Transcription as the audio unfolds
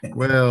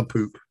Well,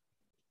 poop.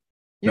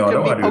 You No, I can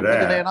don't be want to do Pokey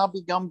today, and that. I'll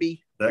be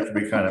Gumby. That could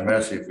be kind of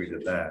messy if we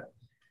did that.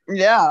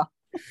 Yeah.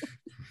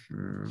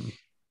 Mm.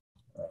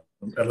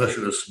 Unless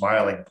you're a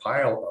smiling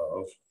pile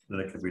of, then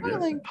it could be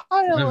Smiling different.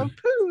 pile of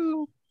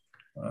poo.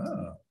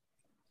 Ah,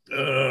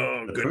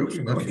 Oh, the goodness.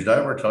 poop emoji. Did I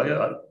ever tell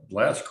you?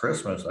 Last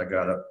Christmas, I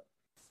got a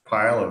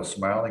pile of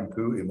smiling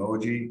poo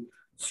emoji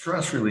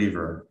stress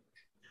reliever.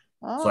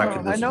 So I Oh,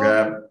 can I just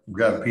know.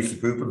 grab a piece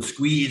of poop and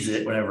squeeze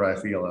it whenever I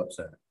feel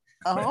upset.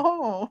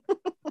 Oh, A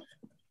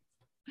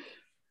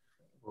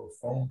little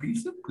foam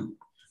piece of poop.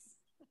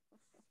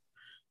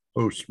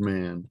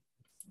 Postman.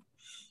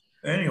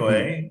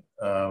 Anyway,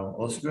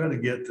 let's go ahead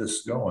and get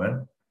this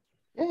going.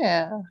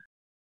 yeah.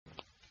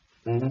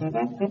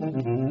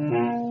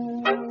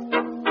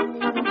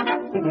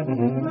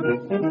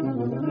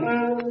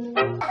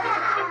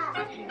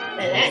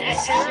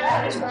 That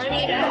sounds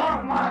funny.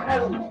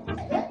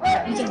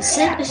 You can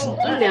send us an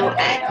email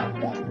at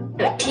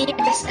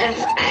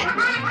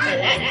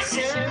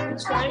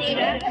tsf@thatsoundsfunny.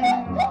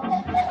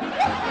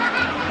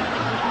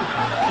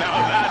 Now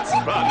that's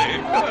funny.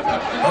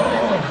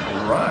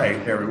 All right,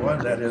 everyone,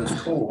 that is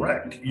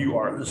correct. You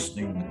are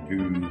listening to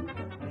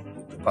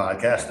the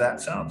podcast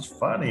That Sounds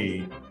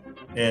Funny.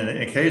 And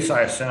in case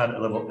I sound a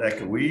little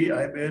echoey,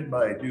 I'm in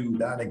my new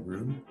dining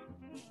room.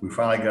 We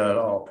finally got it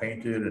all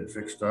painted and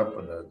fixed up,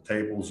 and the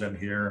tables in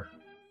here.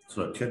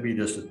 So it could be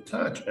just a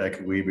touch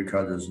echoey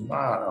because there's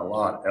not a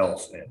lot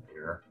else in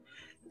here.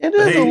 It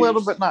is a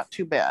little bit not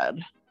too bad.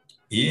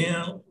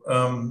 Yeah.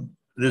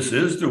 This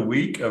is the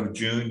week of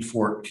June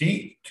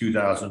 14th,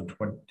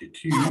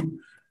 2022.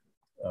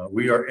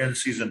 We are in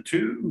season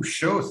 2,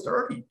 show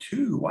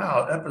 32.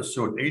 Wow,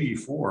 episode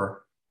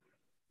 84.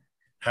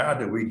 How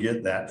did we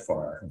get that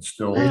far and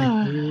still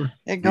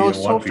it goes be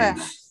in so one piece?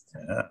 fast.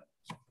 Yeah.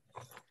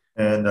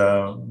 And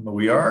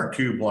we are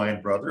two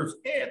blind brothers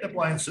and a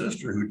blind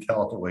sister who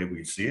tell it the way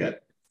we see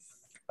it.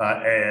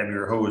 I am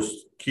your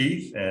host,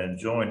 Keith, and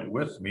joined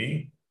with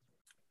me,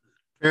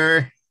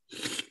 Terry.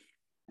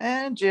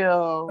 And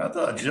Jill. I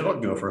thought Jill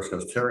would go first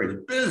because Terry's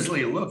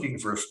busily looking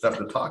for stuff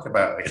to talk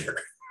about later.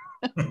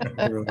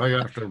 I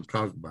got stuff to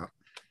talk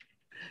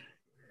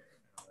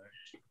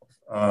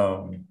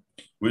about.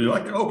 We'd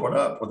like to open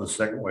up with a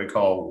segment we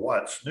call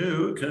What's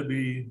New. It could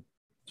be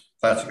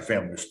classic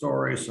family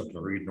stories, something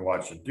to read and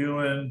watch and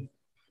doing.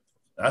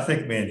 I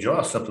think me and Joe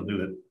have something new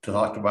to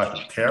talk about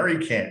that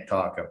Terry can't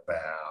talk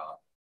about.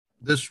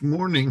 This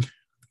morning,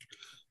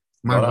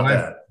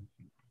 my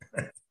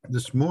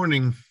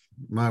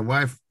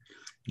wife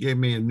gave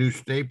me a new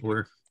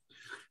stapler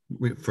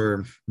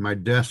for my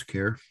desk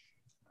here.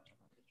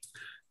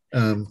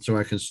 So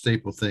I can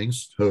staple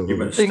things. You've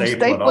been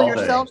staple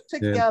yourselves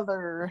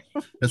together.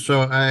 And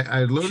so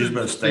I loaded. She's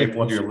been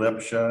stapling your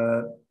lip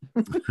shut.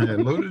 I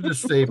loaded the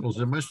staples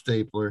in my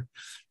stapler,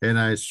 and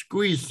I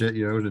squeezed it,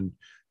 and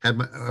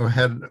had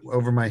it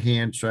over my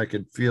hand so I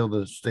could feel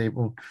the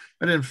staple.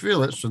 I didn't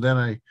feel it, so then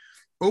I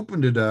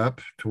opened it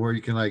up to where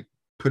you can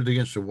put it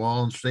against the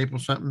wall and staple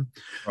something.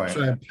 Right.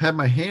 So I had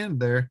my hand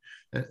there,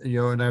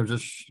 and I was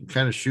just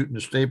kind of shooting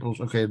the staples.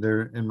 Okay,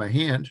 they're in my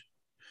hand.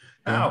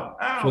 Ow!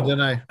 Ow! So then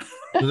I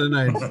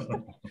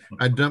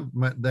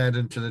dumped that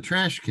into the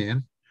trash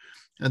can,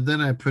 and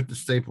then I put the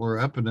stapler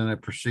up, and then I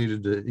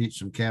proceeded to eat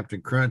some Captain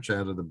Crunch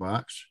out of the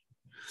box.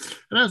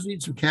 And I was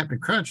eating some Captain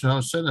Crunch, and all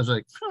of a sudden I was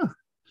like,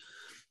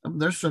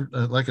 there's some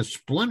like a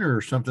splinter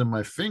or something in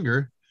my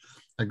finger.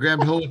 I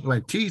grabbed hold of my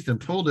teeth and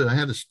pulled it. I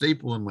had a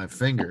staple in my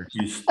finger.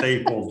 You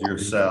stapled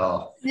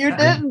yourself. You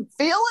didn't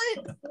feel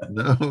it?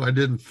 No, I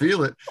didn't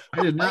feel it.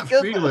 I did not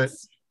feel it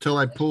till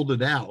I pulled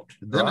it out.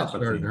 Then it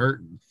started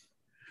hurting.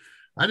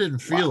 I didn't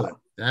feel it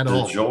at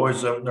all. The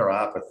joys of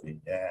neuropathy.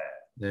 Yeah.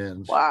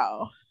 And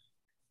wow.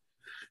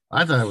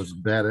 I thought it was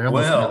bad.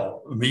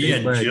 Well, me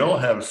and Jill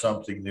have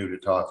something new to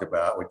talk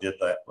about. We did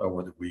that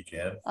over the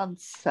weekend. On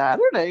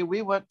Saturday,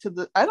 we went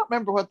to I don't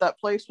remember what that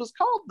place was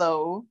called,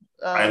 though.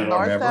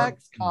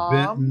 Narthex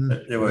Com.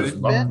 It was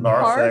Benton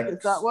Park.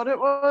 Is that what it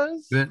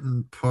was?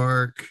 Benton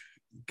Park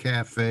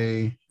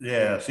Cafe.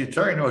 Yeah. See,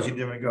 Terry knows he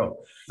didn't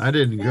go. I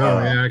didn't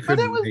go. Yeah, I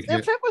couldn't but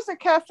if it was a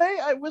cafe,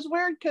 it was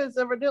weird because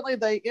evidently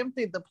they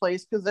emptied the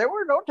place because there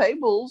were no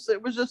tables.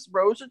 It was just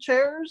rows of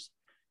chairs.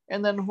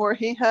 And then where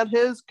he had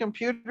his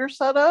computer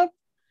set up,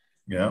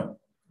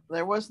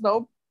 there was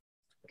no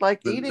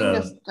eating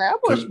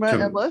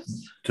establishment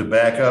unless. To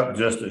back up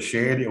just a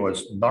shade, it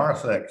was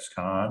Narthex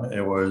Con.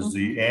 It was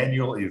the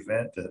annual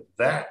event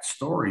that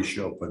Story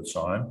Show puts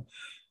on,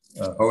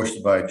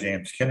 hosted by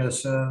James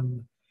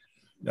Kinnison,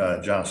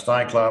 John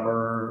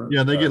Steinklauber.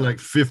 Yeah, they get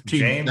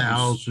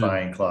 15,000.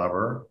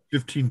 Steinklauber.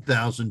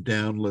 15,000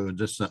 downloads.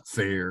 That's not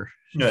fair.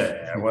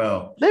 Yeah,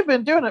 well, they've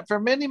been doing it for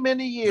many,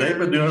 many years. They've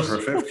been doing it for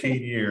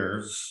 15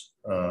 years.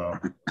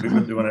 We've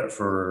been doing it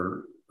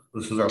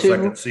this is our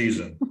second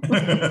season.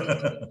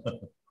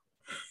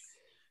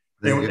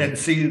 And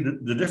see,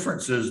 the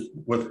difference is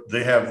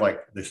they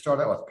start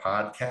out with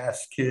Podcast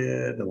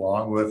Kid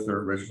along with their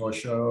original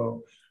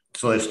show.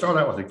 So they start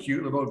out with a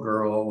cute little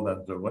girl,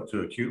 then they went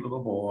to a cute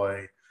little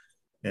boy,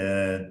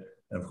 and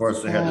And of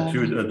course, they had the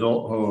two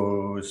adult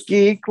hosts.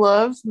 Geek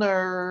Loves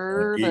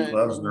Nerd. Geek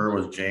Loves Nerd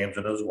was James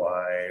and his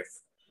wife.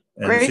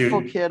 And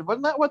Grateful Kid.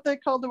 Wasn't that what they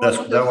called the one?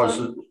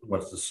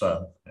 What's the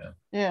son? Yeah.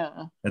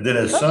 Yeah. And then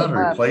his son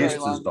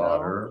replaced his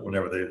daughter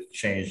whenever they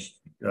changed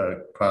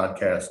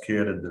Podcast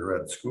Kid into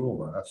Red School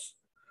Bus.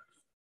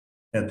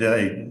 And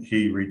then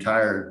he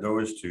retired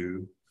those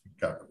two.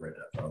 Got rid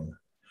of them.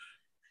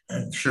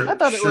 And I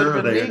thought it would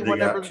have been neat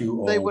whenever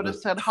they would have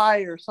said hi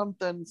or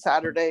something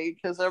Saturday,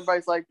 because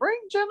everybody's like, bring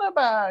Jenna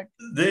back.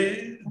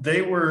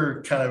 They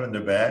were kind of in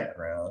the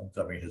background.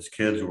 I mean, his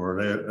kids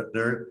were,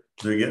 they're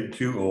getting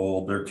too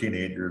old. They're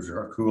teenagers.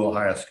 They're cool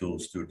high school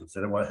students.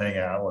 They don't want to hang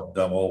out with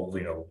dumb old,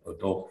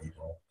 adult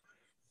people.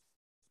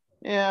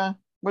 Yeah,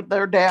 with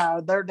their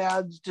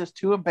dad's just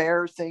too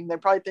embarrassing. They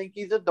probably think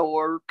he's a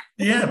dork.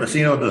 Yeah, but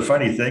the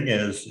funny thing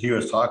is, he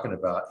was talking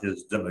about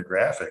his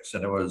demographics,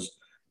 and it was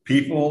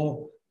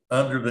people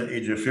under the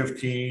age of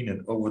 15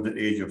 and over the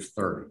age of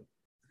 30.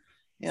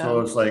 Yeah. So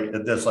it's like,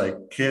 that's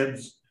like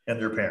kids and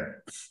their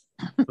parents.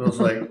 So it's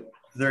like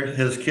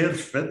his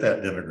kids fit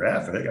that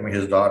demographic. I mean,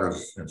 his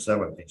daughter's in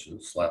 17,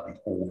 she's slightly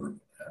older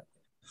than that.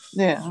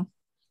 Yeah.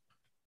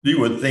 You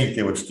would think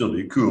they would still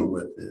be cool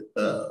with it.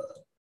 But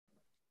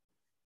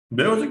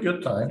it was a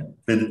good time.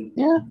 They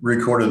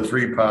recorded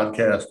 3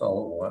 podcasts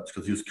all at once,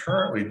 because he's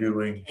currently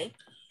doing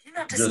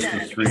just the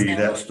 3,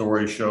 that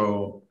story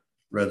show,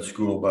 Red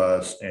School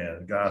Bus,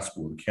 and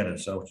Gospel of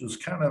Kennesaw, which is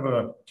kind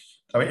of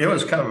it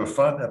was kind of a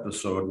fun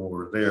episode when we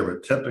were there,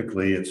 but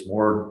typically it's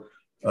more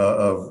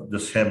of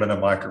just him and a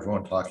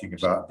microphone talking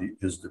about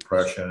his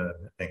depression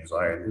and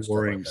anxiety.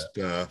 Boring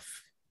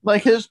stuff.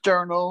 Like his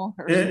journal.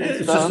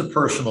 It's just a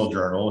personal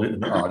journal,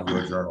 an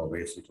audio journal,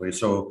 basically.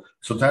 So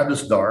sometimes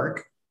it's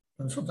dark,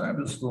 and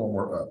sometimes it's a little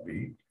more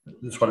upbeat.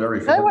 It's whatever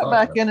you feel. I went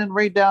back in and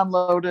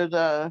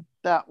re-downloaded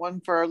that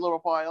one for a little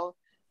while.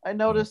 I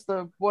noticed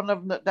the one of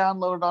them that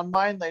downloaded on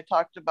mine, they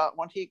talked about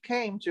when he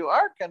came to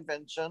our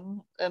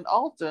convention in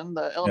Alton,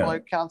 the Illinois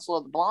Council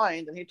of the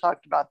Blind, and he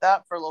talked about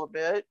that for a little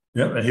bit.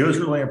 Yeah, and he was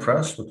really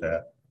impressed with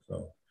that.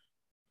 So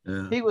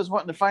he was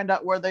wanting to find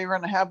out where they were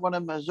going to have one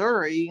in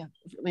Missouri.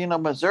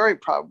 Missouri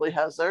probably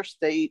has their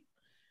state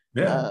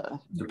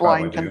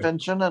blind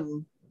convention,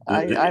 and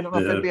I don't know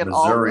if it'd be an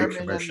Missouri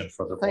Commission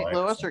for the St.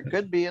 Louis, or it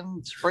could be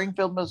in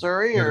Springfield,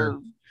 Missouri, or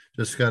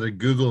just got to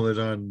Google it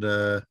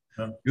on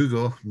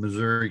Google,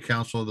 Missouri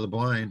Council of the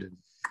Blind.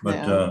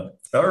 But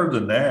other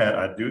than that,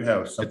 I do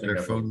have something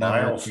of a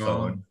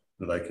milestone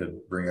that I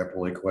could bring up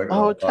really quick.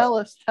 Oh, tell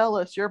us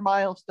your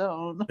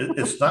milestone.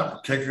 It's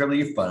not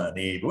particularly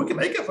funny, but we can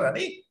make it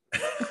funny.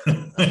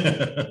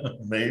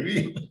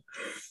 Maybe.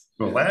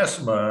 But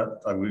last month,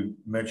 we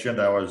mentioned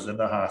I was in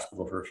the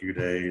hospital for a few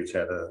days,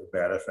 had a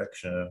bad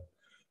infection.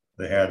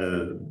 They had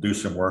to do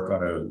some work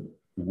on a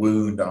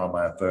wound on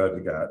my foot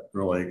that got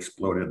really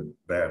exploded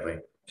badly.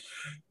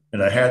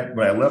 And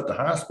when I left the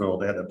hospital,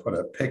 they had to put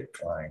a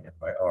PICC line in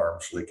my arm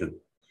so they could,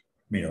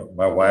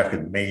 my wife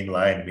could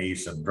mainline me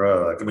some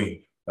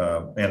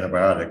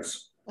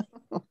antibiotics.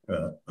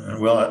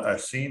 Well,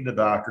 I've seen the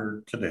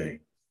doctor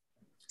today,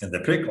 and the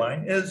PICC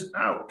line is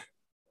out.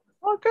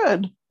 Oh,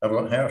 good. I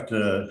don't have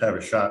to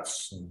have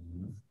shots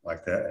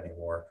like that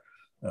anymore.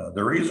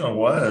 The reason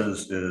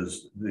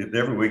is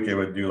every week they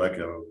would do like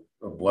a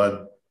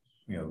blood,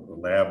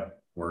 lab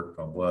work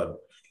on blood.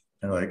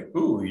 And like,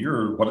 ooh,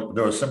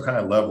 there was some kind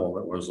of level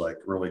that was like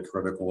really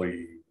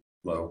critically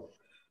low.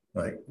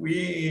 Like,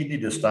 we need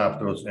to stop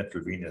those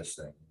intravenous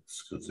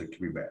things because it can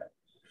be bad.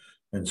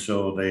 And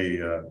so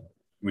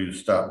we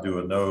stopped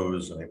doing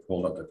those, and they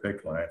pulled up the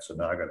PICC line. So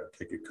now I got to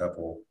take a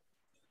couple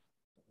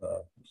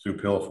through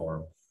pill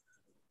form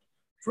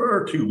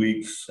for 2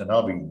 weeks, and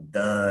I'll be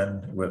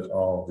done with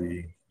all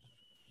the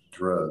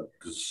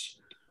drugs.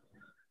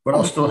 But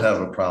I'll still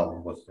have a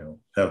problem with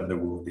having the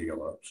wound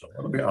heal up. So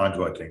it'll be an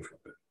ongoing thing for a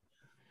bit.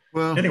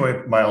 Well,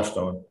 anyway,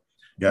 milestone.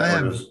 I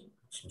have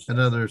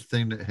another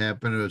thing that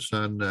happened. It was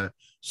on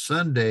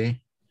Sunday.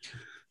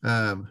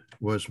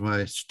 Was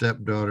my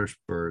stepdaughter's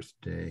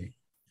birthday,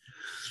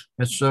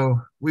 and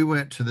so we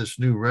went to this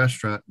new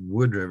restaurant in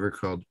Wood River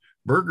called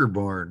Burger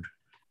Barn.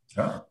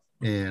 Oh.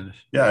 And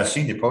I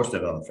seen you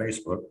posted on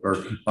Facebook,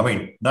 or I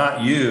mean,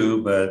 not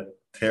you, but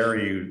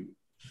Terry.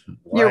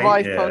 Your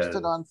wife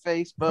posted on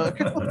Facebook.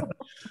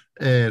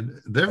 And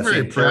they're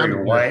very proud.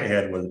 Terry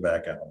Whitehead was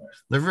back out there.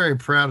 They're very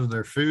proud of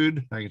their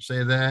food. I can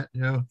say that.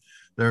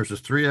 There's the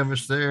 3 of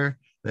us there.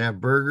 They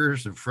have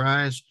burgers and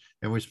fries,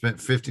 and we spent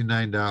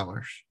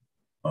 $59.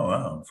 Oh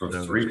wow, for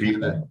 3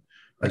 people.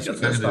 I guess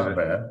that's not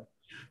bad.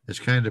 It's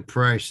kind of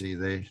pricey.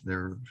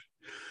 They're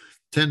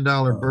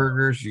 $10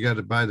 burgers. You got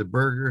to buy the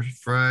burgers,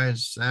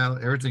 fries,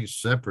 salad, everything's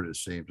separate. It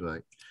seems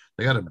like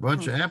they got a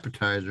bunch of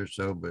appetizers,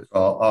 but a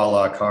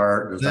la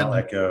carte. It's not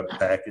like a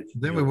package.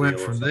 Then we went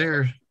from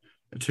there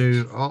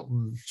to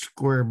Alton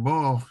Square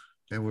Mall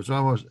and was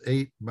almost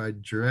ate by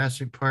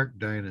Jurassic Park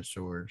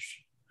dinosaurs.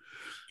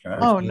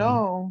 Oh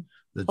no!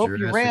 Hope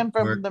you ran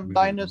from them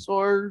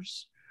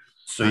dinosaurs.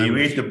 So you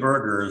ate the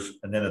burgers,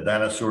 and then the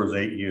dinosaurs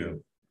ate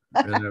you.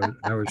 And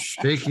I was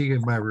shaking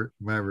in my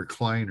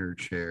recliner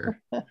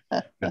chair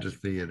at the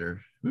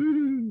theater.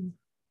 Woo.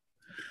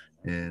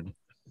 And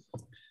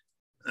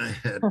I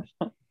had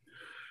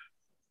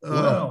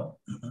well,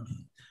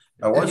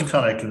 I was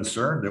kind of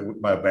concerned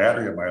that my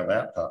battery on my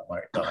laptop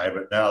might die,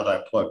 but now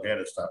that I'm plugged in,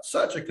 it's not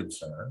such a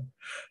concern.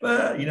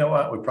 But you know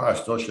what? We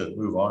probably still should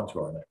move on to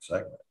our next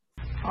segment.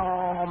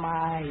 Oh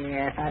my,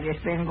 yes. I've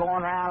just been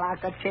going around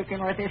like a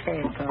chicken with his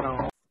head cut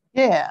off.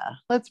 Yeah,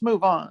 let's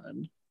move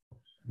on.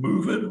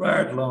 Moving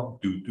right along.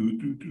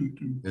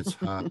 It's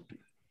hot.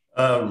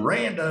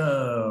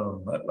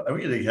 Random. I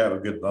really have a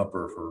good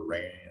bumper for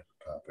random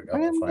topic.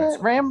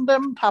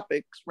 Random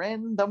topics.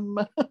 Random.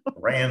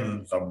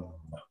 Random.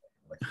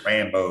 Like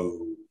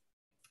Rambo.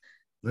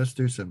 Let's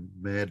do some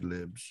Mad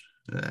Libs.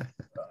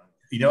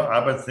 You know,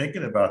 I've been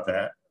thinking about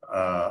that.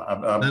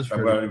 I'm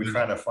going to be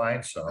trying to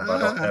find some. I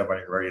don't have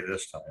any ready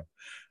this time.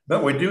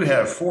 But we do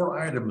have 4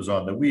 items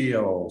on the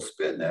wheel.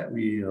 Spin that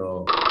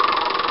wheel.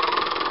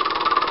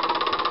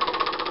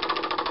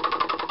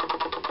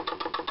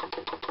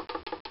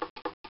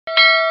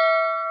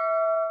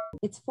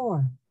 It's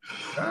 4.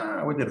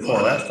 We did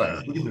 4 last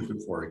time. We can do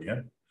 4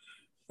 again.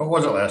 What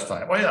was it last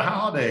time? Well, yeah,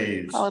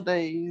 holidays.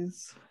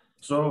 Holidays.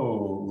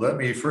 So let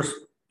me first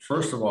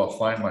of all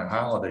find my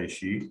holiday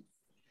sheet.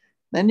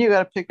 Then you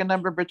got to pick a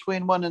number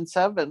between 1 and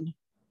 7.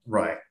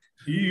 Right.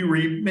 You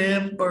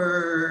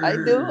remember. I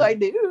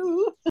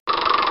do.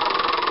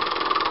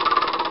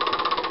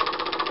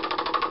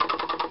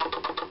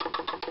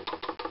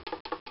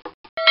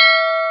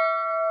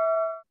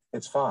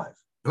 It's 5.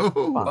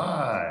 Oh,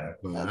 5.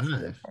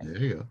 There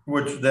you go.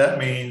 Which that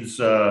means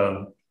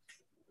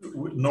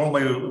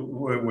normally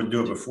we would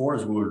do it before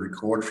is we would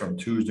record from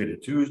Tuesday to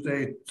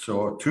Tuesday.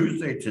 So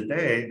Tuesday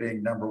today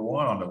being number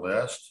 1 on the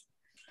list.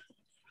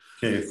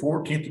 Okay,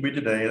 14th to be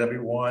today. That'd be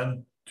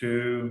 1,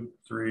 2,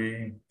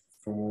 3,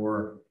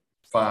 4,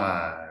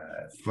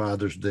 5.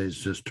 Father's Day is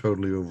just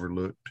totally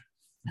overlooked.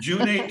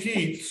 June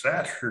 18th,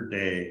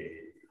 Saturday.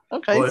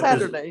 Okay, well,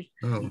 Saturday.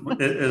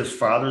 Is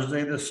Father's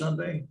Day this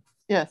Sunday?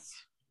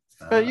 Yes.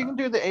 But you can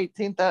do the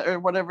 18th or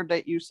whatever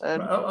date you said.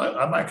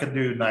 I might could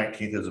do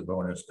 19th as a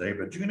bonus day,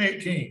 but June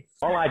 18th.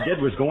 All I did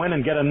was go in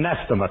and get a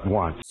nestimate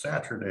once.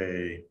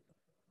 Saturday.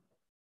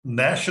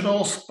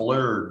 National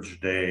Splurge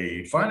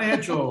Day.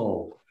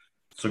 Financial.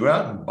 So go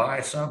out and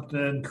buy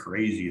something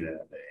crazy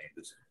that day.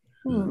 Just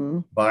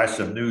buy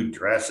some new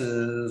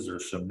dresses or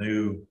some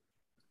new,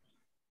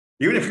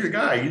 even if you're a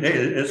guy,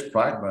 it's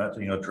Pride Month,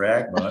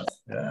 drag month.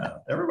 Yeah,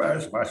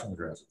 everybody's buy some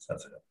dresses.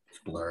 That's it.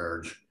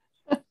 Splurge.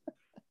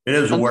 It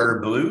is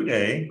Wear Blue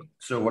Day.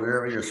 So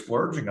whatever you're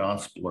splurging on,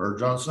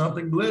 splurge on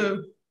something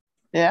blue.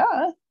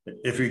 Yeah.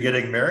 If you're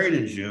getting married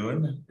in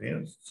June,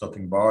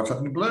 borrow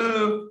something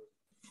blue.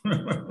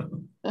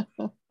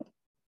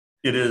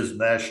 It is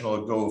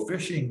National Go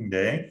Fishing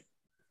Day.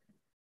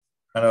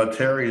 I know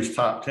Terry's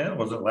top 10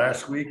 was it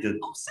last week? The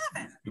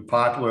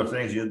popular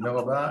things you know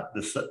about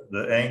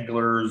the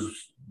Angler's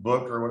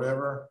book or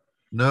whatever.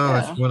 No,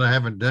 it's what I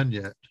haven't done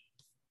yet.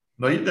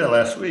 No, you did it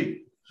last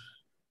week.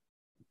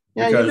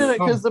 Yeah, you did it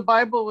because the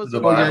Bible was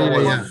book.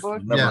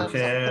 Number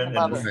 10.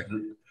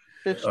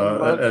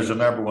 As the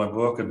number 1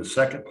 book, and the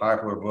second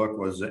popular book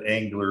was the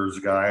Angler's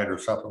Guide or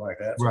something like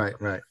that. So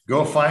right.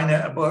 Go find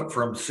that book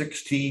from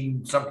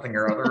 16 something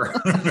or other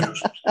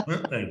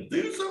and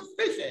do some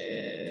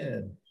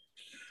fishing.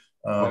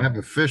 I have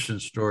a fishing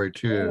story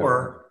too.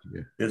 Or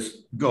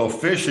it's go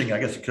fishing. I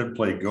guess it could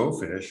play Go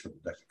Fish with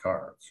a deck of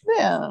cards.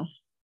 Yeah.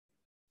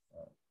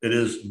 It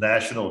is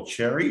National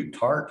Cherry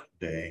Tart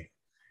Day.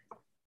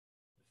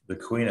 The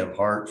Queen of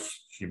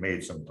Hearts, she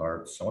made some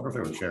tarts. I wonder if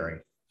they were cherry.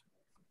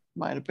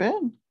 Might have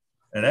been.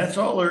 And that's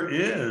all there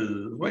is.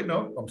 Wait,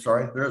 no, I'm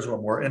sorry. There's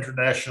one more.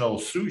 International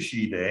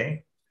Sushi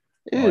Day.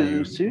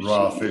 Ooh, sushi.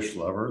 Raw fish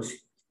lovers.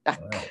 Wow.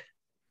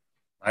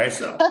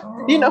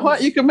 You know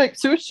what? You can make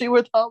sushi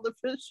with all the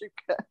fish you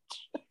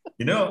catch.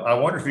 I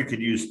wonder if you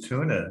could use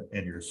tuna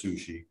in your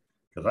sushi,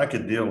 because I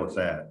could deal with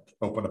that.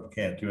 Open up a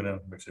can of tuna,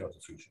 mix it with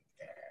the sushi.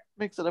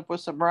 Mix it up with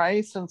some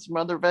rice and some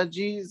other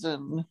veggies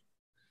and.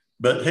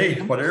 But hey,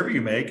 whatever you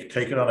make,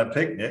 take it on a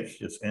picnic.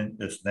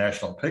 It's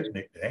National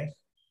Picnic Day.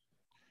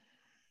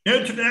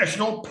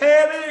 International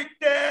Panic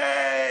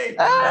Day!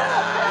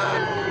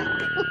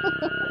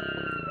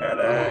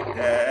 Panic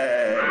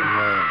Day!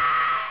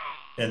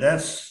 And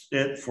that's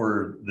it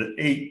for the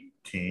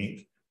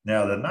 18th.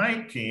 Now, the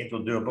 19th,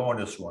 we'll do a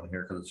bonus one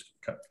here because it's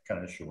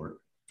kind of short.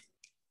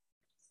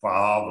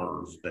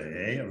 Father's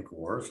Day, of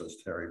course, as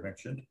Terry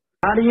mentioned.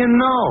 How do you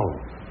know?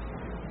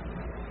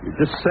 You're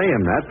just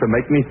saying that to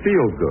make me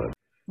feel good.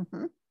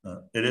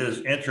 It is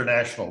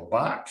International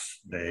Box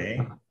Day.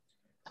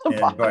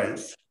 And by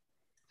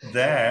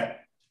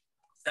that,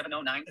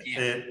 7:09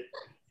 p.m. It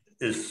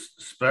is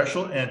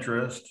special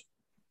interest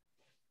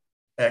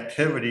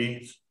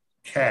activities,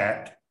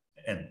 cat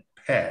and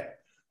pet.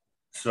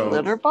 So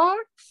litter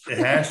box? It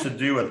has to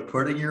do with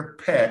putting your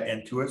pet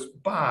into its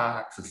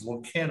box, its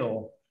little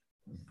kennel.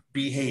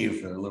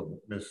 Behave, little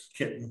Miss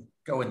Kitten.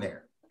 Go in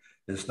there.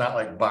 It's not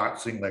like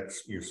boxing, like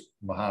your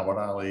Muhammad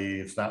Ali.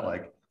 It's not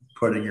like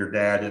putting your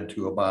dad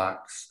into a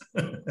box.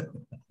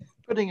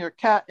 Putting your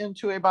cat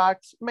into a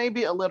box,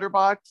 maybe a litter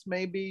box,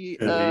 maybe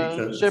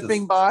a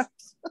shipping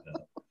box.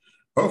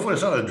 Hopefully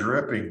it's not a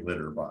dripping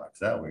litter box.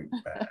 That would be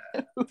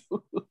bad.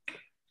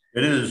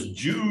 It is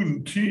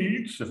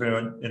Juneteenth, if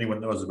anyone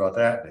knows about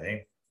that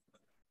day.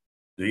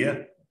 Do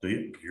you?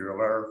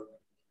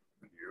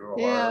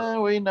 Yeah,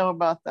 we know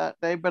about that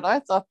day, but I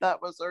thought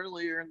that was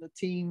earlier in the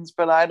teens,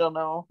 but I don't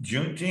know.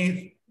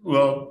 Juneteenth?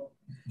 Well,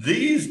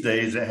 these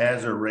days it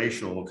has a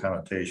racial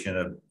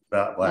connotation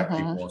about Black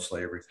people and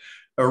slavery.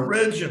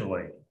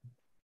 Originally,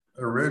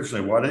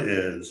 what it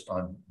is,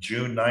 on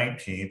June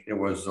 19th, it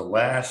was the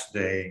last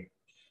day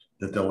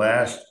that the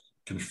last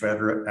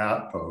Confederate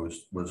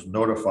outpost was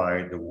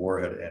notified the war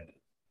had ended.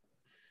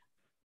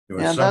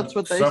 Yeah, that's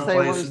what they say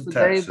was the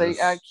day they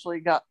actually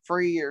got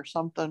free or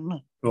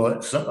something. Well, I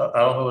don't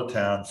know the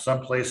town,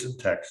 someplace in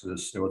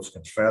Texas, there was a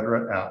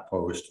Confederate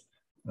outpost,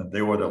 and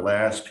they were the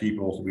last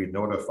people to be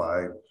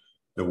notified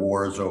the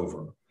war is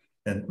over.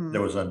 And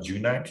that was on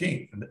June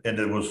 19th. And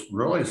it was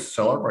really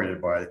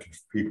celebrated by the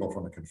people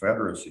from the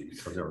Confederacy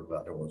because they were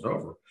glad it was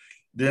over.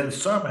 Then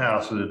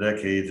somehow through the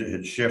decades, it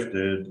had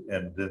shifted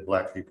and then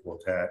Black people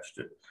attached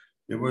it.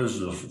 It was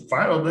the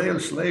final day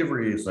of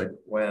slavery. It's like,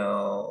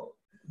 well,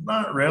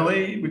 not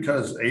really,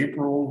 because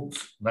April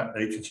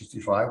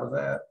 1865 was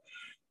that.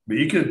 But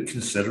you could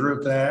consider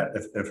it that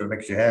if it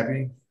makes you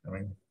happy. I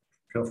mean,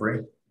 feel free.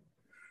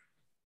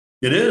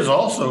 It is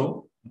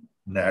also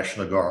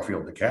National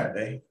Garfield the Cat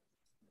Day.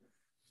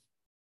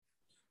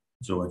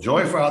 So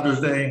enjoy Father's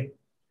Day,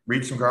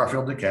 read some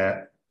Garfield the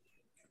Cat,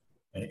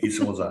 and eat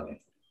some lasagna.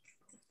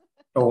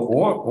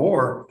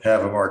 Or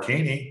have a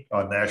martini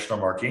on National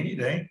Martini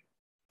Day,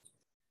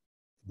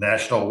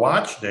 National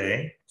Watch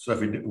Day. So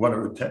if you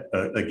want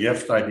a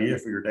gift idea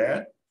for your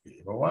dad, give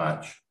him a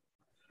watch.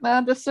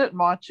 Nah, just sit and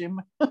watch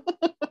him.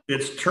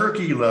 It's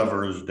Turkey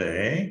Lovers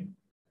Day.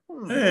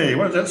 Hey,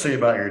 what does that say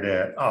about your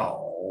dad?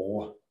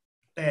 Oh,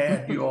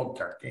 Dad, you old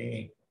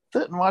turkey.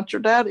 Sit and watch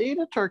your dad eat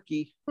a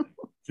turkey.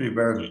 So you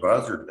better than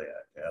Buzzard Day,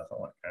 I guess. Oh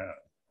my God.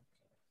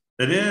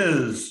 It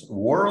is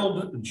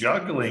World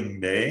Juggling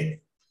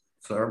Day.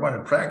 So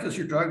everyone practice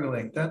your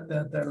juggling.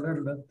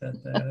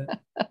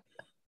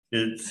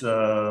 It's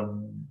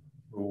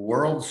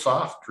World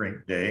Soft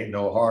Drink Day.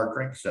 No hard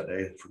drinks that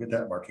day. Forget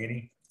that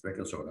martini. Drink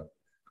a soda.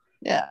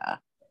 Yeah.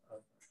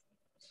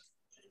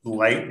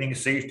 Lightning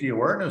Safety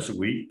Awareness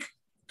Week.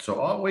 So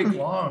all week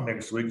long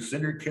next week,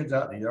 send your kids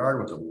out in the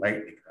yard with a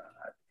lightning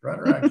rod. Run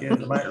around,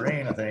 kids. It might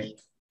rain, I think.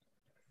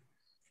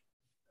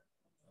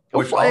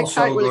 Which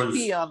also goes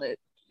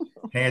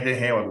hand in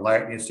hand with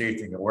Lightning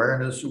Safety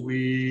Awareness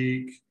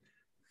Week,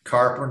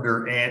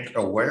 Carpenter Ant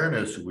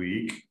Awareness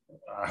Week.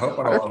 I hope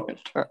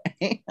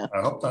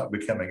not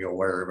becoming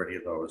aware of any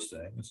of those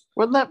things.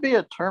 Wouldn't that be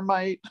a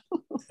termite?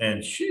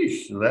 And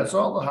sheesh, so that's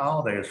all the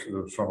holidays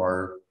from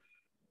our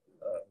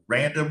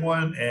random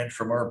one and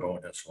from our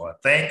bonus one.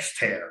 Thanks,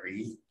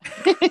 Terry.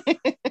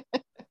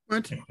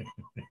 What?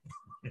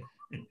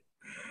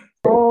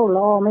 Oh,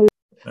 Lord.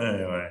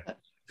 Anyway,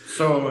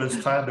 so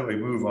it's time that we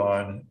move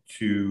on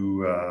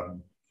to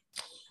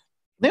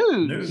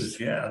news.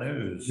 Yeah,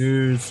 news.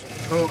 News.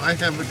 Oh, I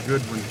have a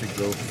good one to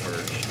go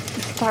first.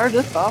 Start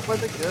us off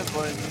with a good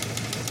one.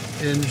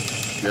 In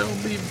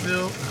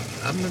Shelbyville,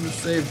 I'm going to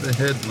save the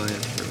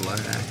headlines for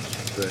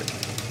last, but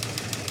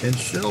in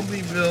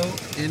Shelbyville,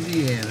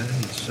 Indiana,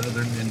 in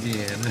southern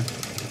Indiana,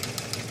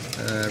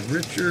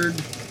 Richard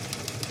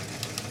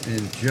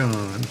and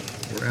John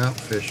were out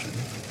fishing,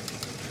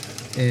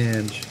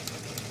 and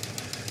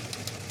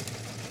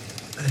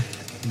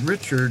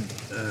Richard,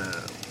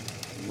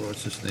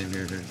 what's his name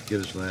here to get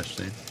his last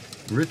name?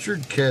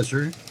 Richard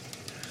Kezer,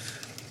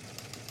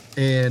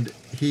 and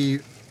he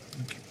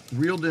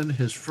reeled in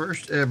his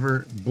first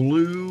ever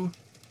blue,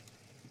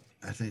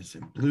 I think it's a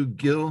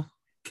bluegill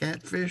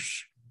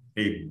catfish.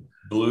 A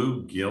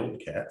bluegill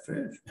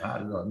catfish? I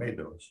don't know, I made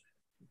those.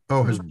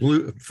 Oh, his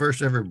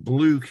first ever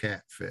blue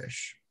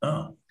catfish.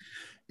 Oh.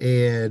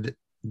 And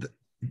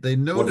they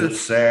noticed. Was it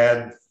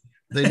sad?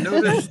 They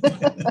noticed.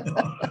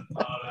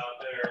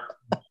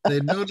 They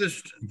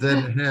noticed that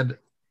it had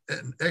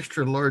an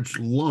extra large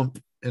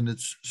lump in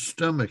its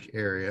stomach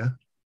area.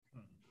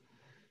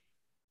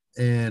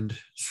 And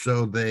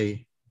so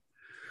they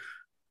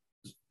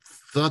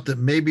thought that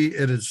maybe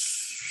it had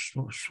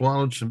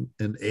swallowed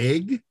an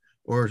egg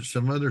or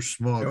some other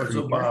small creature. It was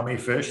a mommy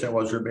fish. That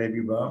was her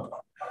baby bump.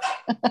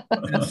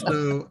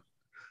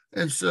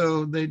 And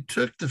so they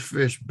took the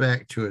fish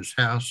back to his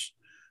house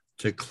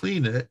to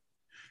clean it.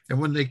 And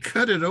when they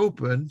cut it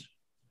open,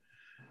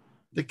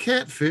 the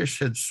catfish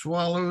had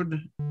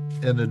swallowed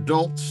an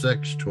adult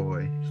sex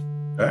toy.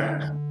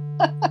 That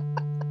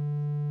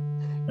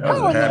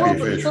was a happy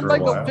fish for a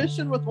while. Go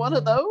fishing with one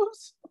of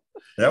those?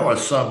 That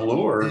was some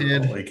lure.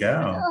 Holy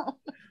cow.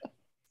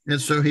 Yeah.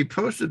 And so he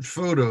posted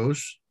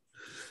photos.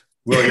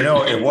 Well, you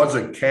know, it was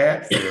a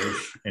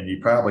catfish, and you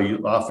probably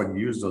often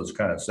use those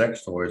kind of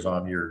sex toys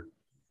on your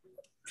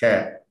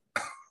cat.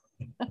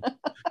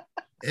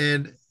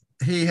 And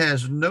he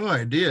has no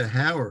idea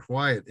how or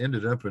why it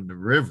ended up in the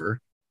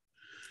river.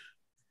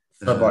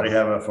 Somebody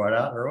having a fight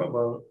out in a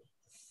rowboat.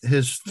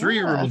 His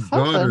 3-year-old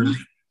daughter,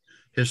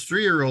 his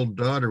 3-year-old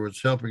daughter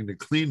was helping to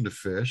clean the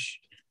fish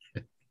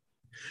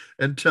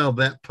until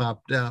that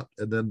popped out,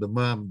 and then the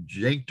mom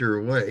yanked her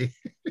away.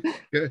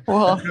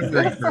 Well,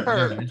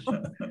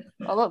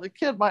 although the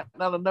kid might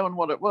not have known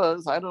what it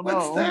was, I don't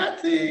know. What's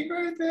that thing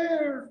right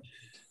there?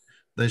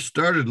 They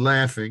started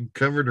laughing,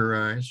 covered her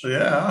eyes.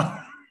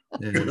 Yeah,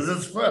 because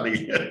it's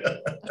funny.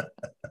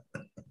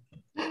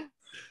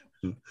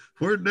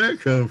 Where'd that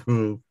come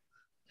from?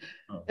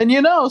 And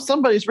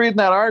somebody's reading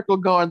that article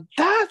going,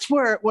 that's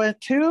where it went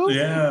to.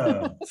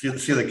 Yeah. See,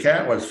 the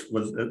cat was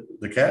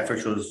the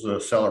catfish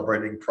was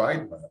celebrating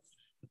Pride Month.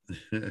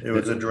 It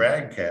was a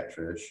drag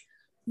catfish.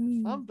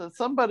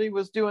 Somebody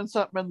was doing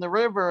something in the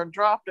river and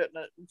dropped it,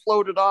 and it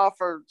floated off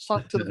or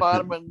sunk to the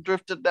bottom and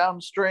drifted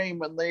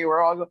downstream, and they were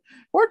all going,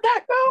 where'd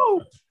that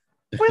go?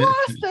 We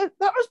lost it.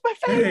 That was my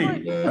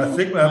favorite. Hey, I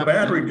think my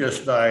battery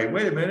just died.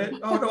 Wait a minute.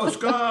 Oh no, it's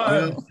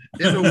gone.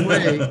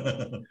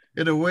 Well,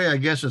 in a way, I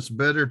guess it's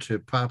better to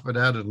pop it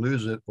out and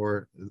lose it,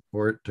 or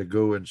it to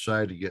go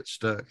inside to get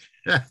stuck.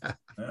 Yeah,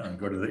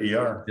 go to the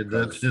ER.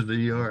 That's in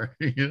the ER.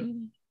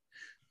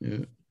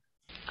 Yeah.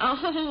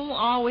 Oh,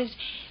 always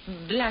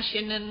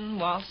blushing and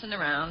waltzing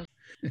around.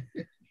 So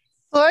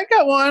I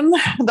got one.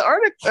 The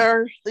article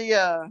or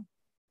the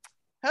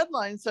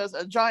headline says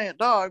a giant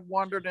dog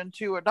wandered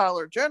into a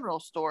Dollar General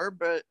store,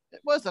 but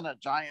it wasn't a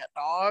giant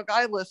dog.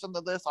 I listened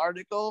to this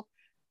article.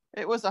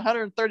 It was a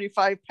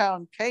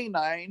 135-pound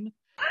canine.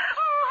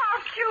 Oh,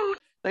 how cute.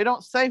 They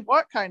don't say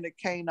what kind of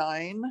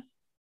canine.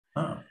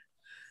 Huh.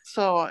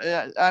 So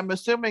I'm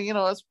assuming,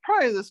 it's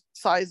probably the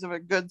size of a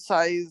good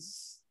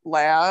size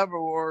lab,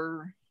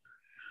 or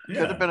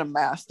could have been a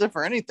mastiff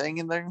or anything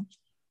in there.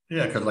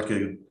 Yeah, because like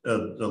a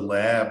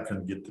lab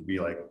can get to be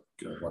like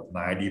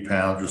 90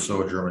 pounds or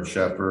so, a German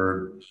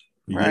Shepherd.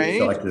 You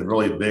get like the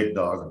really big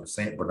dogs, like a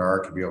St.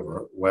 Bernard, could be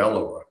well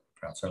over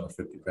around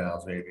 750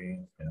 pounds maybe.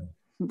 Yeah.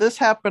 This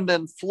happened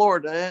in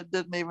Florida. It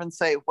didn't even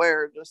say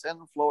where, just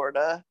in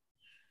Florida.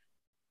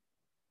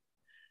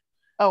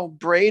 Oh,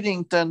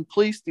 Bradenton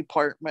Police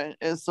Department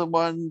is the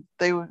one.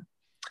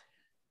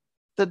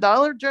 The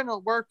Dollar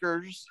General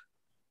workers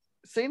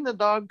seen the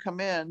dog come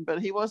in,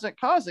 but he wasn't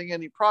causing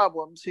any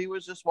problems. He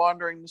was just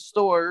wandering the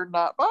store,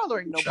 not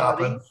bothering nobody.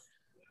 Shopping.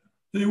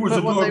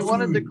 But when they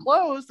wanted to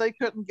close, they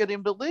couldn't get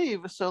him to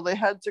leave, so they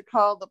had to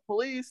call the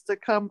police to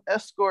come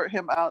escort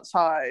him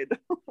outside.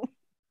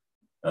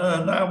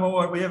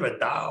 911, we have a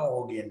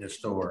dog in the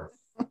store.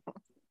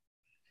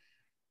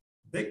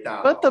 Big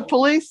dog. But the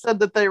police said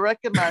that they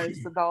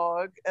recognized the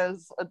dog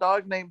as a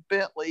dog named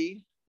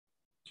Bentley.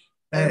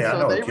 Hey, and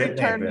so they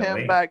returned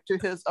him back to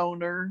his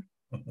owner.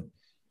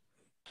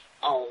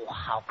 Oh,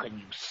 how can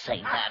you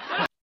say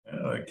that?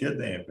 Oh, a kid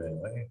named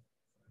Bentley.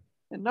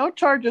 And no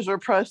charges were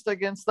pressed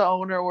against the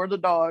owner or the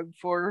dog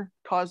for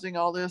causing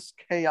all this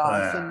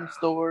chaos in the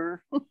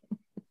store.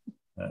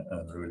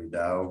 Unruly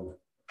dog.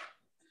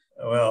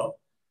 Well,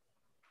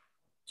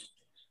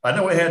 I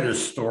know we had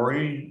this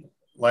story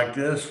like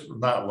this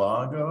not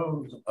long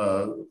ago.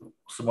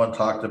 Someone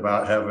talked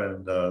about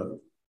having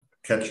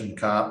catching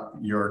cop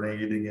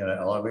urinating in an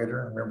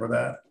elevator. Remember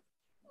that?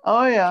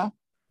 Oh, yeah.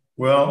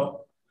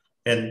 Well,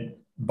 and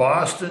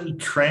Boston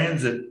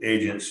Transit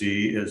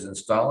Agency is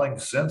installing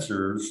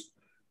sensors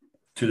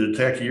to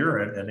detect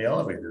urine in the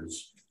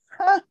elevators.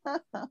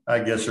 I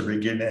guess they're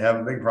beginning to have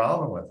a big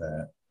problem with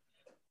that.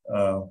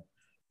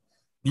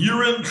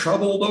 You're in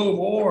trouble no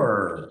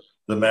more.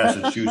 The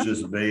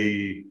Massachusetts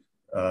Bay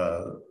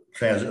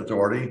Transit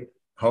Authority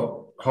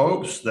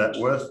hopes that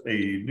with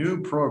a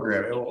new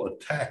program, it will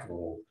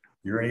tackle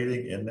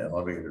urinating in the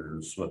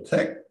elevators with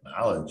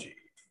technology.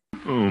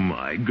 Oh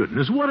my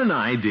goodness, what an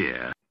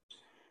idea.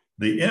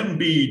 The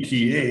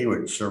MBTA,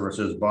 which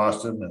services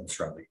Boston and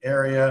surrounding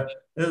area,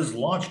 is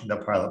launching the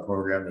pilot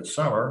program this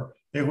summer,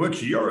 in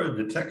which urine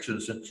detection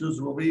sensors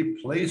will be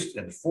placed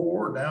in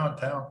 4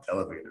 downtown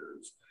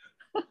elevators.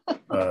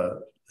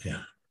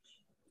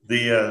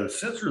 The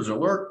sensors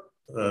alert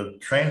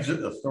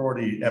transit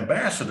authority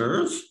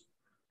ambassadors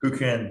who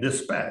can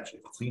dispatch a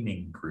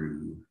cleaning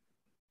crew.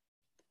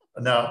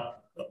 Now,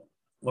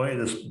 let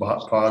me just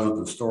pause with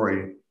the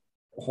story.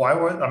 Why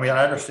would,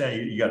 I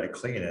understand you got to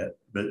clean it,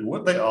 but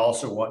would they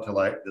also want to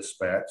like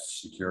dispatch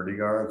security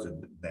guards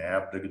and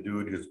nab to do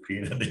it just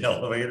peeing in the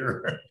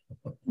elevator?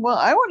 Well,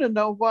 I want to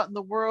know what in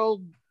the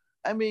world,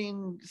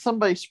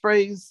 somebody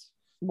sprays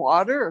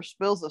water or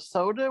spills a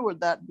soda,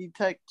 would that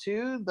detect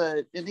too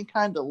any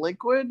kind of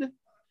liquid?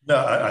 No,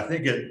 I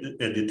think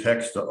it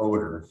detects the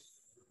odor.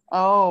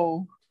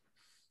 Oh.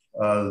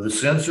 The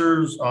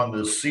sensors on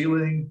the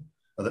ceiling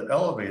of the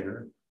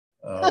elevator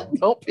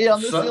don't pee on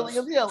the ceiling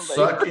of the elevator.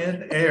 Suck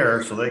in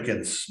air so they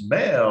can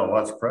smell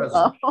what's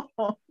present.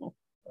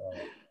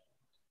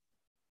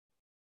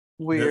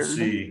 Weird. Let's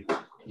see.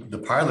 The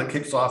pilot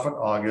kicks off in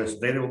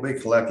August. Data will be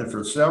collected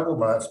for several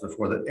months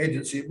before the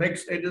agency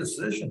makes a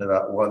decision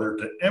about whether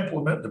to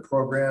implement the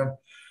program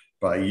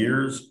by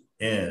year's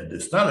end.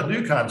 It's not a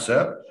new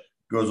concept.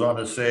 Goes on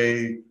to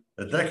say,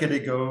 a decade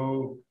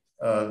ago,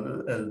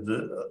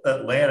 the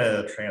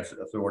Atlanta Transit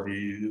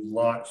Authority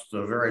launched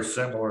a very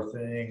similar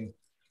thing,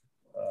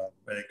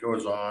 and it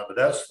goes on. But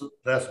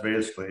that's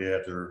basically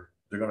it.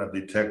 They're going to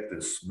detect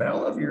the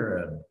smell of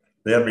urine.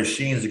 They have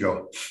machines that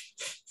go,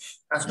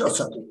 "I smell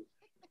something."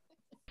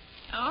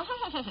 Oh,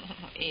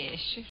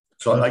 ish.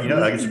 So I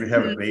guess if you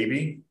have a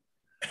baby,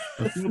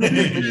 you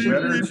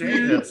better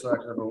change that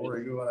sucker before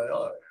you go on the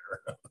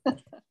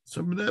elevator.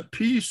 Some of that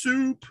pea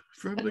soup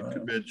from the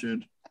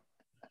convention.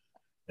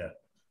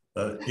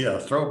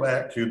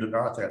 Throwback to the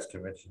Northwest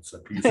Convention,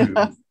 some pea soup.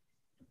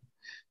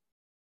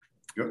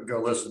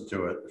 Go listen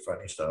to it.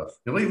 Funny stuff.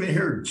 You'll even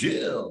hear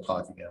Jill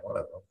talking at one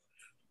of them.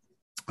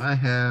 I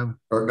have.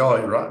 Or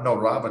no,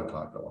 Robin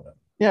talked on it.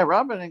 Yeah,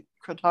 Robin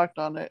talked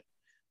on it.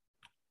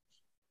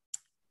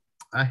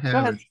 I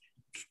have a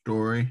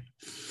story.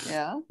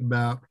 Yeah.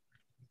 About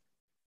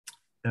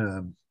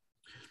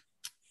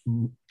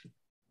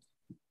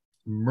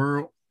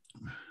Merle.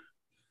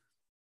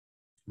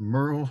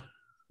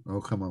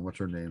 Oh, come on. What's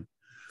her name?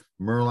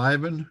 Merle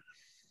Ivan.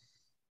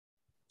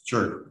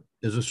 Sure.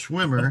 Is a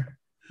swimmer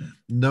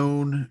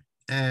known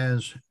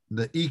as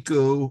the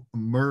Eco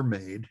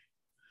Mermaid.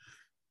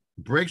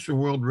 Breaks the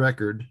world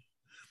record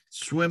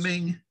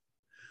swimming.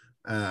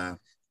 That's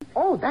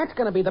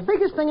going to be the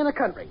biggest thing in the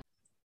country.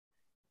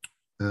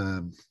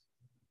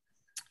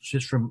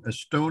 She's from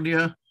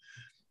Estonia.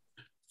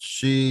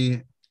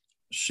 She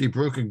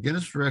broke a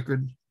Guinness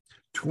record,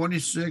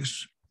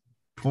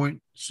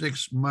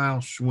 26.6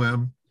 mile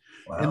swim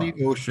in the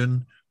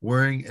ocean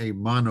wearing a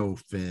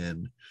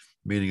monofin,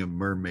 meaning a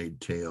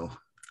mermaid tail.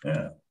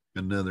 Yeah.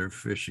 Another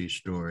fishy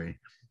story.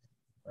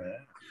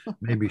 Yeah.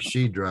 Maybe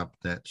she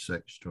dropped that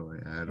sex toy.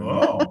 I don't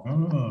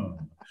know.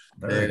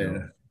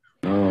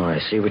 Oh, I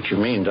see what you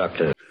mean,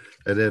 Doctor.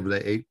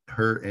 They ate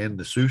her and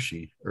the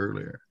sushi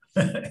earlier.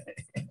 But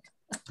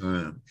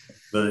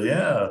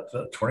yeah,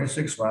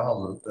 26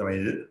 miles. I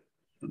mean,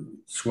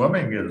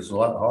 swimming is a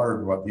lot harder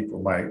than what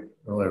people might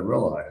really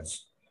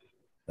realize.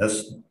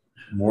 That's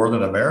more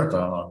than a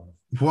marathon.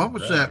 What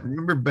was that?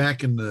 Remember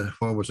back in the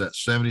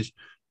 70s?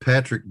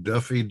 Patrick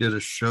Duffy did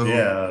a show.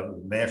 Yeah,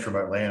 Man from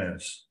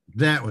Atlantis.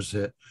 That was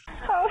it.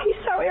 Oh, he's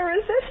so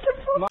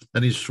irresistible.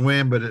 And he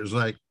swam, but it was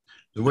like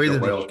the way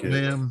that he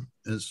swam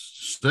is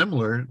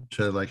similar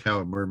to like how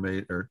a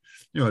mermaid or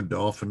a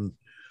dolphin.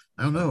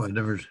 I don't know.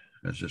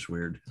 That's just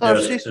weird. So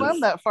if she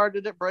swam that far,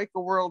 did it break a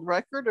world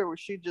record, or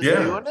was she just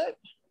doing it?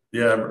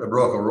 Yeah, it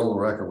broke a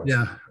world record.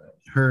 Yeah,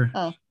 her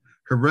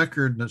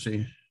record. Let's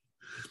see.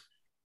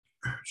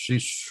 She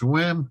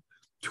swam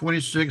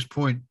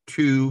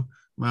 26.2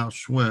 mile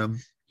swim.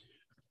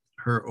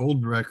 Her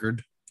old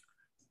record.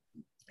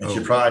 And she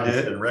probably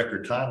did it in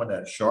record time when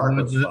that shark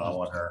was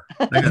following her.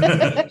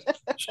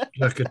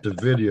 Look at the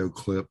video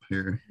clip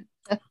here.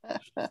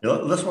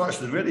 Let's watch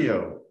the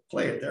video.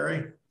 Play it,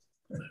 Terry.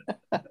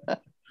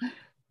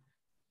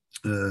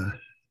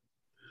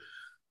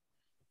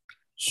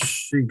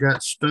 She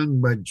got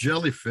stung by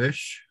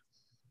jellyfish,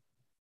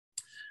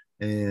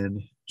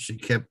 and she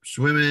kept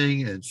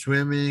swimming and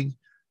swimming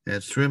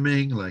and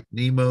swimming like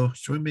Nemo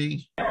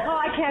swimming. Oh,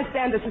 I can't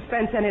stand the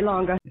suspense any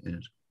longer.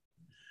 And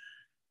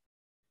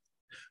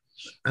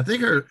I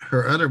think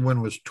her other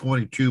one was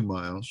 22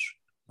 miles.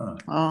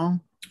 Oh.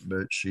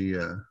 But she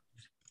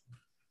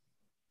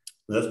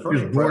that's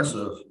pretty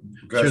impressive.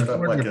 Dressed up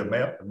like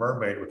a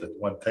mermaid with the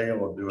one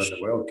tail and doing the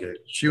whale kick.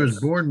 She was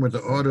born with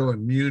an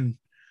autoimmune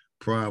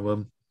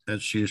problem,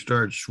 and she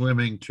started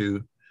swimming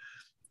to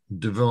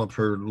develop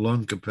her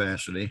lung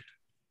capacity.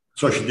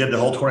 So she did the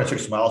whole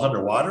 26 miles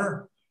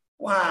underwater?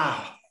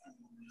 Wow.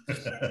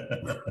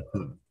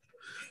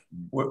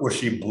 Was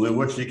she blue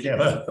when she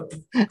came up?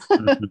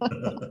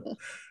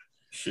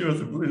 She was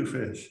a blue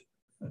fish.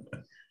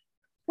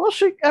 Well,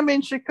 she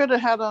could have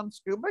had on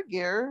scuba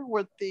gear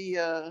with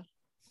the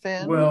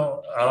fin.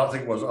 Well, I don't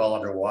think it was all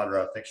underwater.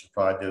 I think she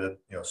probably did it,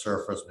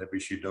 surface. Maybe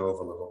she dove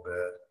a little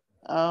bit.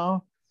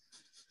 Oh.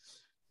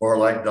 Or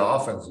like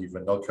dolphins,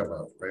 even they'll come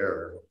out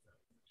rare.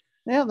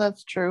 Yeah,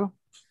 that's true.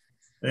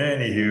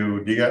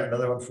 Anywho, do you got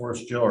another one for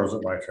us, Jill, or is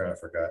it my turn? I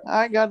forgot.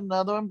 I got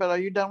another one, but are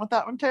you done with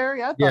that one,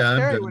 Terry? I thought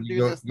Terry would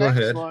do this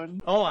next one.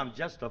 Oh, I'm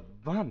just a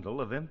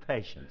bundle of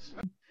impatience.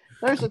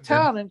 There's a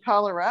town in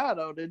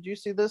Colorado. Did you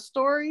see this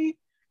story?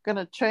 Going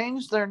to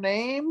change their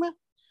name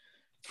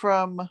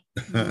from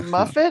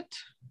Muffet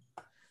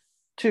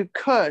to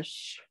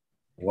Kush.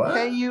 What?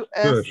 Kush. You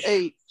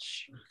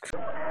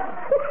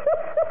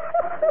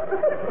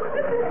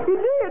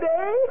did,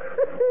 eh?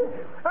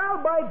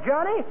 I'll bite,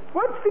 Johnny.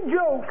 What's the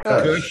joke?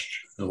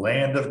 Kush, the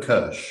land of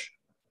Kush.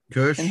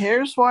 Kush. And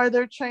here's why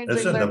they're changing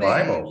it's in their the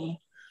Bible. name.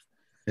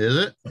 Is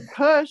it?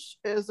 Kush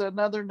is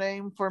another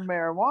name for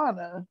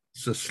marijuana.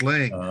 It's a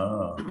slang.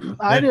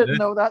 I didn't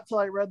know that till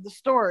I read the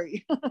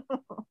story.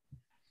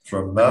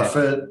 From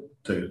Muffet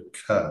to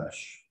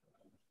Kush.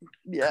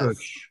 Yes.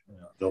 Kush.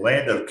 The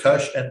land of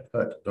Kush and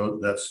Put.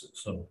 That's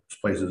some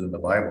places in the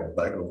Bible,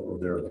 back over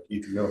there in the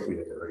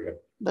Ethiopia area.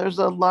 There's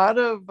a lot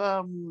of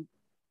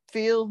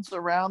fields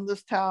around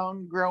this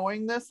town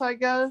growing this, I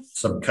guess.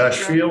 Some Kush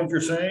fields,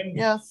 you're saying?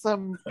 Yeah,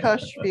 some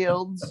Kush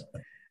fields.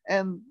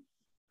 And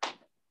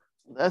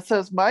that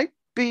says Mike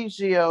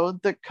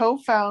Biggio, the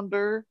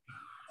co-founder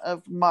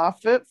of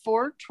Moffat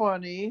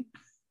 420,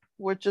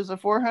 which is a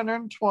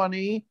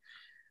 420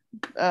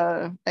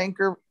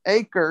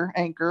 acre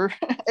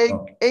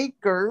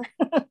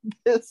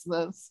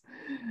business,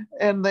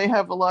 and they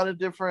have a lot of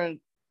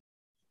different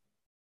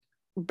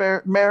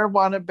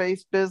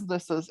marijuana-based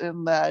businesses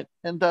in that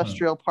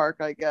industrial park,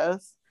 I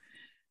guess.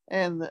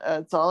 And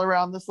it's all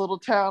around this little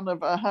town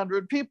of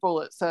 100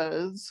 people, it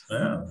says.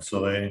 Yeah,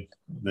 so they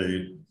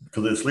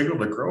because it's legal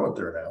to grow it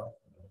there now.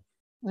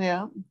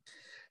 Yeah,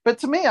 but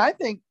to me, I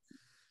think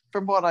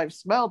from what I've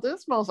smelled, it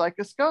smells like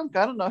a skunk.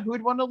 I don't know who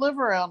would want to live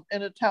around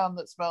in a town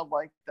that smelled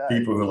like that.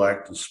 People who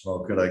like to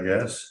smoke it, I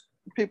guess.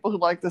 People who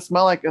like to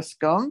smell like a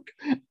skunk.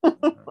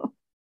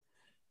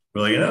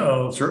 Well, you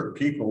know, certain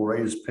people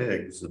raise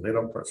pigs and they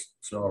don't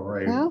smell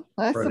very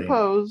I pretty.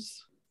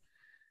 suppose.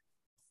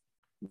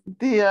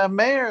 The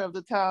mayor of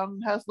the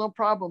town has no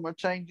problem with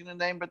changing the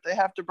name, but they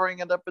have to bring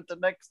it up at the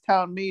next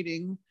town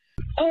meeting.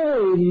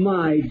 Oh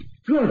my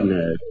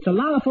goodness. It's a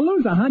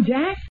Lollapalooza, huh,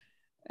 Jack?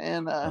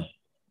 And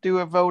do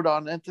a vote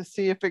on it to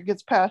see if it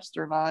gets passed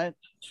or not.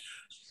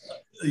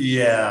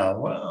 Yeah,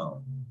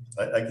 well,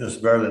 I guess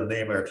better than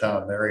name our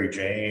town Mary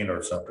Jane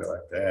or something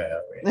like that.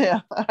 I mean, Yeah,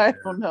 I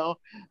don't know.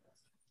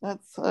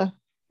 That's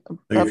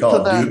they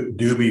call it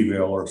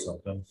Doobie-ville or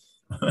something.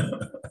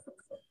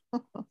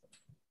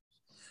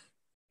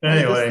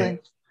 Anyway,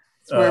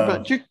 it's weird,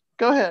 but you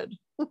go ahead.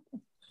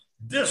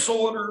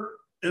 Disorder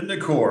in the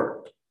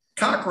court.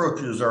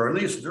 Cockroaches are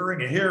released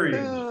during a hearing.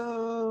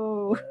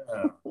 Ooh.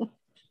 Yeah.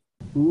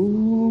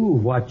 Ooh,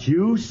 what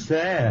you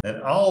said.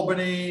 In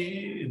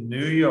Albany,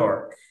 New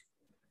York,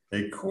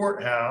 a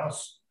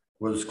courthouse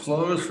was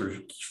closed for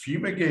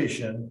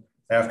fumigation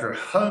after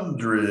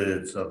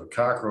hundreds of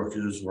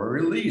cockroaches were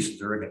released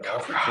during an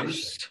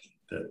altercation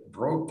that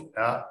broke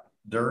out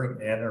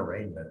during an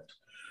arraignment.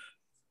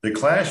 The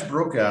clash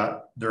broke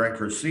out during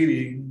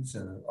proceedings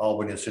in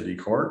Albany City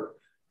Court.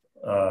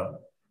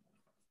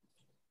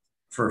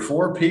 For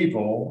 4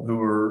 people who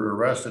were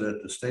arrested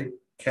at the state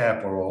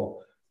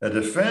capitol, a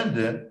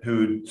defendant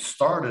who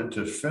started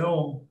to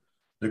film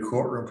the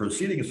courtroom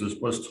proceedings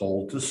was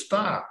told to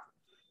stop.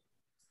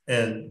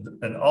 And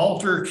an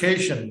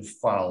altercation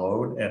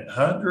followed, and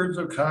hundreds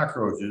of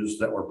cockroaches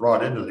that were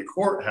brought into the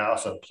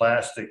courthouse in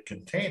plastic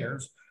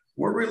containers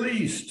were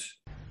released.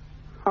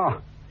 Oh,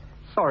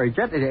 sorry,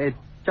 Jet, it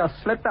just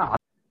slipped out.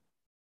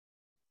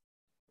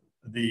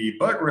 The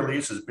bug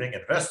release is being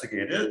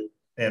investigated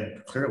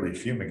and clearly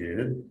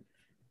fumigated.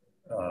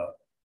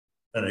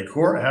 And the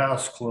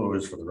courthouse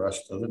closed for the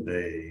rest of the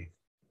day.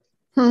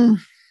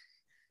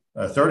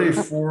 A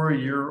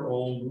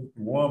 34-year-old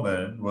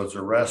woman was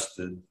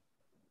arrested,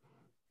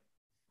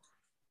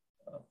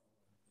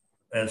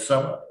 and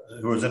some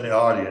who was in the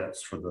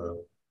audience for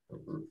the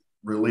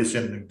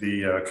releasing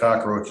the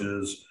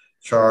cockroaches,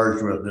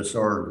 charged with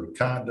disorderly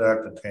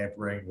conduct and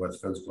tampering with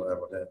physical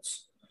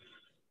evidence.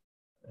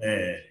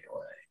 Anyway,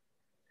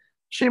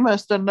 she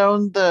must have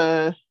known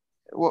the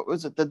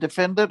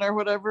defendant or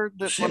whatever.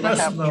 She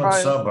must have known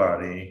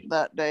somebody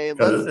that day.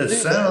 It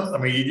sounds, I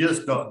mean, you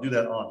just don't do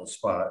that on the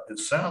spot. It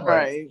sounds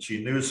like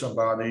she knew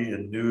somebody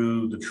and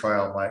knew the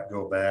trial might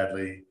go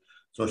badly.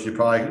 So she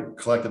probably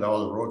collected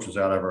all the roaches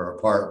out of her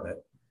apartment,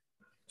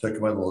 took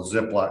them in little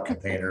Ziploc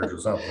containers or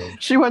something.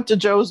 She went to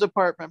Joe's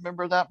apartment.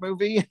 Remember that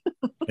movie?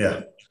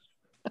 Yeah.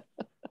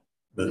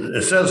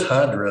 It says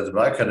hundreds,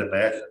 but I could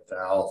imagine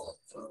thousands.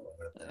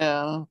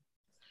 Yeah.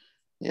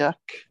 Yuck.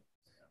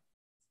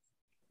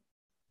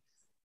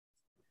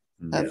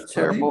 That's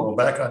terrible. Well,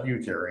 back on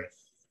you, Terry,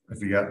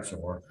 if you got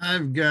some more.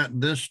 I've got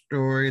this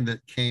story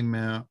that came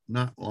out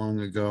not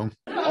long ago.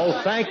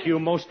 Oh, thank you,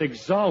 most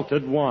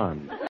exalted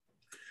one.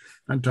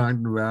 I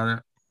talked about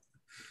it.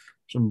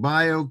 Some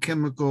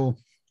biochemical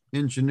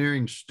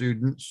engineering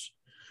students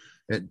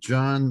at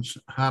Johns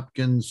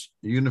Hopkins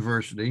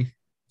University,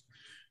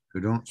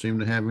 who don't seem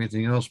to have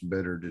anything else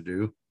better to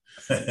do,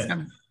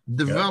 have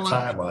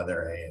time on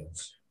their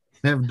hands.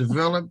 Have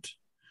developed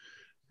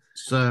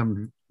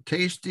some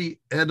tasty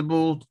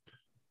edible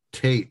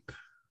tape.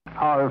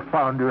 Our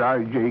founder,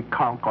 R.J.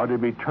 Conk, ought to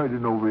be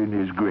turning over in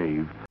his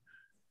grave.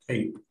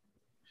 Tape.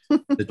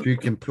 That you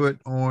can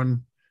put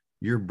on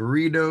your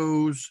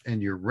burritos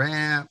and your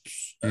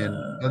wraps and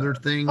other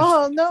things.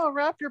 Oh, no,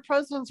 wrap your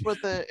presents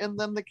with it, and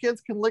then the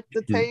kids can lick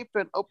the tape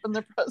and open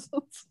their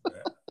presents.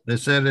 They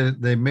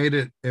said they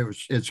made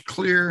it's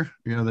clear.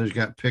 You know, there's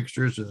got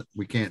pictures that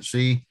we can't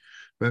see,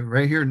 but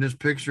right here in this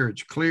picture,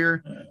 it's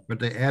clear, but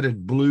they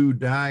added blue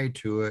dye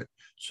to it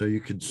so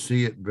you could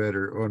see it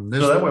better. On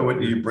this, so that way,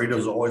 when your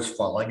burrito's always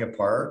falling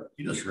apart,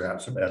 you just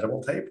wrap some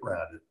edible tape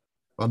around it.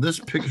 On this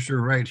picture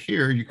right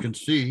here, you can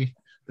see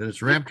that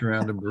it's wrapped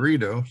around a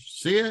burrito.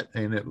 See it?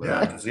 Ain't it? Yeah,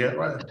 I can see it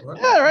right.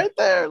 Yeah, right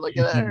there. Look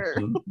at her.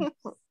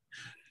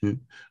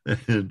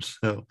 And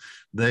so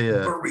they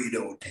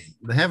burrito tape.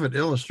 They have it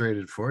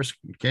illustrated for us.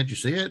 Can't you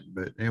see it?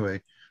 But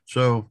anyway,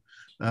 so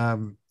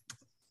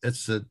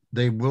it's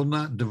they will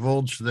not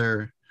divulge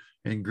their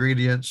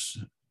ingredients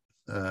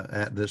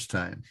at this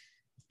time.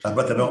 I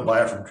bet they don't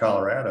buy it from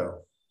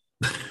Colorado.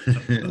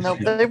 No,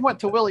 they went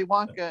to Willy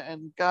Wonka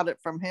and got it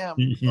from him,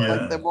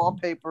 like the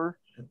wallpaper.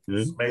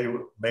 It's made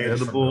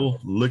edible,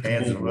 from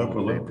cans of lickable Oompa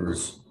wallpaper.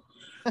 Loompas.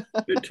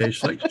 It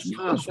tastes like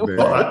raspberry.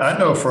 Well, I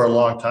know for a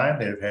long time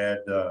they've had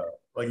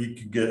like you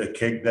could get a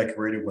cake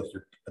decorated with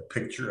a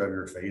picture of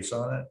your face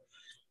on it,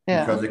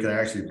 because they can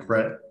actually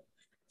print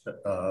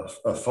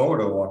a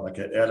photo on like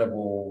an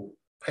edible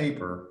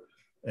paper,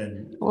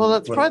 and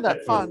that's probably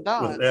that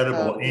fondant with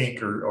edible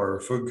ink or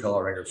food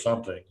coloring or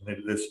something. They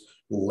just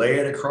lay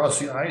it across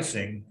the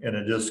icing, and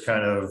it just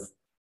kind of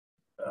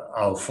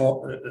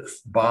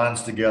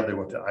bonds together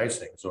with the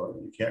icing, so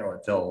you can't really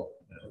tell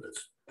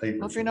it's paper.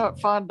 Well, if you know what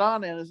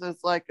fondant is,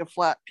 it's like a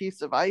flat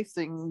piece of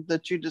icing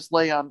that you just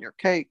lay on your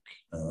cake.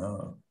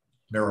 Never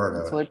heard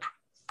of it. So they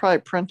probably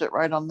print it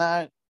right on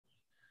that.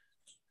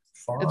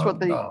 Fondant. It's what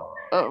they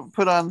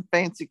put on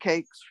fancy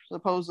cakes,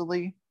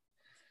 supposedly.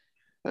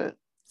 But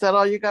is that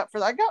all you got for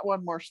that? I got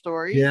one more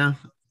story. Yeah,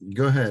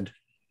 go ahead.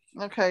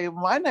 Okay,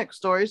 my next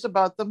story is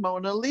about the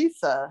Mona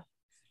Lisa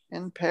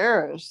in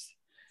Paris.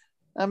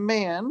 A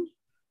man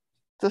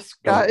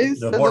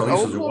disguised as an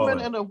old woman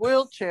in a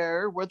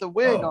wheelchair with a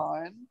wig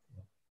on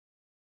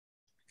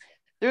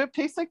threw a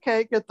piece of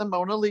cake at the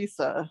Mona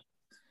Lisa.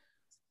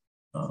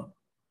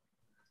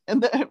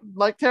 And then,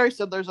 like Terry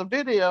said, there's a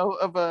video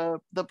of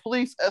the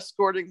police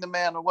escorting the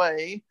man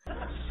away.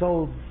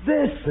 So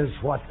this is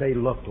what they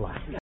look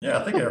like. Yeah,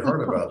 I think I've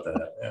heard about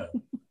that. Yeah.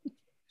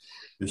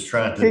 He's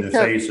trying to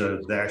deface a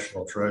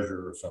national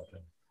treasure or something.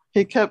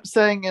 He kept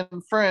saying in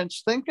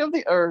French, think of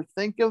the earth,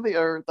 think of the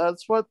earth.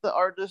 That's what the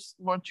artist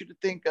wants you to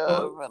think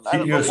of.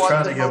 And he was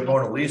trying to give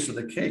Mona Lisa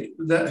the cake.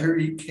 Let her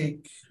eat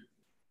cake.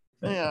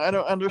 Yeah, I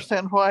don't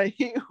understand why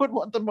he would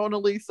want the Mona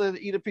Lisa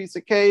to eat a piece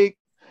of cake.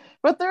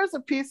 But there's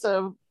a piece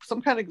of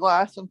some kind of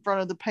glass in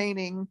front of the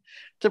painting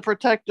to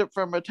protect it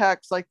from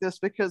attacks like this,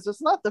 because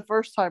it's not the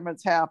first time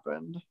it's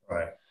happened.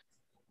 Right.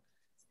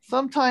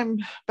 Sometime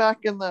back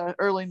in the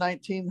early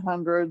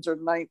 1900s or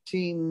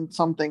 19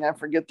 something, I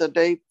forget the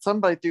date,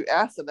 somebody threw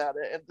acid at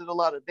it and did a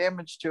lot of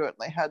damage to it, and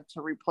they had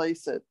to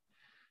replace it,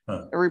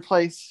 or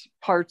replace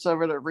parts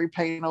of it, or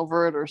repaint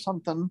over it or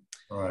something.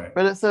 Right.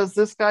 But it says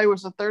this guy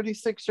was a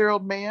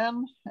 36-year-old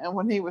man, and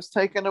when he was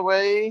taken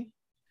away,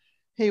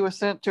 he was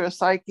sent to a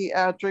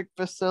psychiatric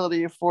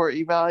facility for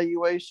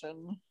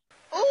evaluation.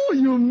 Oh,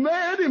 you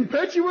mad,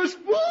 impetuous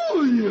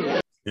fool, you!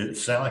 It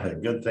sounded like a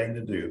good thing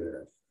to do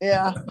there.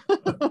 Yeah.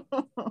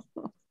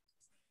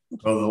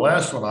 Well, the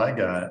last one I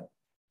got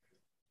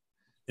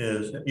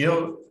is,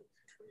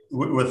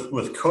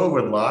 with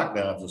COVID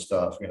lockdowns and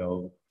stuff,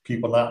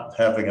 people not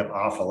having an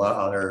awful lot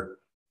on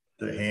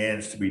their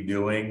hands to be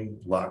doing,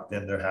 locked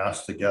in their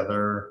house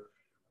together,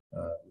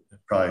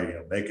 probably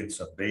making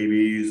some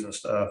babies and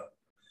stuff.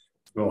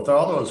 Well, with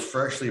all those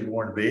freshly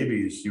born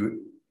babies,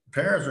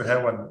 parents are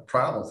having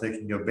problems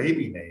thinking of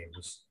baby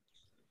names.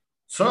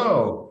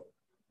 So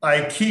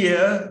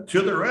IKEA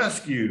to the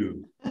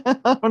rescue.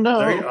 Oh, no.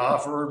 They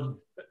offer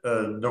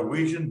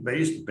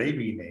Norwegian-based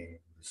baby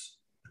names.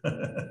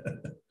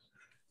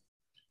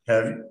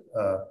 Have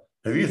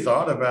you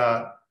thought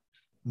about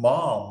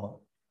Mom,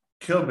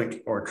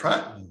 Kilbick, or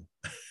Trotton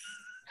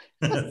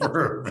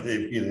for a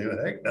baby name?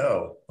 Heck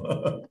no.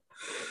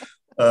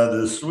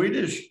 The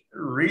Swedish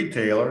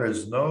retailer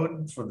is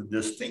known for the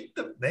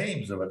distinctive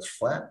names of its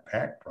flat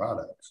pack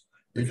products.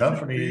 The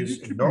company's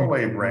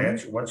Norway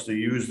branch wants to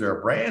use their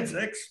brand's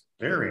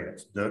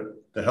experience to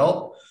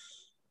help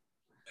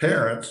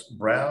parents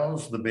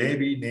browse the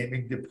baby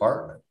naming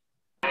department.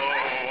 Oh,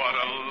 what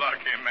a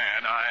lucky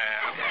man I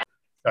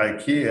am.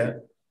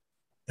 IKEA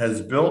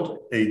has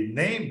built a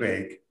name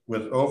bank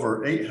with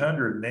over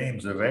 800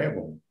 names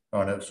available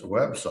on its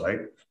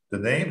website. The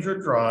names are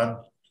drawn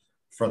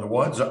from the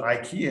ones that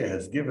IKEA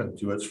has given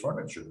to its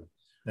furniture.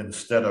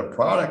 Instead of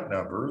product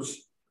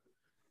numbers,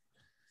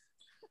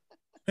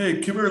 hey,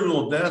 come here,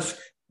 little desk.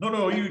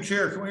 No, you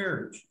chair, come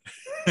here.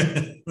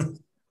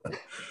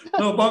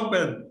 No, bunk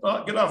bed.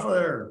 Oh, get off of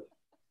there.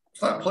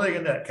 Stop playing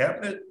in that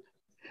cabinet.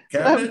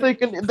 I'm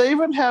thinking they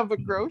even have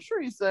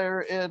groceries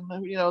there in,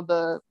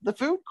 the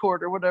food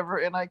court or whatever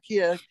in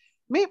IKEA.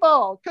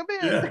 Meatball, come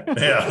in.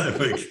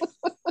 Yeah.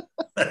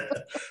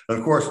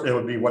 Of course, it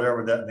would be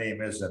whatever that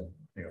name is in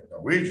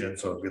Norwegian,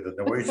 so it'd be the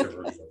Norwegian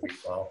version of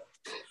meatball.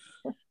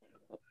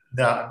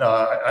 Now,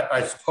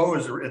 I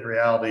suppose in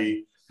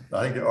reality,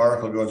 I think the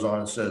article goes on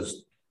and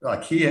says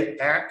IKEA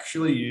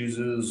actually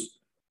uses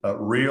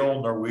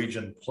real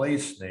Norwegian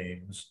place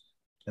names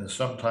and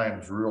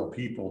sometimes real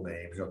people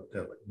names,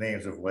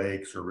 names of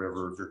lakes or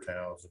rivers or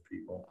towns and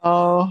people.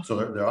 Oh, so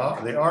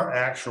they are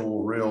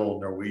actual real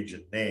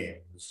Norwegian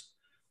names.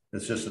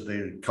 It's just that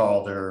they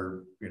call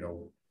their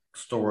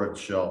storage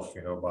shelf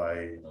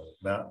by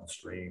mountain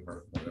stream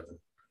or whatever.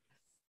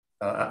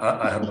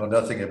 I have known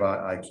nothing about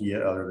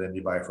IKEA other than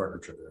you buy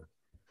furniture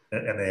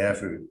there, and they have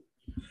food.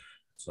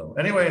 So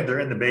anyway, they're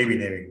in the baby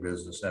naming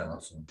business now.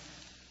 So.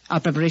 Our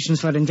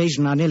preparations for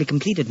invasion are nearly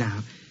completed now.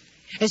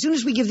 As soon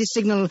as we give the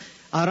signal,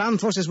 our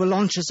armed forces will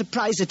launch a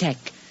surprise attack,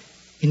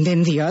 and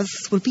then the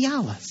Earth will be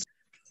ours.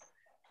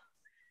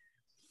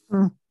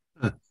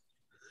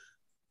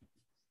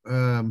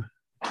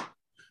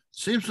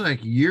 seems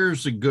like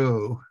years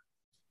ago,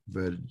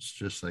 but it's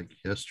just like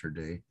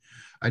yesterday,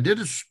 I did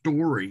a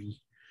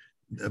story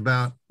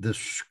about this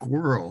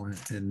squirrel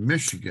in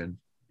Michigan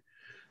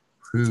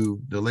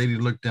who the lady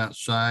looked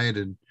outside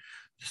and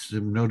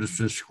noticed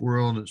this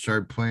squirrel and it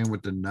started playing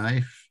with the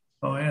knife.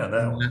 Oh, yeah,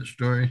 that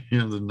story,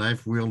 the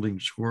knife wielding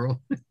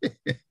squirrel.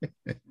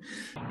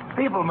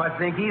 People must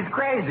think he's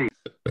crazy.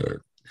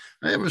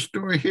 I have a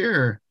story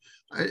here.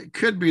 It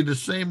could be the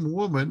same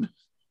woman,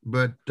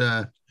 but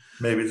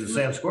maybe it's the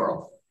same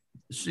squirrel.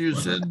 She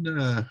was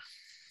in.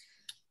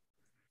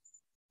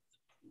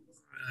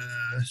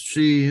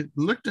 She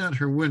looked out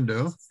her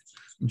window.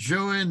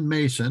 Joanne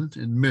Mason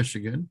in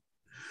Michigan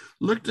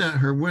looked out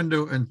her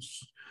window and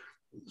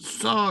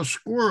saw a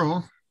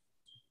squirrel,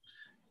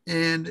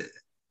 and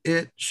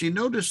she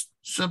noticed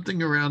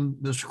something around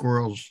the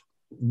squirrel's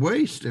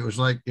waist. It was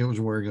like it was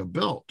wearing a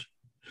belt,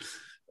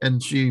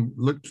 and she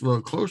looked a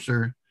little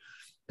closer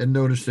and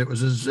noticed it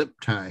was a zip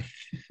tie.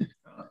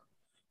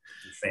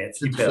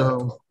 Fancy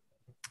belt. So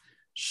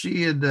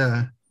she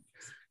had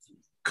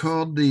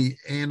called the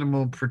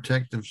Animal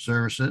Protective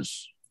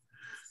Services,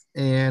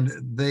 and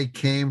they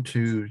came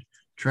to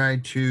try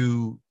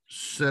to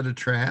set a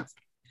trap,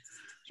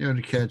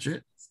 to catch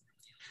it.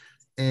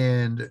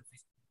 And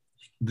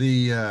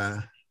they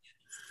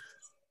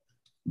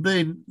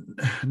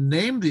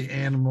named the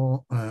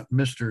animal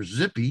Mr.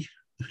 Zippy.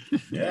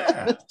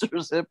 Yeah,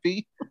 Mr.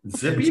 Zippy.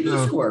 Zippy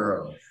the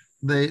squirrel.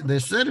 They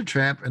set a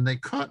trap and they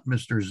caught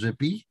Mr.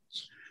 Zippy,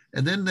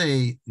 and then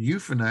they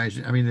euthanized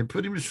him. I mean, they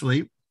put him to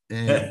sleep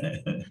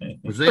and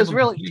was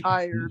really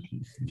tired.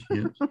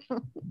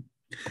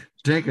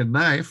 Take a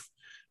knife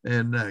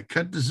and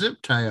cut the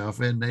zip tie off,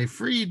 and they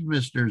freed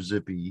Mr.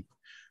 Zippy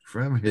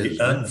from his. He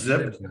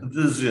unzipped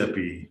the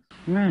Zippy.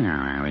 Well,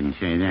 I wouldn't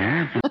say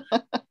that.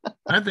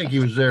 I think he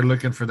was there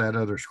looking for that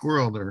other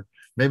squirrel there.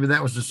 Maybe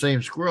that was the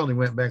same squirrel. And he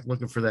went back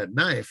looking for that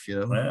knife,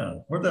 Yeah.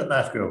 Where'd that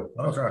knife go?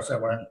 I don't know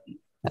somewhere.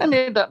 I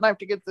need that knife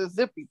to get the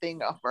zippy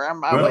thing off around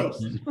my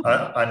waist.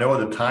 I know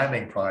the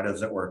timing probably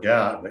doesn't work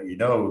out, but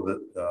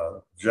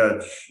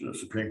that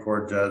Supreme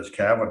Court Judge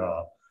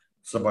Kavanaugh,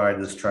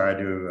 somebody just tried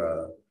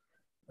to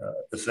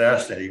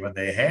assassinate him when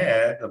they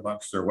had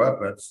amongst their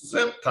weapons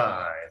zip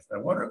ties. I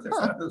wonder if they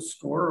found a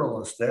squirrel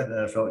instead, and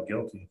I felt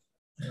guilty.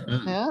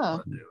 Yeah.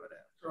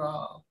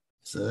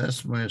 So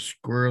that's my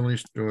squirrely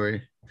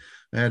story.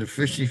 I had a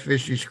fishy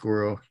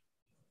squirrel.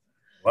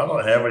 Well, I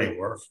don't have any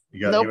worse.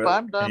 Nope,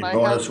 I'm done. I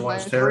have my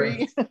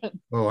 3.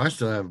 Oh, I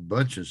still have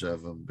bunches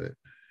of them, but.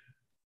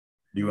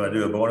 Do you want to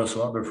do a bonus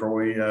one before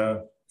we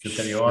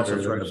continue on?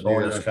 Since we're in a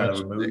bonus kind of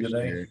a mood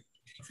today.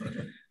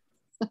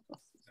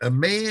 A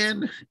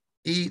man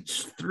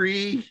eats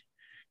 3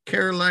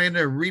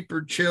 Carolina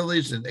Reaper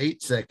chilies in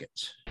 8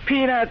 seconds.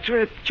 Peanuts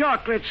with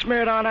chocolate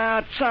smeared on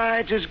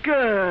outsides is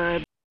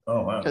good.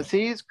 Oh, wow. Because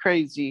he's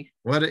crazy.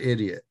 What an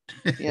idiot.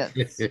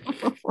 Yes.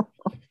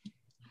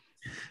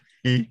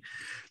 He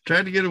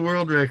tried to get a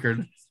world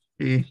record.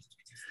 He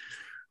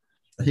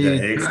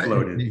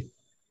exploded.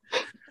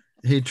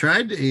 He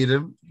tried to eat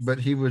him, but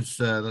he was,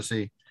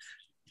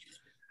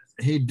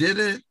 he did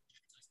it.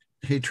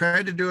 He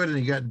tried to do it and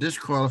he got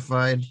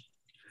disqualified.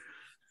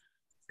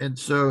 And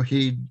so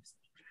he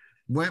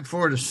went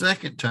for it a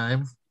second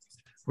time,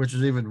 which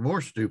is even more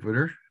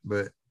stupider,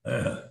 but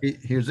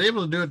he was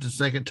able to do it the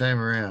second time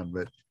around.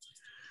 But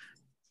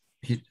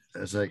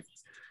it's like,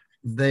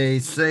 they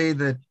say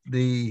that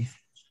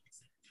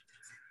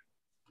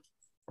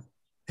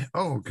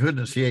oh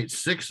goodness, he ate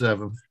 6 of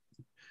them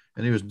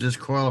and he was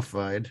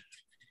disqualified.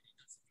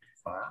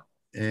 Wow.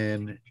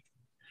 And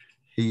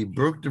he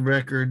broke the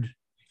record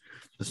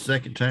the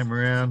second time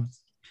around.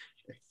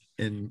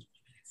 And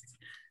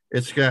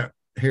it's got,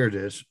 here it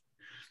is.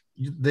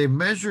 They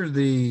measure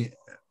the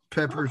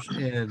peppers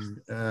in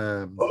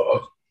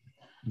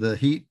the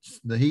heat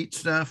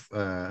stuff.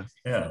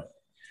 Yeah.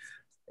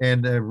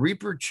 And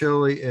Reaper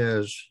chili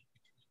is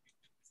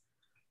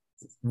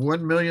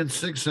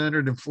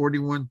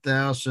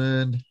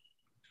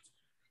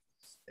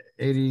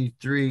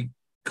 1,641,083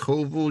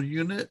 Scoville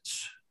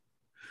units,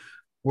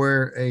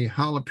 where a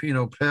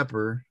jalapeno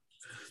pepper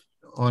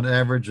on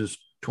average is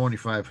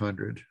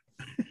 2,500.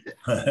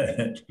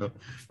 So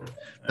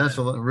that's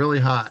really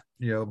hot,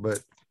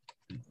 but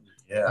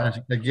yeah.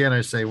 Again,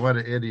 I say, what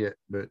an idiot.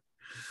 But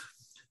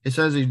he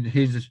says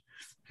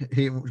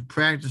he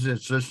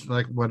practices just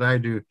like what I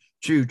do: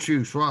 chew,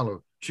 chew,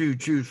 swallow, chew,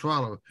 chew,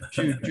 swallow,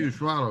 chew, chew,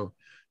 swallow.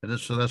 And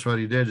so that's what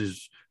he did: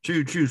 is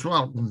chew, chew,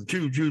 swallow,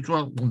 chew, chew,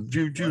 swallow,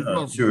 chew, chew,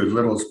 swallow. Chew as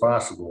little as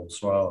possible,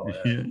 swallow.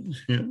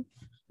 Yeah.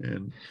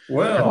 And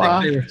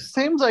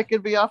seems like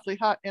it'd be awfully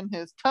hot in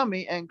his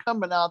tummy and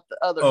coming out the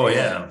other. Oh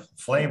yeah,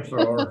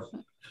 flamethrower.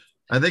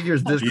 I think he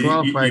was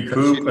disqualified. You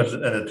poop and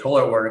the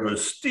toilet water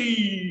goes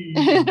steam.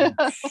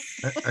 I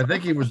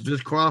think he was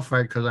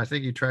disqualified because I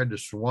think he tried to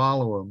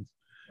swallow him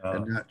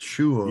and not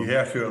chew them. You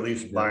have to at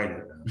least bite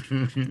it.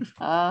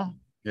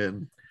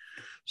 And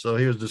so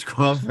he was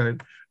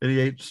disqualified, and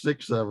he ate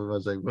 6 of them. I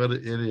was like, what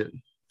an idiot.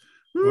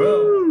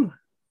 Well,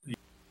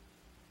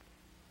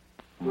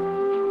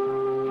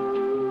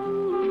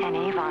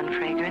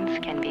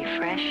 can be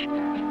fresh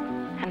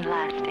and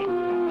lasting.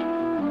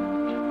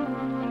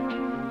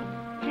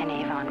 An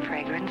Avon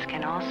fragrance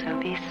can also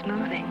be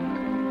smoothing,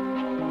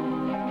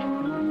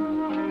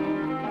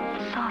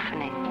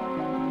 softening,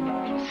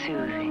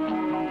 soothing,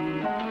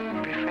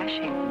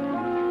 refreshing,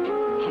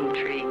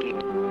 intriguing,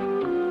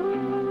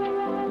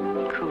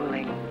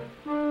 cooling,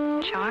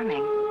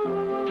 charming,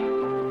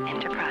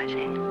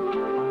 enterprising.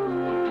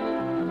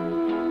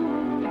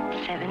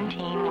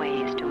 17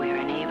 ways to wear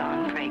an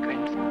Avon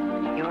fragrance.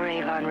 Your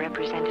Avon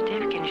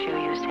representative can show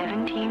you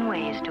 17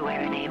 ways to wear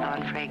an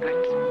Avon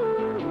fragrance.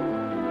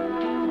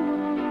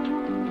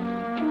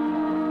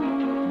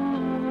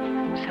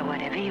 So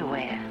whatever you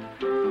wear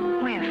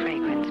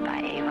fragrance by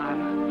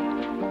Avon.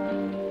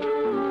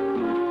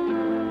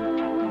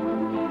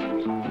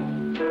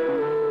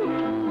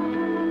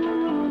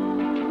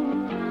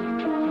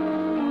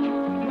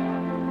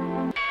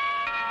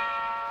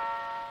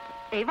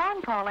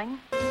 Avon calling.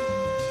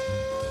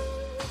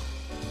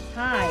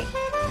 Hi,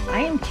 I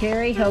am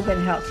Terry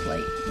Hogan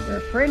Helsley, your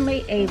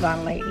friendly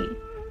Avon lady.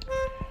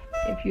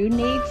 If you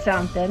need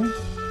something,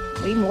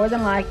 we more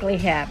than likely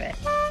have it.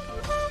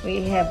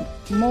 We have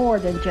more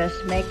than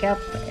just makeup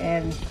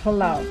and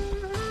cologne.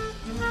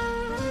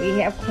 We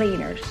have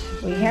cleaners,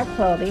 we have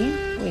clothing,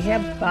 we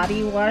have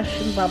body wash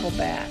and bubble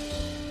bath,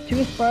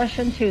 toothbrush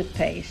and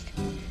toothpaste.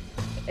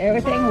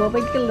 Everything will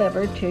be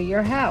delivered to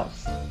your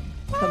house.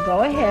 So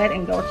go ahead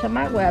and go to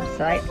my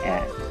website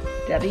at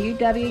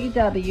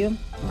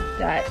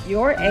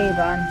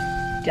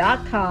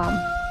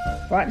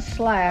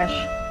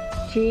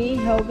www.youravon.com/T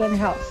Hogan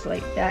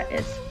Helsley. That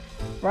is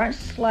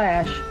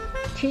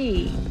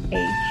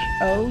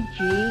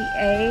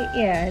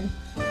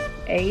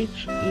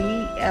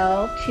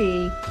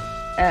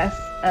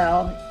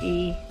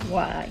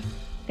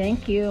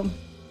Thank you.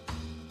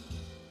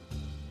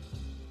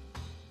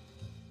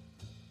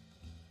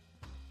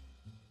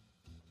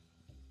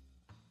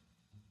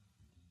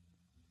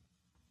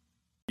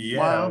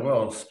 Yeah,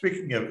 well,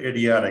 speaking of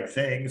idiotic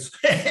things,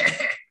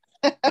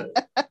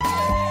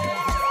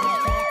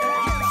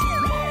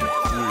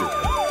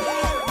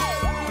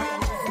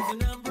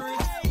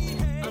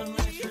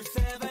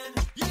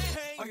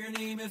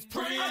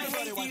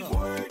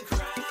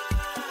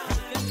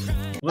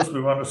 let's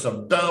move on to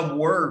some dumb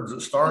words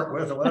that start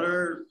with a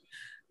letter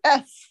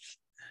S.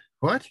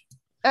 What?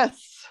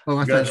 S. Oh, I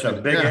we got thought some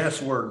you- big yeah. ass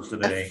words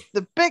today.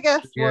 The big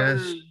S Yes.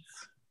 words.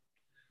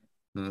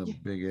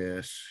 Big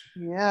ass.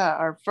 Yeah,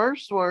 our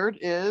first word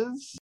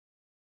is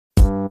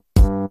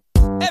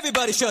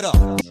Everybody shut up.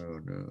 Oh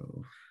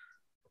no.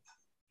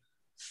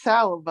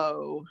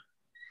 salvo.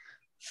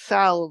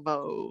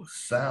 Salvo.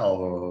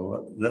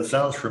 Salvo. That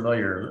sounds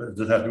familiar.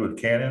 Does it have to do with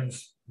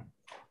cannons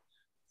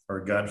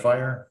or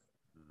gunfire?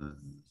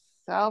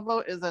 Salvo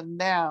is a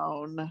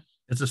noun.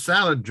 It's a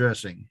salad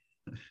dressing.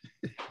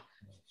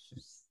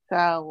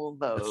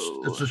 Salvo.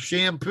 It's a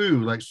shampoo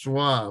like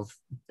Suave.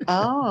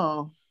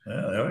 Oh.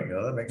 Yeah, there we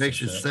go. That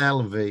Makes you sense.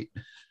 salivate.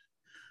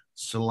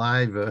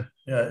 Saliva.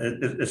 Yeah,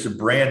 it's a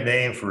brand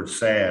name for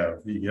salve.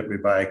 We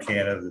buy a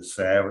can of the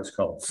salve. It's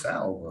called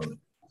Salvo.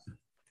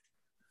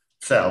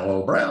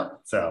 Salvo Brown.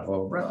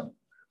 Salvo Brown.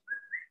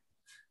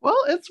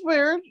 Well, it's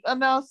weird. And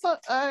now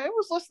I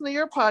was listening to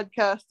your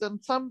podcast, and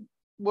some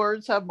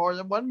words have more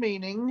than one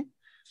meaning,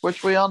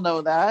 which we all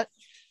know that.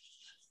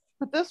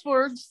 But this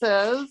word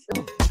says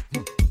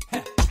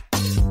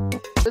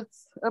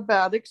it's a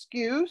bad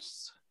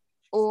excuse,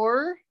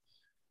 or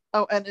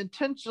an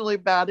intentionally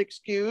bad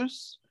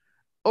excuse,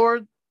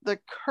 or the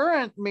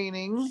current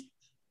meaning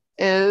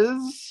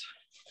is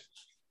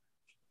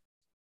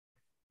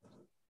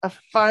a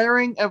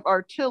firing of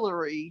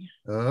artillery.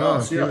 Oh,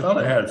 see, I thought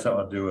it had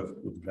something to do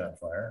with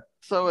gunfire.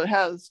 So it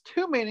has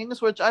two meanings,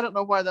 which I don't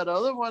know why that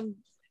other one.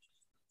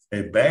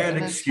 A bad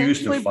An excuse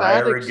to intentionally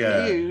fire bad a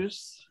gun.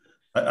 excuse.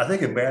 I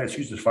think a bad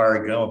excuse to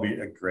fire a gun would be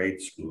a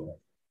grade school.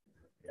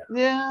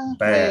 Yeah,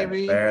 Bad,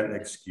 maybe. bad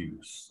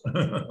excuse.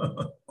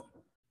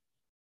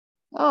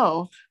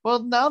 Oh,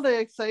 well, now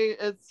they say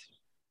it's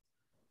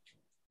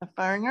a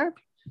firing up.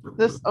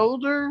 This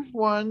older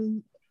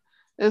one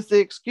is the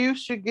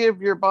excuse you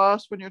give your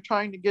boss when you're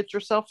trying to get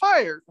yourself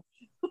fired.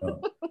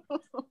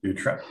 You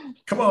try.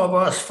 Come on,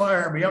 boss,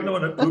 fire me. I'm the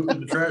one that pooped in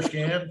the trash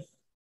can.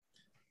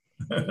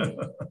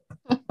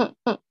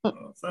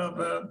 It's not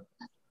bad.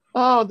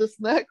 Oh, this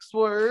next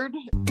word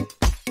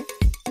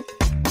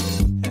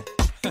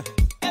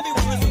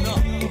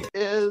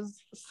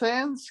is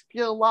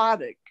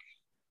sansculotic.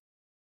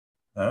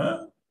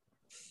 Huh?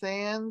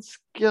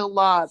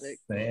 Sansculotic.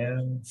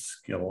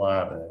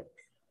 Sansculotic.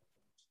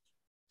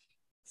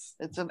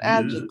 It's an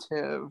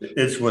adjective.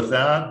 It's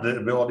without the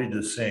ability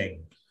to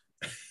sing.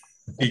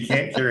 You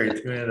can't carry a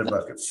tune in a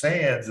bucket.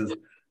 Sans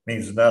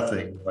means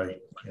nothing.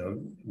 Like,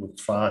 with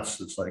fonts,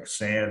 it's like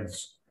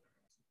sans.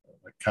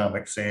 Like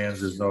Comic Sans,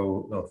 there's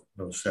no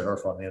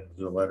serif on the end of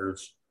the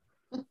letters.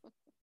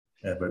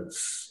 Yeah, but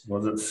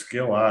was it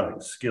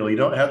skillotic? Skill. You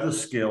don't have the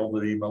skill to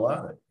be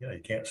melodic. Yeah,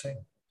 you can't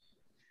sing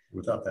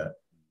without that.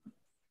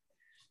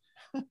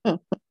 I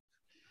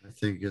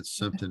think it's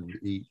something to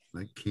eat,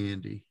 like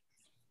candy.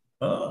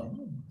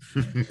 Oh,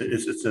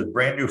 it's a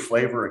brand new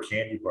flavor of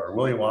candy bar.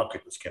 Willy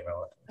Wonka just came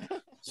out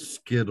with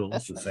Skittles.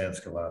 It's the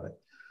Sansculottic.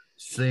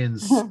 Saying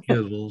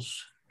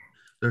Skittles.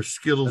 They're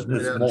Skittles.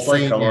 It's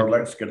multicolored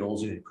like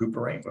Skittles. You poop a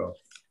rainbow.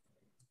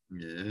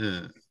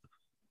 Yeah.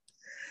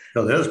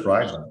 Because it is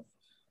Pride Month.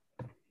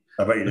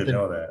 I bet you didn't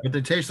know that. But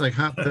they taste like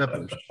hot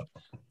peppers.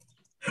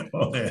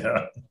 Oh,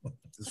 yeah.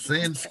 The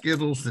sand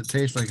Skittles that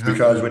taste like hot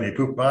Because peppers. when you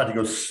poop them out, you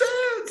go,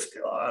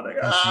 Sansculottic.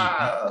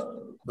 Ah!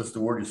 That's the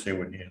word you say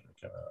when you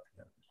come out.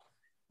 Yeah.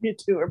 You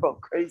two are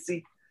both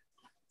crazy.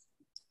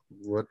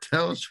 Well,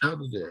 tell us how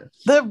to do it.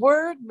 The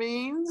word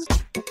means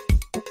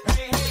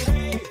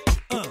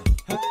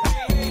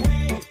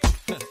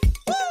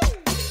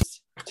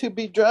to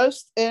be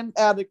dressed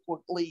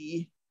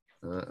inadequately.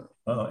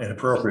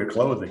 Inappropriate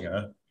clothing,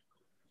 huh?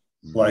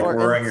 Like Or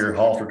wearing your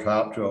halter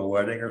top to a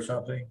wedding or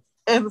something?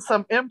 In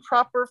some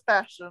improper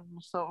fashion.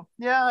 So,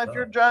 yeah, if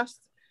you're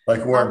dressed.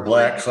 Like wearing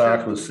black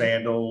socks with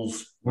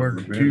sandals,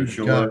 wearing Bermuda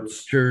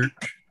shorts. Church.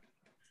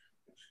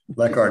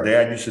 Like our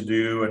dad used to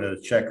do in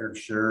a checkered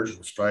shirt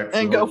and striped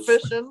and shorts. go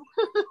fishing.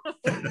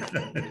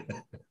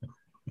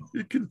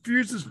 It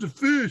confuses the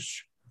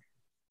fish.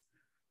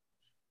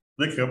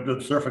 They come to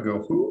the surf and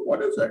go, "Who?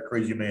 What is that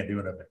crazy man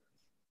doing up there?"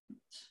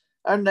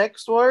 Our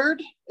next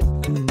word.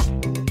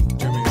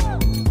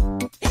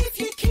 If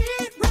you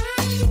can't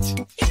write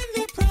in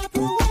the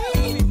proper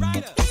way,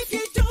 if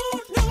you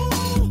don't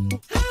know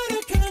how to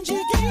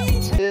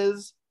conjugate,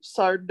 is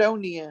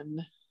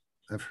Sardonian.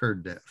 I've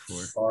heard that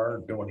before.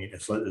 Sardonian.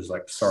 It's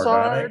like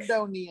sardonic.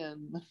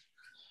 Sardonian.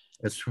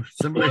 It's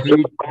somebody who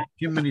eats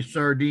too many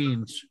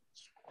sardines.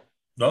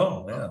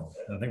 Oh, yeah. I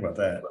didn't think about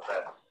that.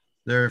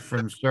 They're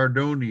from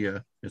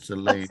Sardonia. It's a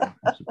lane.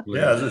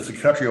 Yeah, it's a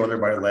country over there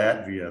by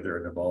Latvia. They're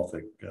in the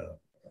Baltic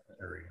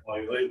area.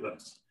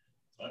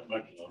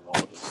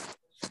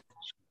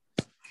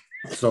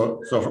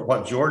 So for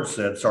what George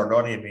said,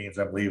 Sardonia means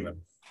I'm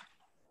leaving.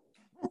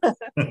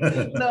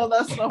 No,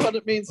 that's not what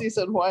it means. He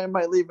said, "Why am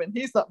I leaving?"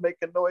 He's not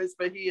making noise,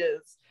 but he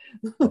is.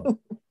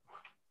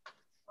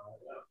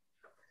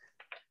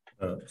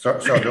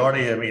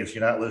 Sardonia means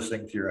you're not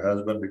listening to your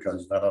husband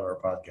because he's not on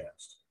our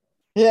podcast.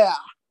 Yeah.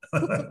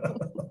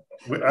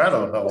 I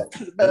don't know.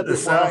 It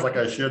sounds like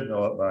I should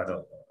know it, but I don't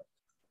know.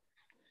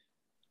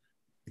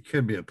 It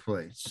could be a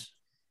place.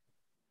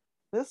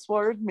 This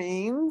word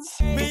means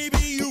maybe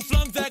you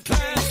flunked that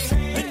class,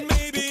 and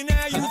maybe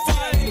now you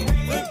fight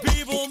when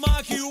people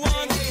mock you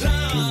on the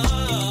class.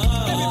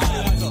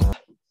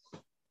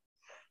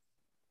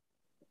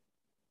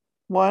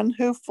 one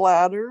who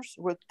flatters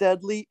with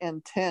deadly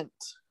intent.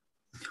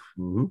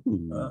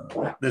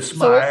 They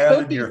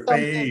smile in your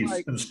face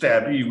like, and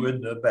stab you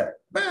in the back.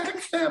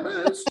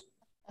 Backstabbers.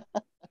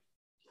 I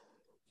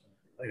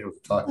think it was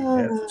Talking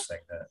Heads that sang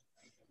that.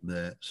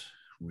 That's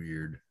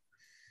weird.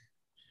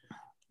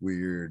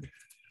 Weird.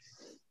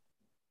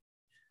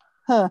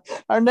 Huh.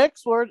 Our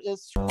next word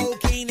is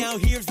okay. Now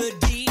here's the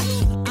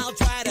deal. I'll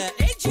try to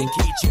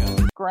educate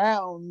you.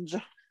 Scrounge.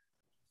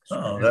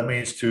 Oh, that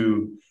means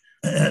to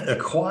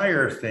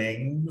acquire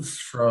things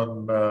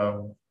from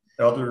the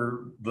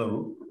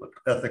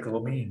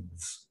ethical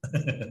means.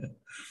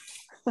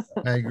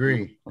 I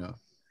agree. No.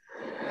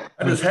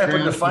 I just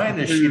happened to find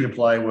this sheet of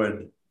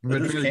plywood. It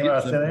just came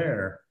out of thin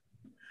air.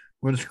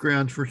 Want to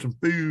scrounge for some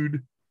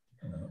food?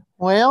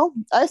 Well,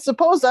 I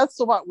suppose that's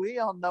what we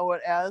all know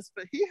it as,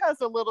 but he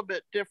has a little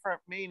bit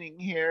different meaning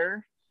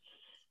here.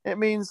 It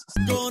means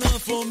gonna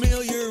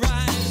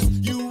familiarize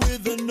you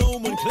with the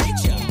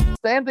nomenclature.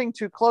 Standing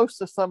too close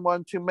to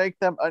someone to make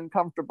them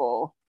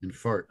uncomfortable. And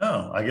fart.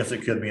 Oh, I guess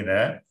it could mean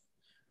that.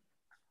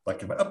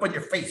 Like up on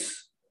your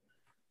face,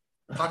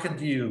 talking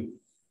to you.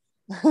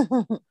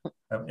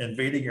 I'm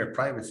invading your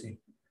privacy.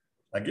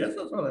 I guess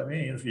that's what that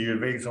means. You're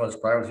invading someone's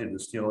privacy to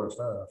steal their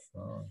stuff.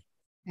 Oh.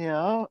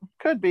 Yeah,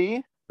 could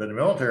be. But the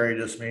military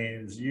just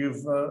means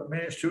you've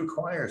managed to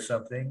acquire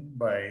something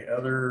by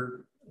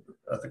other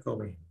ethical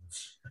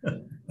means.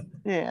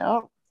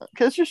 Yeah,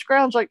 because you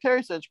scrounge, like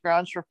Terry said,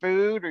 scrounge for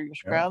food or you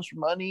scrounge for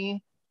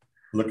money.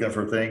 Looking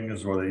for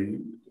things where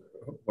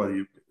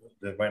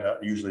they might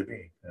not usually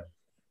be. Yeah.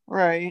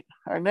 Right.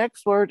 Our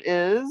next word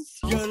is.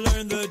 You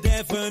learn the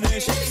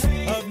definitions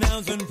of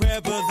nouns and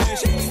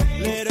prepositions.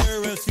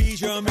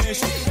 Literacy's your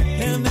mission,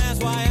 and that's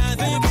why I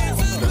think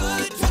it's a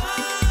good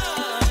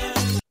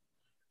time.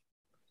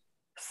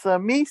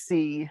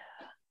 Samisi.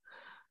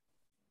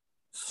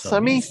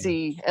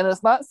 Samisi. And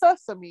it's not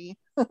sesame.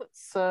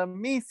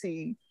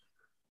 Samisi.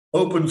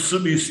 Open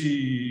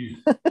Samisi.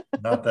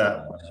 Not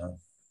that one, huh?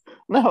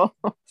 No.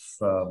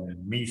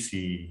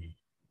 Samisi.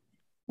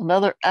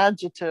 Another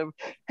adjective.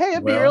 Hey,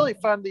 it'd be really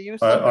fun to use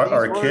some of these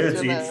our words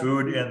kids eat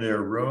food in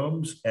their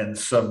rooms, and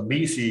some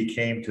Misi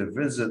came to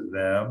visit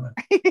them.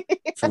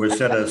 So we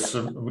set a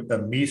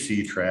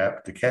Misi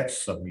trap to catch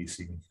some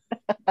Misi.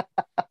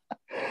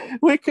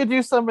 We could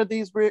use some of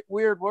these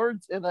weird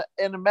words in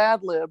a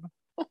Mad Lib.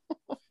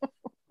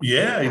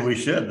 Yeah, we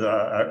should.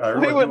 I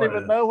really we wouldn't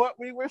even know what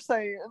we were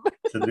saying.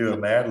 To do a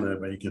Mad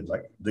Lib, and you could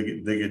like dig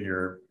in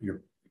your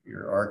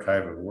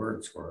archive of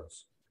words for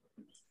us.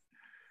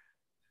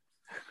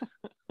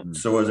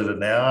 So is it a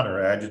noun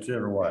or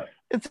adjective or what?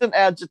 It's an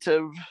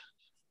adjective.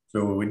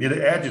 So we need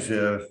an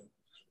adjective.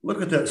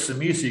 Look at that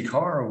Samisi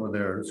car over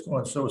there. It's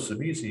going so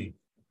Samisi.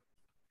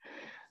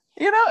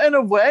 You know, in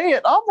a way,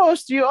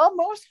 you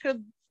almost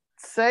could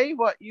say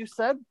what you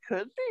said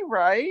could be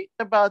right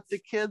about the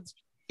kids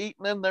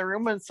eating in their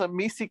room when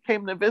Samisi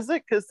came to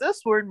visit, because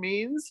this word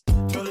means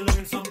to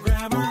learn some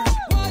grammar.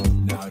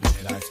 Now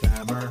did I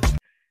stammer?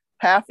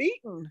 Half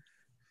eaten.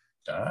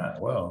 Ah,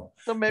 well.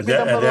 So maybe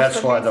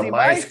that's why the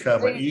mice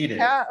come and eat it.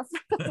 Half.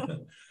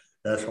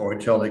 That's why we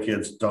tell the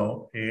kids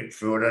don't eat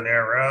food in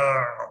their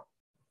room.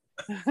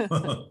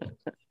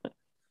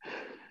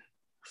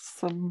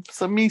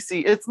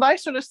 Samisi. It's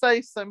nicer to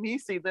say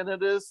Samisi than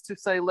it is to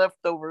say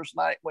leftovers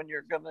night when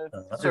you're going to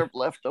serve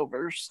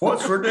leftovers.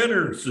 What's for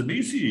dinner?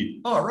 Samisi.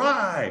 All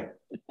right.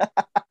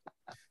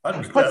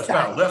 That's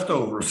not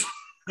leftovers.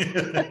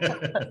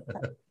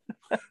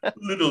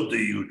 Little do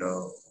you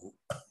know.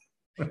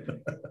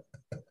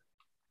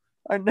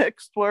 Our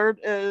next word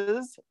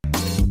is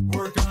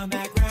work on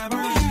that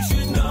grammar. You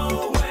should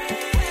know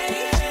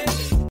it.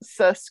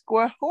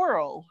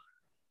 Sesquihoral.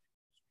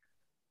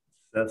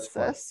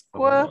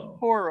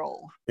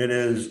 Sesquihoral. It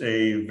is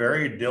a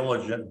very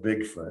diligent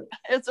Bigfoot.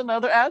 It's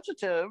another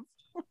adjective.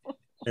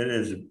 It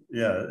is,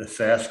 yeah.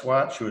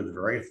 Sasquatch was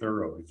very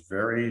thorough. He's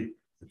very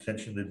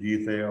attention to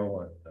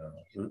detail,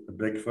 and the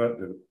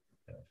Bigfoot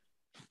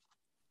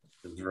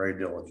is very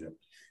diligent.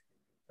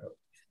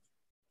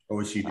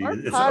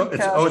 OCD. It's OCD.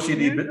 It's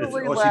OCD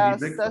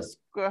Bigfoot.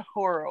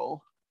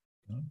 Sesquihoral.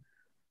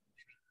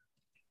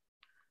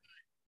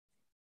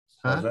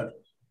 How's that?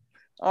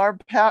 Our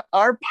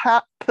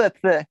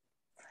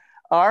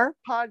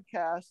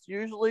podcast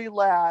usually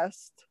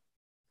lasts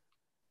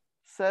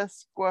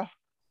sesquihoral.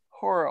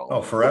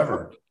 Oh,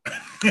 forever.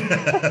 An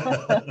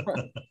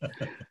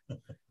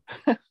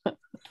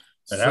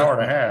hour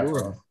and a half.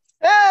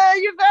 Hey,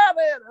 you got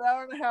it. An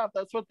hour and a half.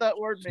 That's what that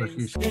word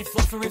means. It's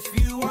less for its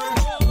viewer.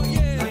 Oh,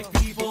 yeah. Like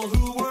people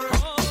who were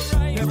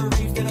never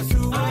raised in a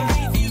sewer. I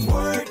hate these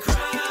word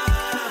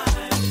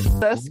crimes.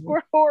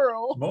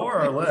 Sesquihoral.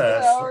 More or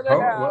less.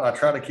 I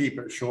try to keep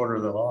it shorter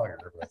than longer,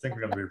 but I think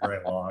we're going to be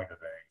very long today.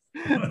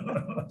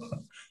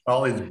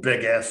 All these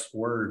big ass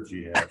words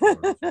you have.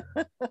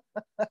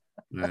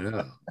 I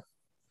know.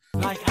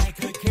 Like I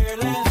could care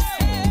less.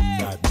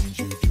 That means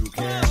you do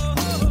care.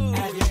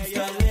 And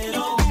you're a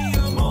little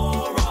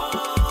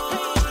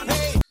moron.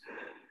 Hey.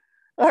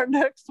 Our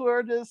next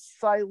word is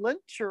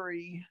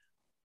silentary.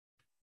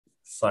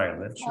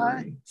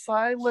 Silentary.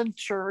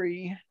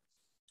 Silentary.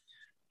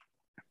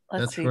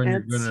 That's when you're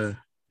gonna.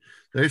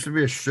 There used to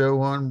be a show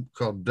on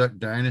called Duck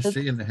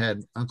Dynasty, and they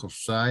had Uncle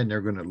Si, and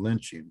they're going to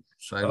lynch him.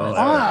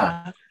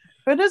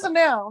 It is a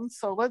noun,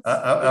 so let's.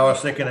 I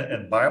was thinking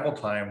in Bible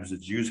times, the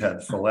Jews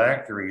had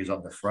phylacteries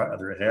on the front of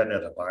their head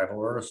as a Bible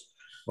verse.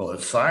 Well,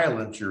 a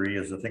silentary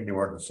is the thing they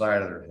wear on the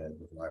side of their head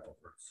with Bible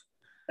verse.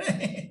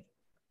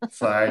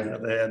 Side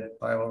of the head,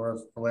 Bible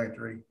verse,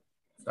 phylactery,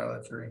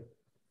 silentary.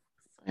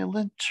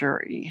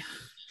 Silentary.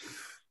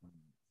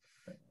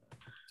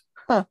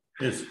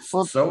 It's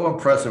so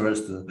impressive.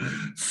 It's the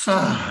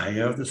sigh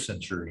of the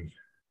century.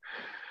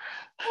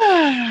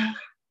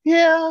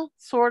 Yeah,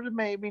 sort of,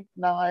 maybe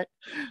not.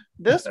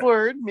 This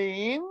word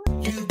means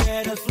you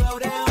better slow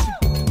down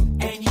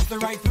and use the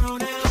right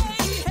pronoun.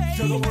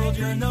 Show the world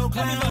you're no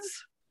clown.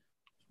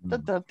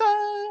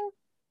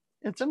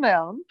 It's a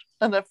noun.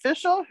 An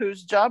official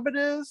whose job it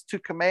is to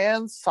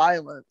command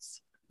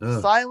silence.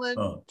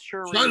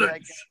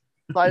 Silentary.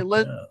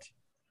 Silent.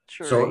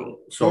 So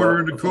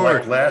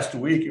like last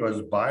week it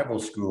was Bible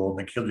school, and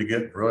the kids would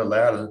get really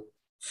loud, and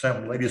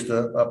some lady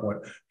stood up and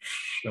went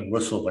and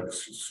whistled like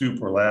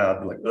super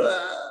loud, like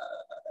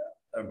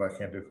everybody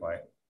can't be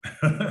quiet.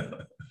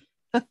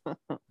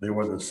 They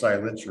were the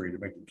silentary to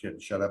make the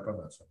kids shut up and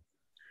listen.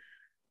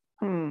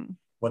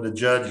 When the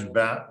judge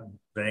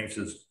bangs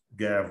his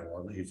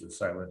gavel, he's a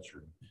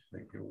silentary.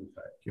 Make people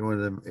quiet. You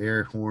want them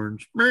air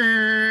horns?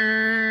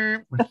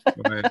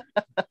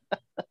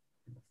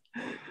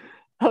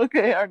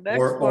 Okay, our next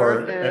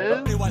word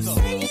is.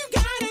 Say you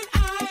got an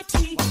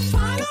IT,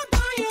 followed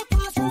by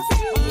apostrophe.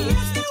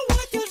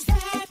 What does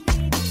that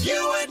mean?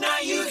 You would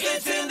not use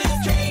this in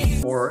this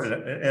case. Or an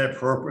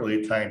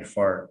inappropriately timed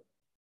fart.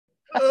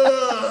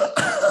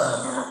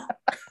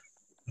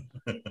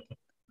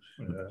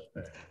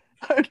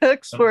 Our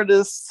next word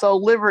is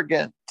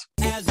solivergant.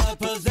 As a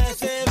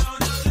possessive,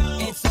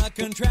 it's a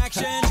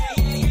contraction.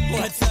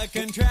 What's a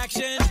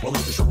contraction? Well,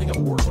 it's the shortening of a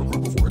word or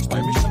group of words by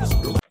omission of a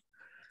singular.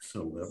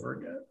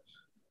 Solivergant.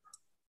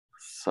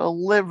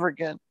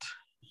 Solivergant.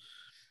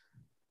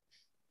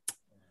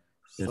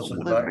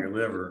 Something about your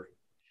liver.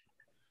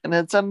 And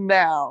it's a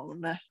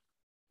noun.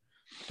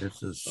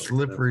 It's a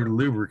slippery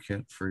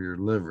lubricant for your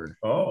liver.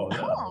 Oh, yeah.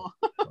 I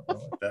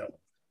like that one.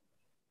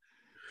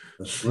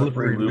 The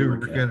slippery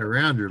lubricant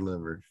around your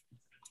liver.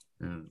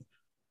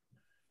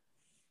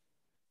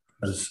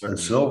 A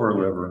silver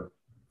liver.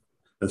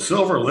 The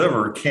silver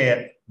liver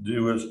can't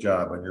do its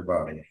job in your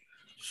body.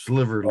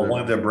 Sliver liver.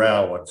 Only the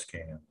brown ones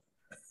can.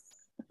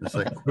 It's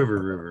like Quiver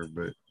River,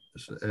 but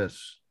It's the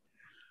S.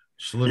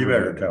 You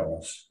better tell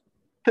us.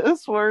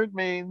 This word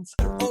means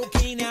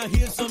Okay, now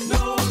here's some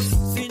notes.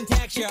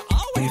 Syntax you're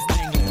always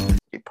banging.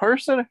 a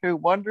person who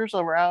wanders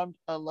around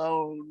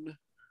alone.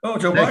 Oh,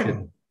 Joe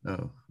Biden.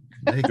 Oh,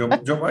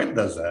 Joe Biden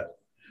does that.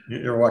 You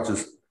ever watch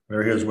this?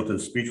 There he is with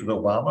his speech with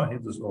Obama.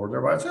 He's just over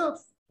there by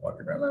himself,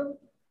 walking around.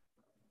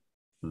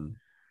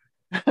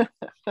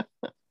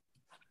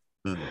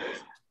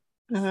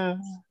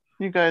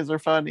 You guys are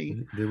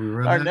funny. Did we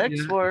run Our that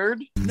next yet?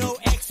 word. No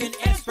X in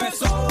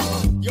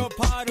espresso. Your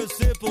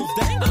participles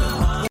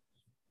dangle.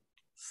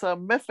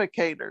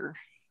 Summificator.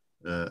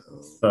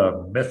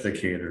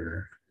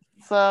 Summificator.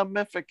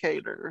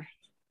 Summificator.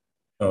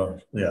 Oh,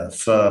 yeah. Yep,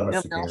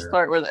 Summificator. I'll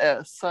start with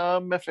S.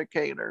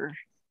 Summificator.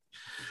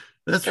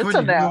 That's It's when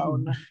a you go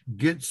noun.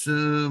 get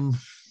some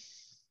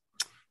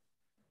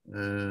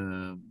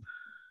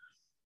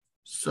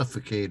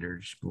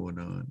suffocators going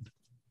on.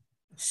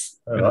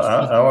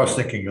 I was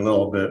thinking a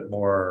little bit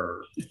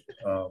more,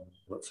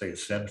 let's say,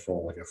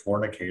 sinful, like a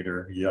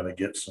fornicator. You got to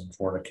get some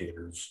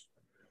fornicators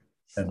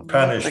and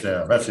punish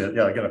them. That's it.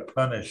 Yeah, I got to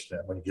punish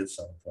them when you get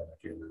some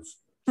fornicators.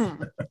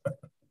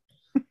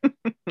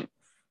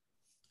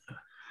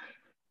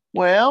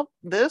 Well,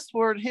 this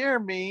word here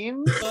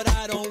means. But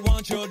I don't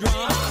want your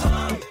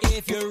drama.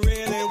 If you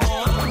really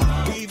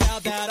want, leave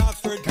out that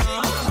Oxford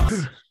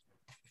comma.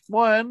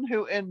 One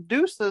who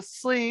induces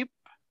sleep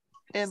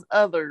in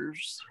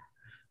others.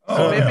 Oh,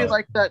 So maybe yeah.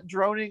 like that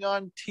droning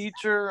on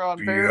teacher on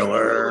Ferris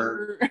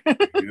Bueller.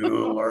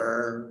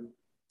 Bueller.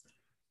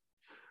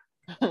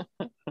 Bueller.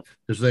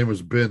 His name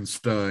was Ben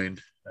Stein.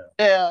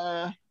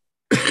 Yeah.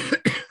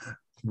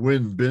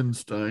 Win Ben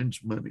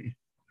Stein's money.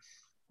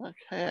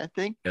 Okay, I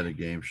think. Had a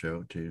game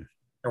show too.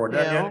 Are we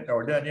done yet? Are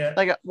we done yet?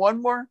 I got one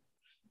more.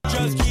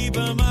 Just keep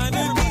in mind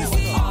that these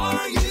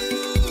are you.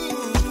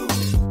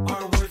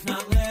 Our words,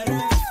 not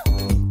letters.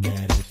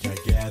 Get it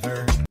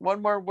together.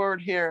 One more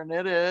word here, and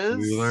it is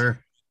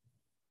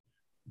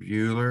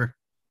Bueller.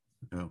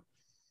 No.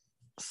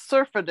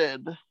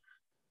 surfeited.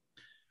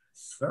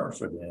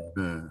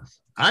 Surfing.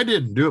 I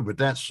didn't do it, but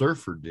that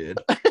surfer did.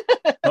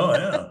 Oh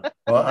yeah.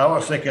 Well, I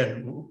was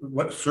thinking,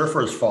 what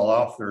surfers fall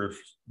off their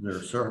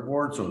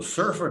surfboard. So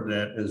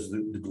surfadent is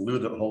the glue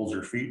that holds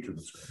your feet to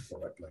the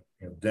surfboard, like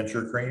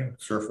denture cream.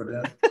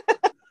 Surfadent.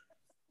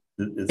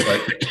 It's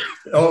like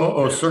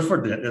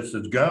surfadent. It's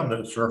the gum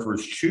that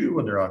surfers chew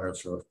when they're on their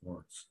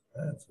surfboards.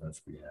 That's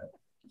be it.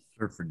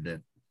 Surfer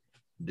did.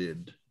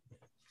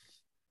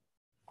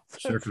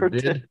 Surfer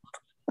did.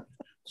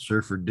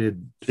 Surfer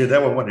did. See,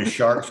 that way when the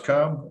sharks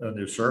come and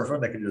they're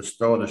surfing, they can just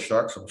throw the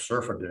sharks some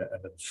surfadent,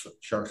 and the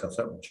sharks have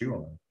something to chew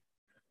on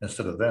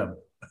instead of them.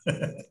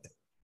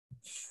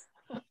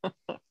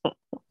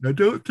 I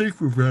don't think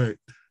we're right.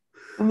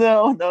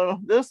 No.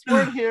 This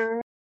word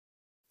here.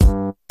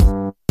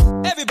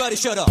 Everybody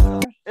shut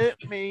up. It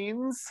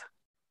means.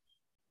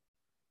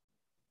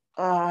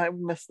 I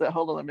missed that.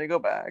 Hold on, let me go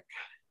back.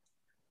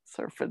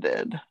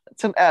 Surfeited.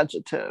 It's an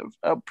adjective.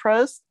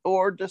 Oppressed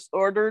or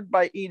disordered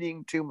by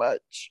eating too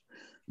much.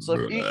 So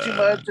if you eat too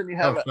much and you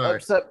have an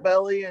upset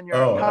belly and you're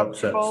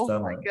uncomfortable,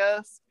 I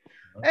guess.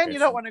 Okay, and you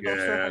don't want to go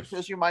surfing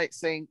because you might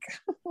sink.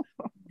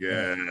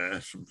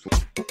 Yes.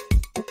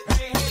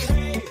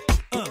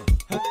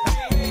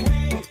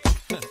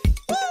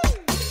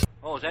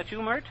 Oh, is that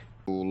you, Mert?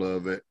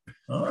 Love it.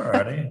 All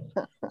righty.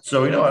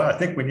 So, I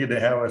think we need to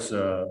have us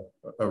a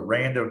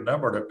random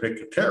number to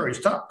pick Terry's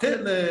top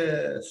 10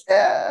 list.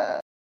 Yeah.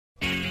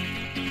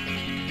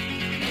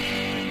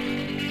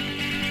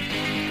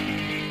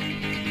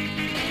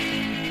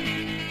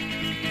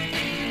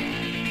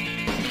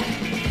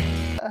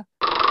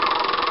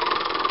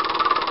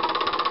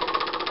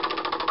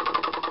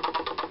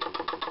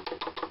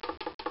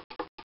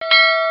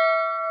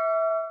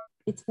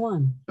 It's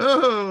 1.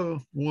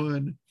 Oh,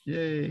 1.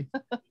 Yay.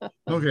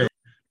 Okay.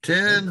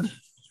 10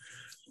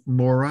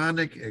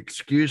 moronic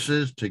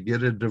excuses to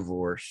get a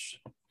divorce.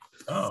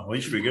 Oh, well,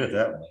 you should be good at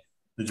that one.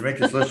 Did you make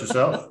this list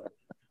yourself?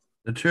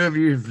 The two of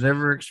you have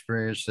never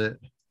experienced it.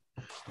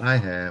 I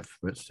have,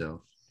 but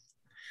still.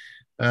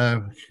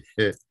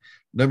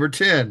 Number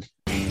 10.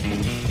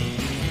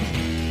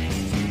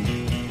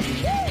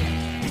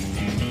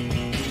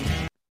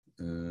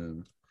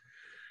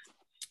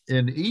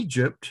 In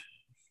Egypt,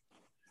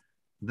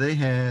 they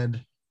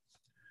had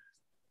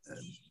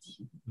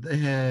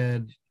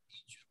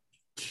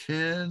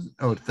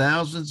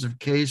thousands of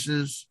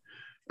cases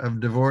of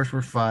divorce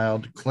were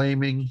filed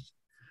claiming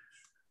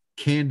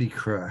Candy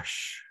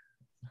Crush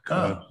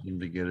caused them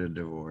to get a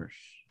divorce.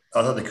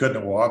 I thought they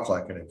couldn't walk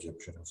like an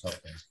Egyptian or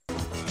something.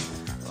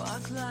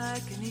 Walk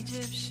like an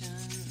Egyptian.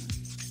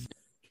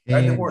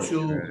 I divorce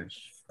you.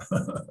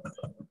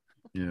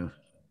 Yeah.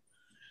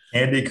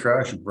 Candy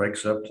Crush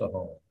breaks up the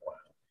home. Wow.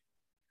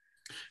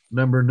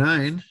 Number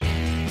 9.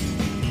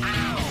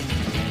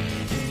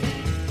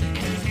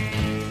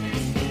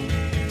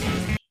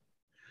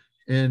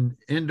 In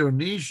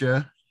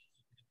Indonesia,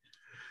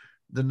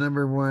 the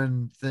number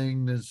one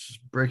thing that's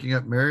breaking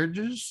up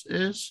marriages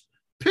is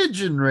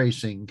pigeon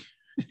racing.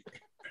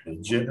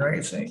 Pigeon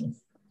racing?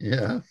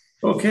 Yeah.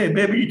 Okay,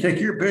 baby, you take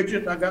your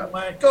pigeon. I got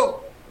mine.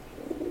 Go.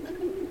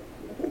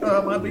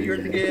 Might be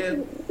yours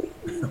again.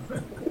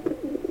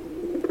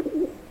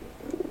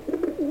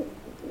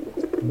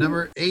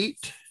 Number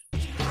 8.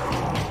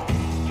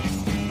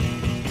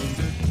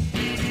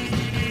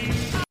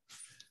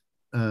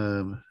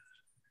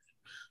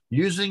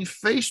 Using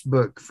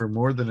Facebook for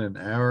more than an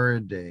hour a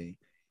day.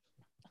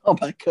 Oh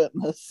my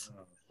goodness.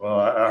 Well,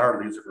 I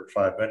hardly use it for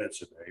 5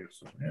 minutes a day.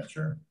 So yeah,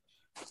 sure.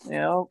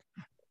 Yeah.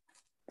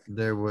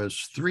 There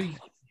was 3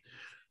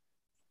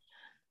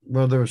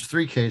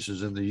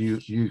 cases in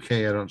the UK.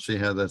 I don't see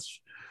how that's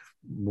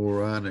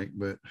moronic,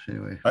 but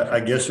anyway.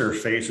 I guess their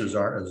faces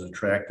aren't as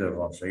attractive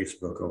on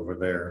Facebook over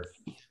there.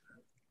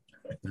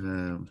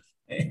 And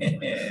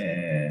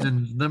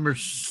number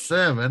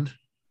 7.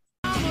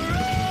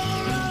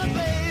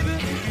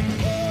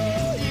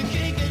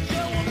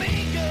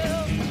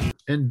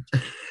 In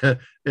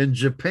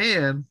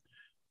Japan,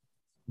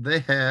 they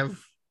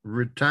have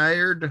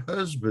retired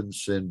husband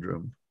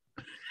syndrome.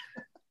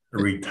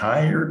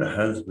 Retired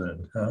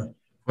husband, huh?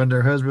 When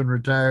their husband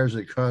retires,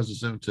 it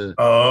causes them to.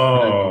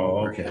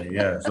 Oh, okay,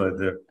 yeah. So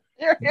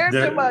you're here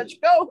too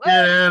much. Go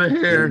get out of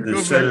here. They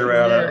sit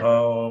around at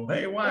home.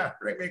 Hey, wife,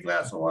 bring me a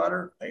glass of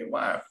water. Hey,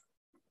 wife,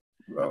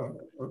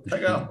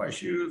 take off my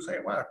shoes. Hey,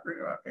 wife, bring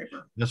me my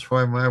paper. That's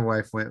why my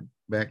wife went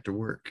back to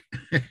work.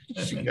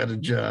 She got a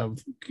job.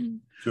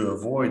 To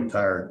avoid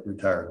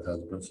retired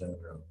husband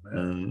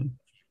syndrome.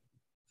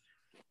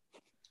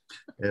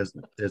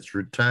 It's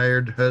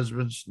retired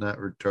husbands, not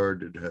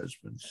retarded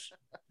husbands.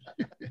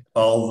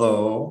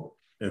 Although,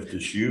 if the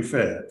shoe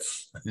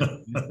fits.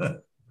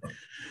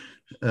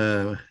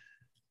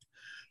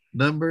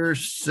 Number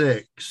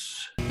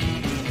 6.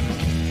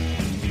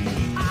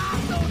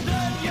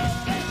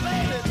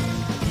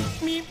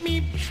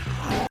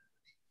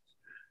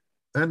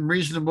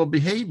 Unreasonable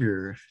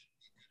behavior.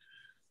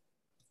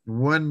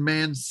 One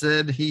man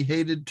said he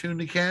hated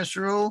tuna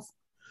casserole,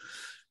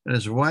 and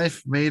his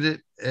wife made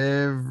it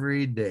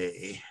every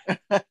day.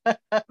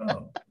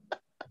 Oh.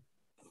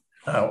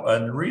 How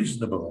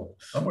unreasonable.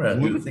 I'm going to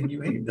do the thing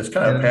you hate. That's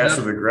kind of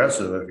passive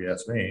aggressive, if you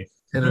ask me.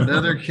 In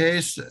another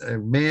case, a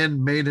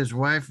man made his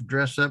wife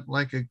dress up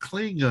like a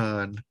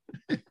Klingon.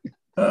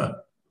 Huh.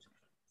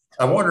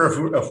 I wonder if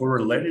we're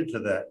related to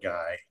that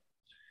guy.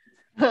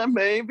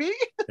 Maybe.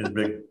 His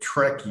big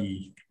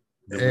Trekkie.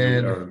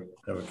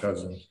 Have a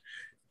cousin.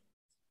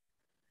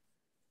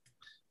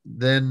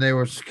 Then there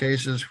was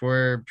cases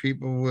where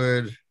people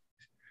would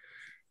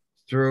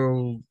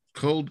throw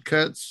cold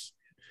cuts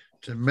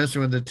to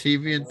messing with the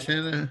TV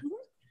antenna,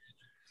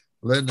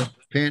 letting the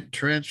pant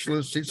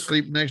tarantula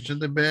sleep next to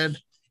the bed.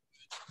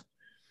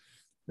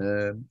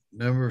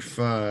 Number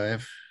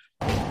 5.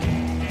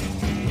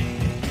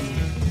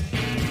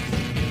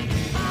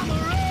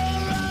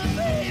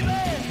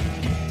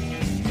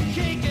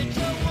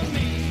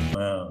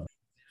 Wow.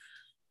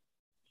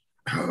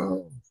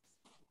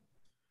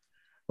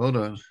 Hold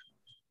on.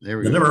 There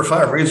we go. Number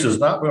 5 reason is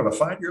not going to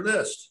find your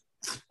list.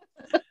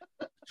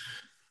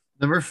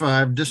 Number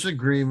 5,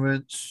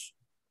 disagreements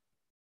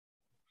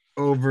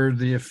over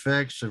the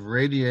effects of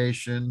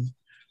radiation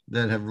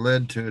that have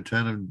led to a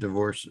ton of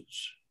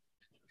divorces.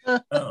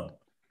 Oh.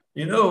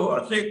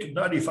 I think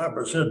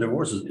 95% of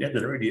divorces end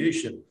in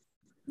radiation.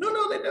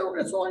 No, they don't.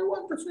 It's only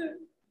 1%.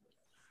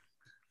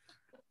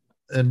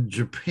 In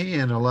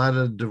Japan, a lot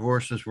of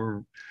divorces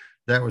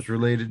was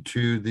related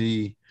to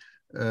the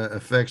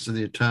effects of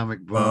the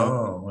atomic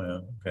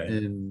bomb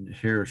in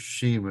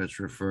Hiroshima.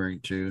 It's referring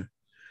to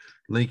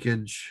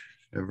leakage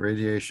of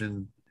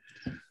radiation.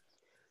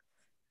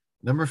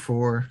 Number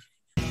 4.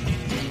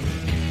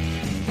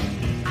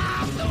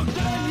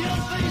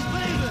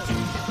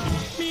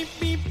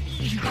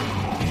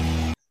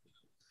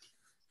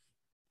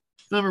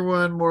 Number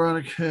 1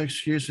 moronic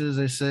excuses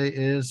they say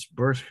is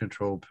birth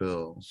control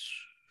pills.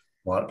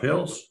 What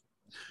pills?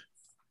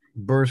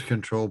 Birth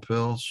control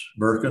pills.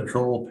 Birth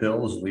control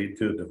pills lead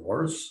to a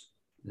divorce?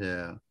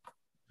 Yeah.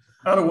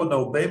 I don't want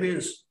no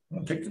babies.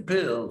 I'll take the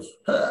pills.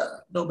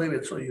 No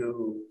babies for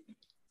you.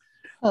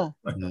 Huh.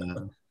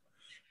 Yeah.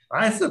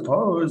 I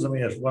suppose,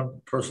 if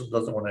one person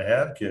doesn't want to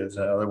have kids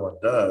and the other one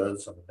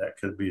does, that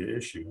could be an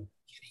issue.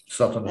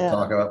 Something to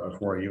talk about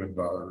before you even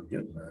bother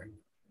getting married.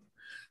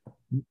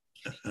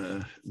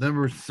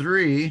 Number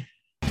 3.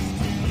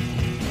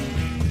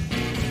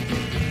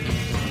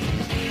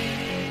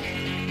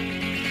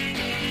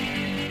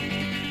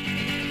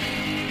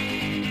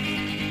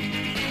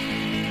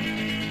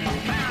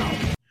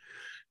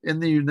 In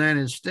the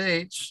United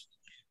States,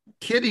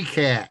 kitty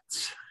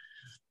cats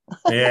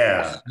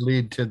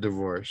lead to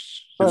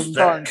divorce. It's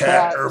that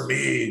cat or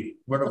me.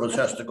 One of us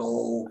has to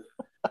go.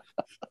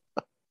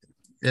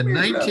 In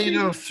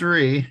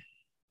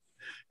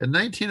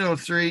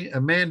 1903,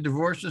 a man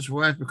divorced his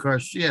wife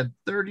because she had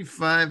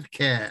 35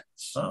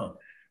 cats. Oh.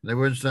 They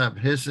wouldn't stop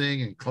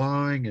hissing and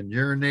clawing and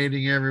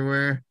urinating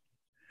everywhere.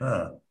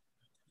 Huh.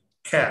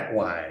 Cat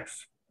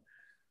wife.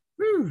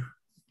 Whew.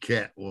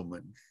 Cat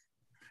woman.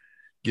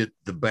 Get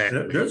the back.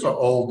 There's an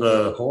old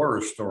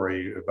horror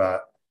story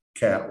about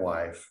cat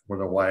wife, where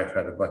the wife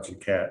had a bunch of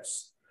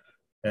cats,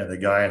 and the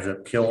guy ends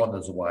up killing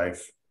his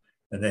wife,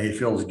 and then he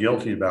feels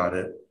guilty about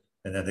it,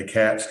 and then the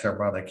cats come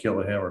around and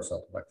kill him or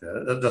something like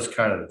that. That's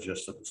kind of the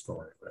gist of the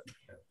story. But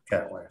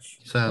cat wife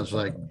sounds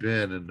like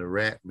Ben in the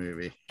Rat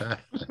movie.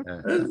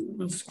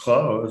 It's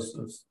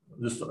close.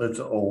 It's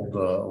an old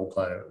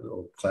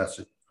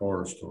classic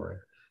horror story.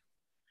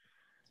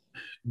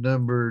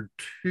 Number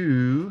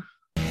 2.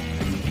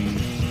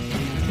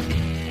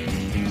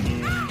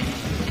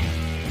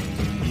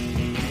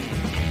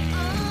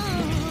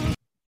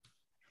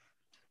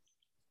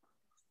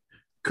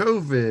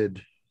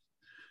 COVID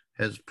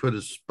has put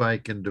a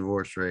spike in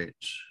divorce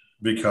rates.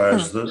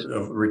 Because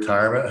of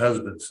retirement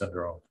husband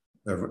syndrome.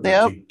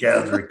 They're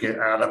together, get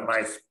out of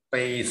my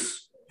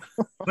space.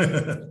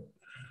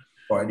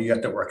 Why do you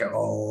have to work at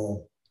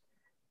home?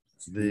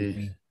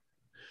 The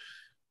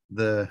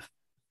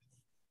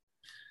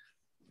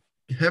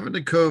having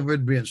the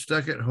COVID, being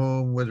stuck at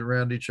home with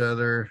around each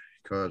other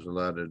caused a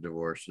lot of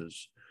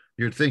divorces.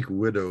 You'd think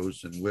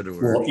widows and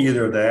widowers. Well,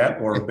 either that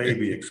or a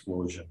baby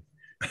explosion.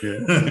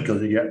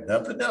 Because you got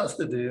nothing else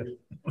to do.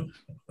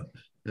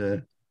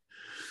 Yeah.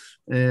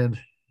 And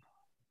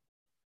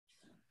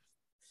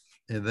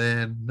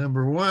then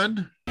number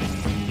 1.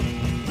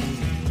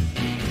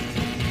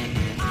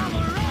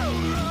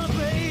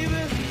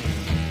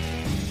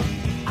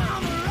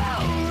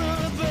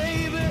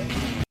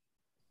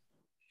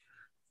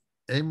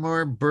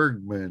 Amar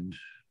Bergman.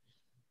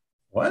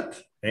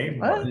 What?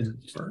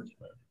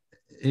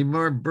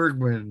 Amar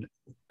Bergman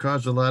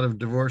caused a lot of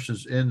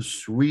divorces in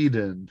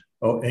Sweden.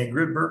 Oh,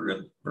 Ingrid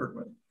Bergman.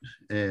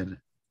 And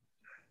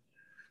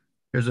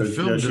there's a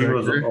film she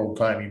was an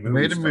old-timey movie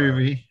made a star.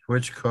 movie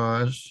which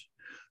caused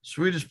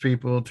Swedish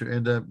people to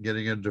end up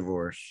getting a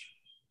divorce.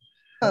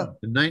 Oh.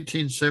 In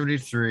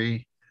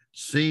 1973,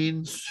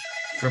 Scenes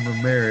from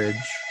a Marriage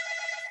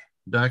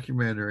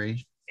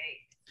documentary.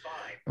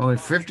 Only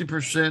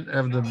 50%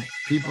 of the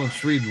people in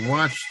Sweden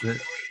watched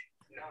it.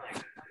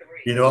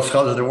 You know what's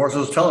called the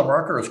divorces?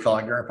 Telemarketer is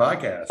calling during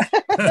podcast.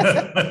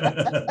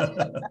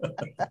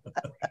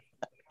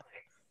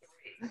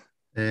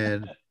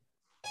 And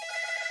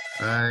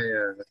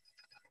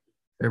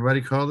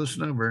everybody call this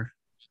number.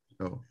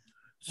 Oh,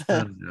 it's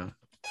done now.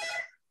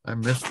 I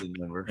missed the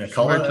number. Yeah,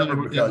 call that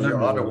number because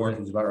your auto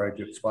warranty is about ready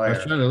to expire. I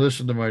was trying to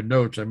listen to my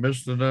notes. I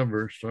missed the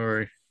number.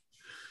 Sorry.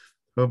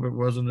 Hope it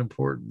wasn't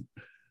important.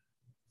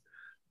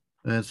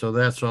 And so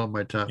that's all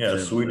my top 10.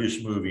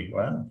 Swedish movie.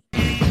 Wow.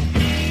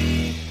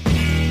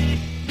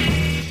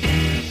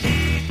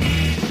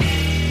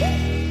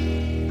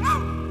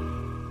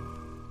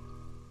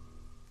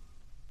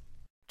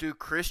 Do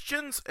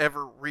Christians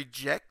ever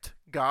reject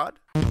God?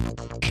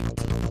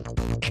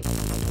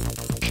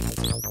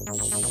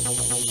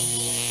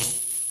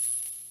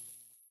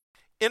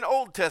 In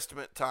Old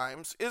Testament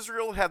times,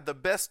 Israel had the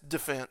best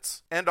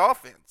defense and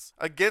offense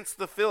against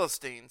the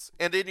Philistines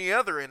and any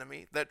other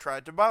enemy that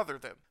tried to bother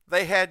them.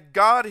 They had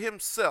God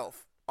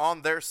Himself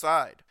on their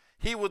side.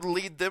 He would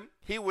lead them,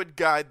 He would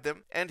guide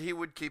them, and He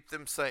would keep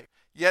them safe.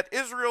 Yet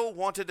Israel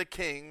wanted a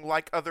king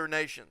like other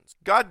nations.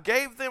 God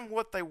gave them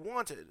what they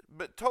wanted,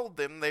 but told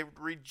them they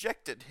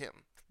rejected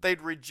Him.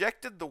 They'd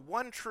rejected the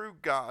one true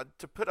God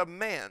to put a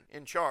man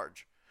in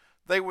charge.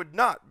 They would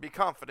not be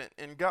confident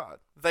in God.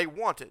 They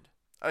wanted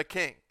a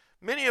king.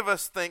 Many of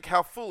us think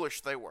how foolish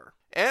they were,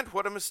 and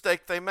what a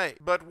mistake they made.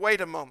 But wait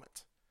a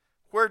moment.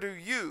 Where do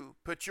you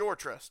put your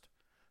trust?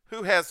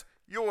 Who has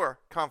your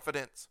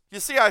confidence? You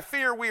see, I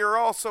fear we are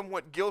all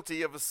somewhat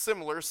guilty of a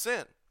similar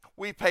sin.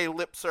 We pay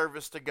lip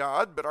service to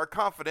God, but our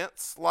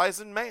confidence lies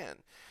in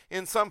man,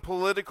 in some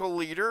political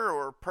leader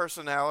or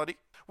personality.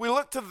 We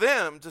look to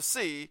them to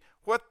see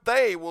what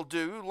they will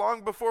do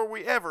long before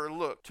we ever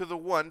look to the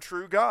one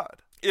true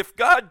God. If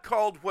God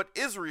called what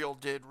Israel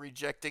did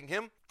rejecting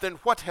Him, then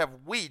what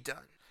have we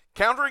done?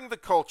 Countering the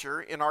culture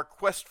in our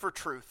quest for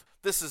truth,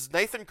 this is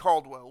Nathan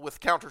Caldwell with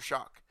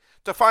Countershock.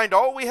 To find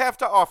all we have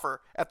to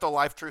offer at the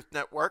Life Truth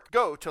Network,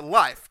 go to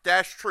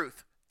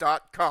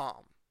life-truth.com.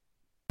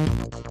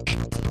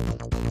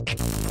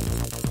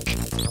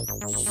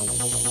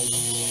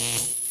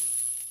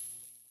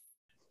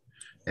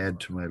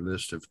 Add to my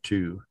list of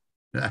 2.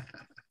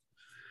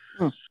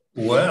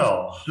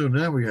 Well. So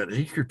now we got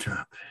Anchor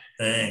Top.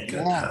 Hey,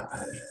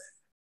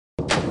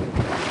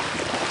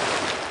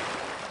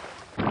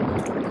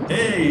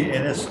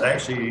 and it's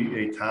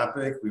actually a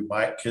topic we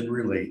could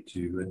relate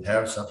to and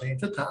have something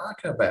to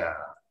talk about.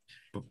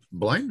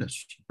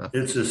 Blindness.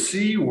 It's a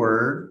C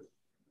word,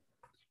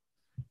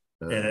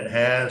 and it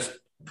has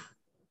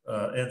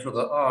ends with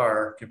an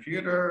R.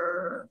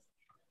 Computers.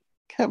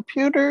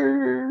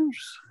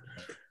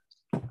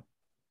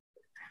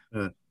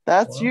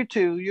 That's you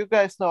two. You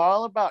guys know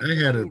all about I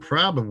had a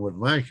problem with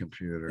my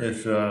computer.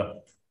 If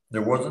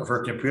there wasn't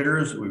for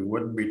computers, we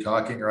wouldn't be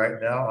talking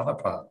right now on a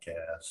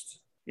podcast.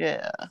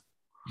 Yeah.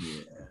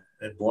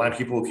 And blind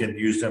people can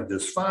use them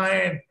just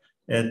fine.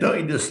 And don't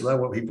you just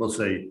love when people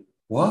say,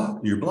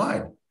 "What? You're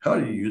blind? How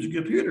do you use a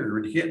computer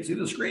when you can't see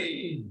the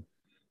screen?"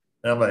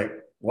 And I'm like,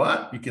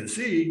 "What? You can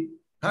see?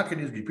 how can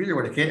you use a computer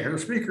when you can't hear the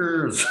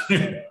speakers?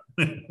 You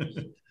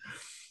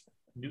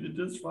did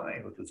just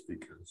fine with the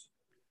speakers.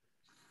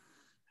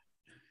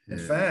 In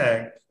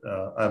fact,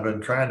 I've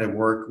been trying to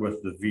work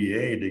with the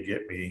VA to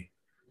get me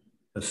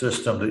a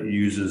system that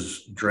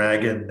uses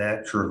Dragon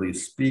Naturally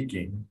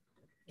Speaking,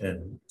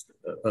 and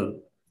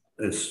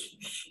this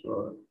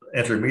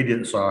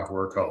intermediate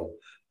software called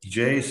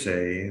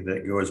JSay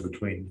that goes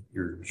between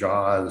your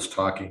JAWS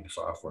talking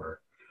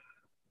software.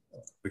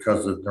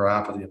 Because the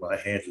neuropathy in my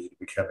hands is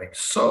becoming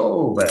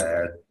so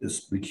bad, it's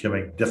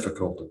becoming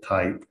difficult to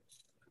type.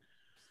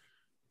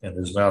 And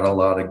there's not a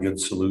lot of good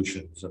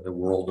solutions in the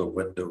world of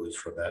Windows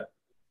for that.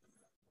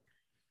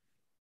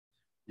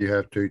 You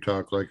have to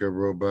talk like a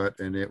robot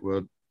and it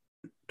will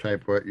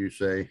type what you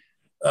say.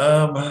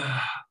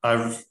 I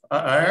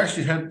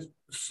actually had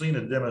seen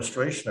a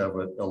demonstration of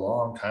it a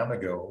long time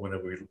ago when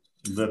we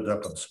lived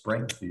up in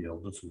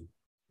Springfield. This has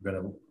been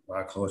a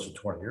lot close to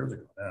 20 years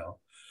ago now.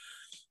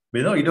 But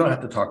you don't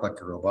have to talk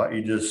like a robot.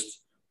 You just,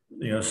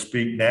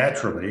 speak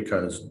naturally,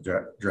 because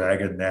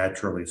Dragon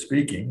Naturally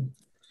Speaking,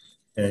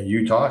 and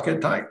you talk, it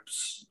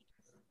types.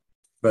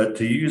 But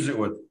to use it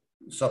with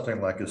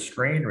something like a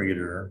screen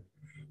reader,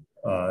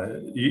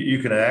 you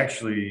can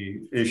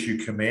actually issue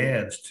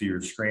commands to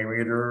your screen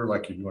reader,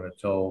 like if you want to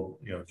tell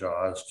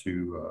JAWS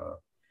to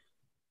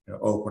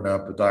open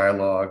up a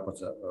dialogue,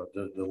 what's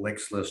that, the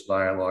links list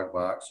dialog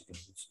box. You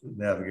can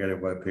navigate a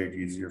web page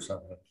easy or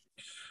something.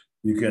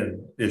 You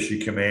can issue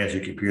commands to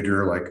your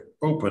computer like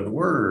open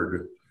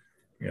Word,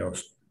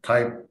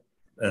 type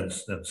and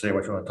say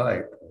what you want to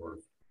type or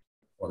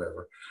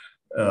whatever.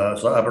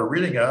 So I've been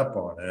reading up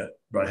on it,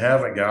 but I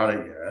haven't got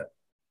it yet.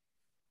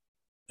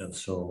 And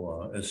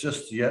so it's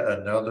just yet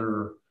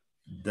another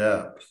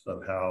depth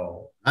of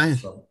how I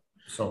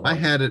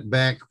had it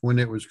back when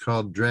it was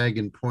called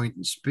Dragon Point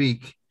and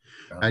Speak.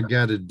 I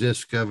got a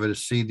disc of it, a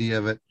CD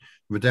of it,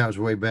 but that was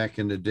way back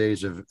in the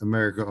days of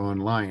America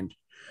Online.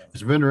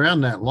 It's been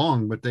around that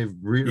long, but they've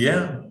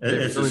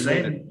it's the same,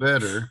 made it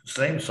better.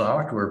 Same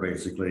software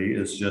basically.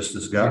 It's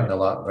gotten a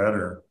lot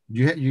better.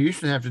 You used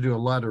to have to do a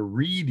lot of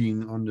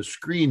reading on the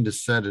screen to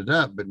set it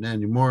up, but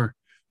anymore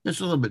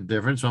it's a little bit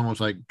different. It's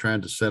almost like trying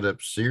to set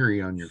up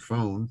Siri on your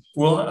phone.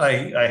 Well,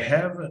 I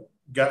haven't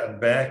gotten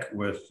back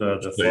with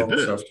the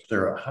folks up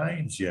there at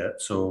Heinz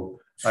yet, so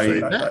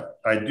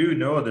I do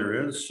know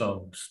there is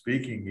some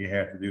speaking you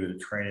have to do to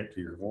train it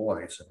to your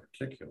voice in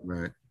particular.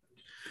 Right.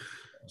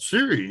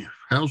 Siri,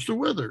 how's the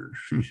weather?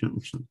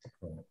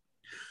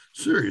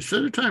 Siri,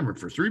 set a timer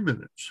for 3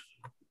 minutes.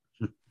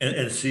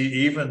 And see,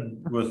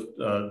 even with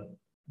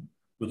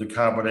the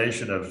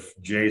combination of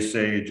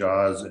JSay,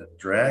 JAWS, and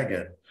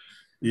Dragon,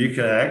 you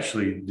can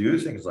actually do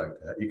things like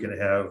that. You can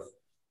have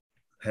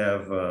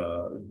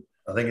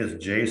I think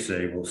it's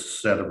JSay will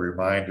set a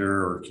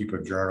reminder or keep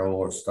a journal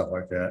or stuff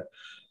like that.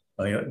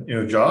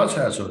 JAWS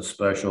has some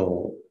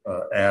special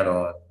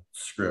add-on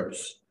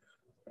scripts.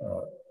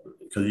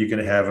 Because you can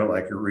have it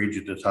like read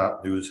you the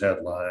top news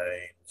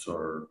headlines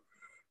or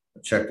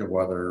check the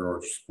weather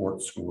or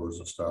sports scores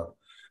and stuff.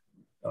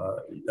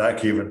 I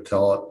can even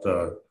tell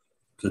it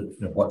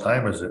what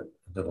time is it.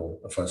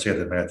 If I say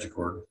the magic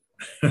word,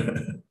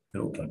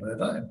 it'll tell me the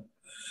time.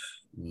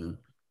 Yeah.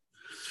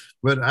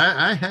 But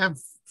I have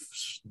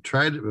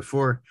tried it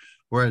before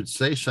where I'd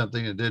say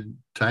something and did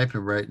type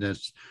and right,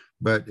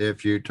 but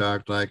if you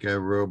talked like a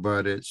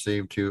robot, it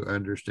seemed to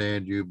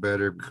understand you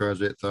better because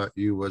it thought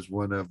you was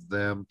one of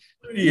them.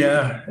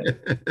 Yeah,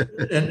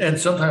 and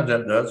sometimes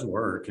that does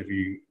work if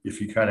you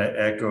kind of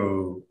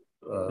echo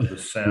the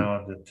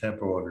sound and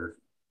tempo of your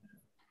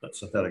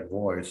synthetic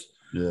voice.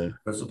 Yeah.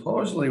 But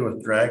supposedly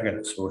with Dragon,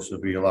 it's supposed to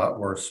be a lot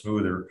more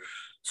smoother.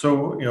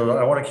 So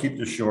I want to keep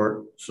this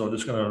short. So I'm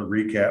just going to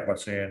recap by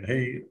saying,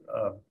 hey,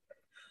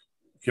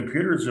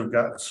 computers have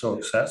gotten so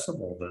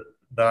accessible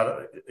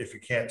that if you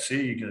can't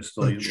see, you can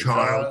still use it. A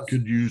child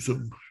could use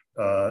them.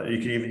 You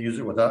can even use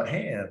it without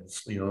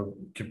hands.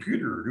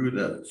 Computer, do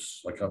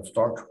this. Like on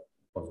Star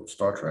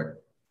Trek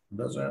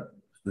does that,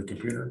 the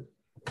computer.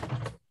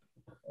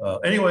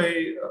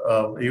 Anyway,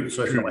 even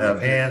so if you don't have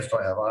hands,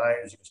 don't have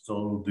eyes, you can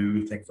still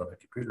do things on the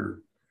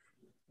computer.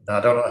 Now,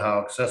 I don't know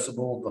how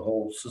accessible the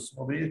whole system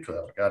will be because I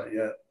haven't got it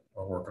yet.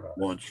 I'm working on it.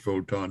 Launch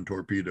photon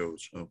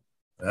torpedoes. Oh.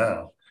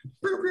 Yeah.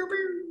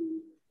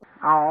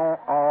 Oh,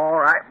 all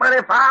right. But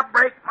if I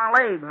break my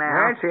leg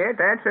now. That's it.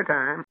 That's the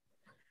time.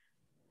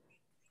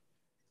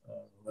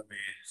 Let me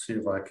see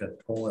if I can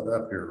pull it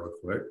up here real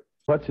quick.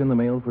 What's in the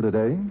mail for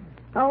today?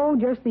 Oh,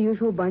 just the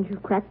usual bunch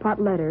of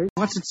crackpot letters.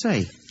 What's it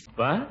say?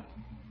 What?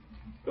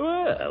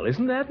 Well,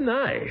 isn't that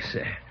nice?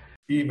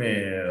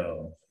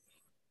 Email.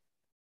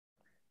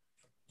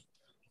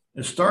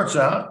 It starts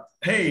out,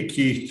 hey,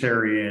 Keith,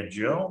 Terry, and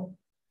Jill.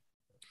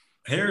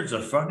 Here's a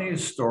funny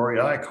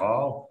story I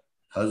call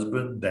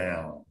Husband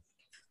Down.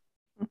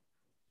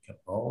 Can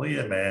only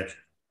imagine.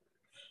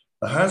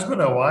 The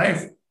husband and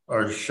wife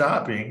are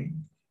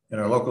shopping in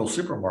a local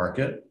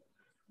supermarket.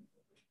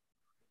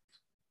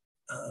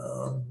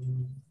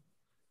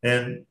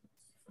 And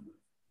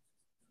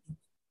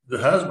the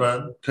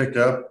husband picked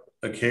up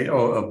a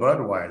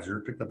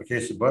Budweiser, picked up a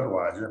case of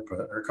Budweiser and put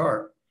it in her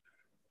cart.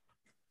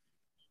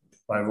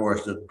 My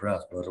voice didn't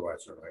pronounce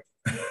Budweiser right.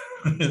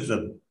 It's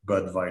a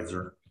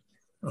Budweiser.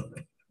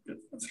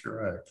 That's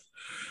correct.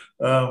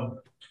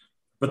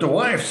 But the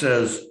wife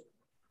says,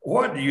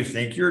 "What do you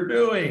think you're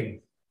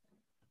doing?"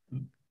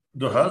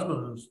 The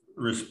husband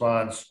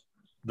responds,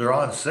 "They're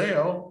on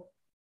sale,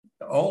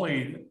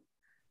 only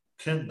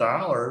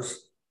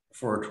 $10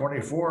 for a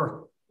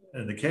 24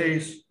 in the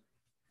case."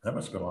 That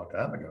must have been a long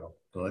time ago.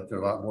 So like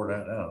they're a lot more than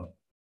that now.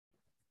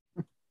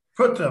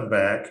 "Put them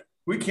back.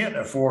 We can't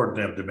afford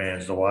them,"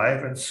 demands the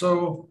wife. And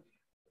so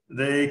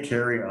they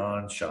carry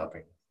on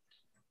shopping.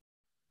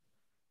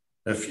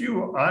 A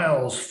few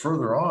aisles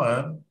further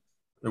on,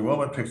 the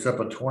woman picks up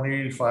a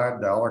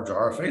 $25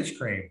 jar of face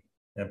cream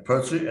and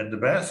puts it in the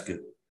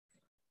basket.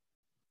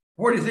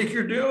 "What do you think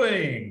you're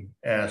doing?"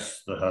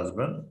 asks the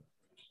husband.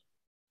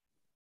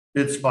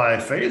 "It's my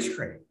face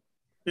cream.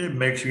 It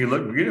makes me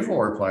look beautiful,"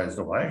 replies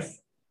the wife.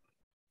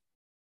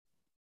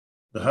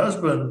 The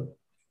husband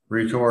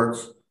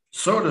retorts,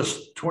 "So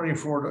does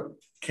 24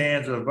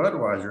 cans of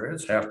Budweiser.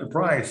 It's half the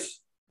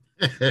price."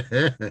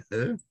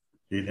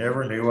 He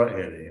never knew what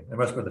hit him. It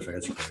must have been the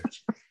face cream.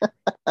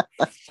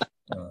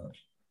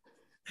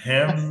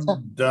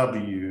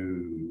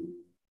 MW.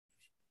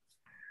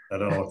 I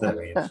don't know what that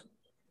means.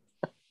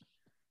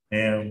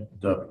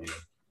 MW.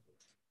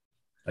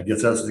 I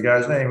guess that's the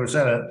guy's name who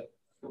sent it.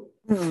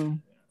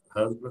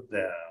 Husband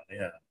down,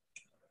 yeah.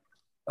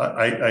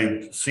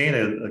 I seen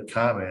a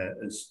comment.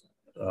 It's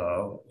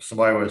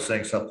somebody was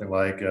saying something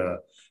like,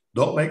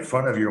 "Don't make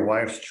fun of your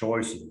wife's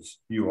choices.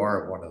 You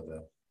are one of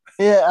them."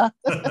 Yeah.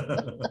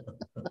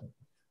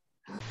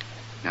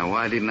 Now,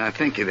 why didn't I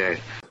think of that?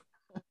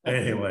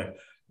 Anyway,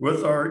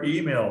 with our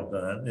email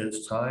done,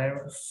 it's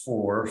time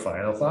for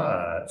final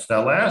thoughts.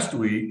 Now, last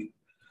week,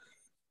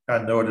 I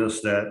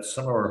noticed that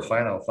some of our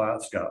final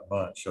thoughts got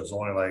bunched. It was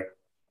only like,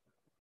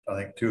 I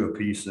think 2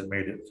 apiece that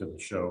made it to the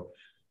show.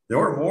 There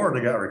were more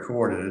that got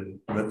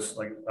recorded, but it's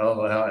like, I don't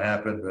know how it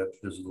happened, but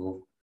there's a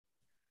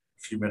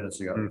few minutes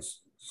that got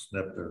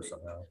snipped there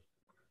somehow.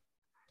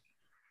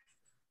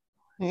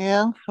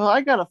 Yeah. Well,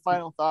 I got a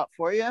final thought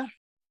for you.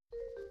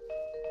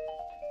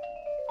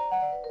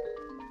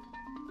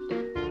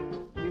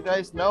 You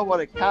guys know what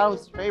a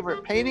cow's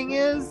favorite painting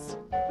is?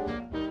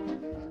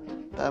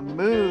 The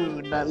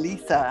Mona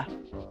Lisa.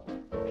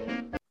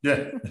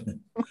 Yeah.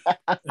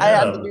 I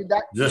have to do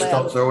that. Just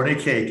don't throw any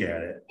cake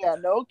at it. Yeah,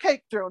 no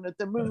cake thrown at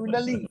the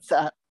Mona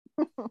Lisa.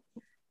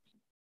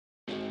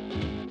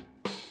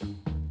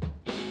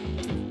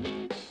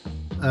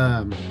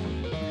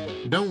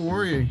 Don't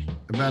worry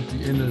about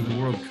the end of the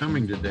world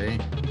coming today.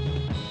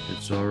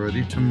 It's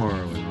already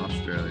tomorrow in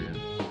Australia.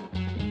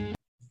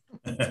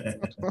 I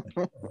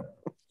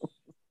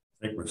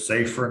think we're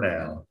safe for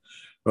now.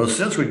 Well,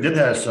 since we did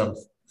have some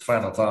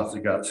final thoughts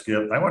that got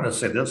skipped, I want to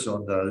say this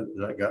one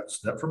that got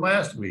snipped from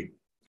last week.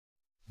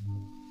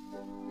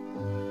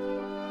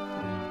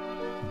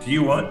 Do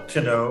you want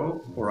to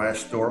know where I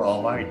store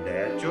all my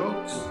dad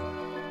jokes?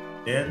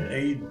 In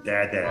a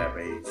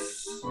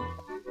database.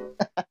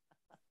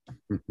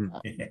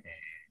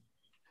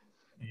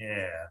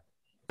 Yeah.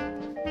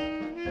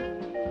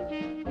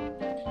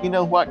 You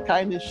know what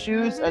kind of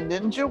shoes a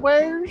ninja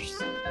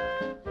wears?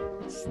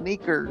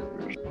 Sneakers.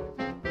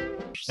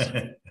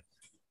 Yeah.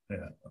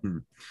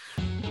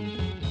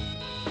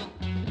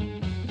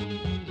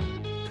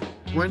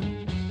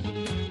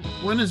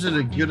 When is it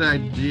a good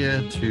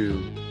idea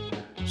to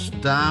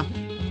stop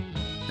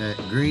at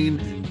green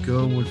and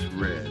go with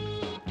red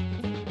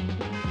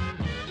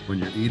when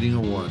you're eating a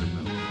watermelon?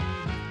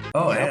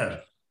 Oh,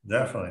 yeah,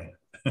 definitely.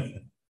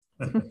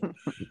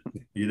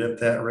 You dip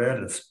that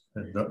red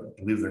and don't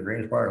leave the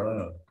green part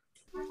alone.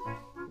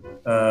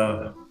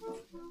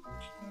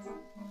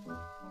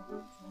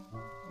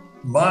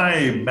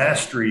 My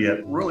mastery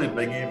at really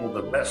being able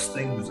to mess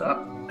things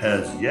up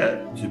has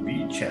yet to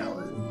be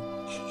challenged.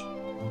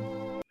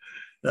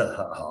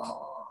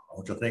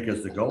 What you think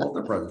is the goal of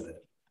the president?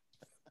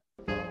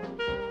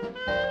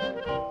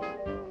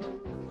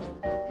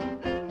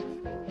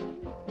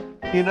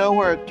 You know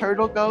where a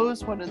turtle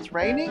goes when it's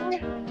raining?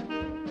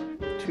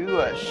 To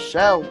a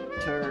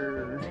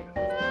shelter.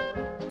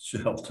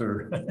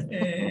 Shelter.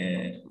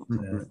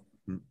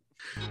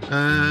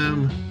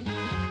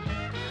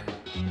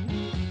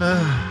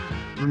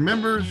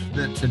 Remembers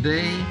that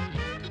today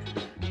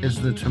is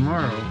the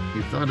tomorrow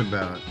he thought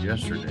about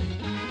yesterday.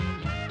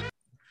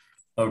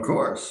 Of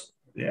course.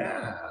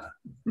 Yeah.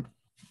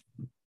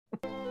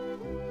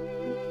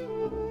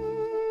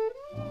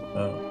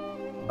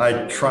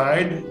 I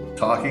tried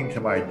talking to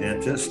my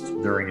dentist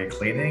during a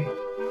cleaning,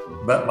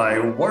 but my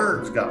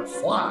words got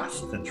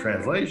flossed in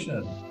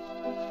translation.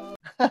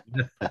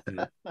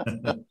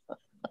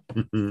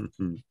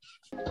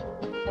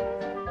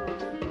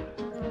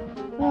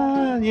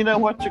 You know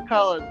what you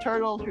call a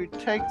turtle who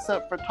takes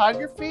up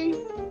photography?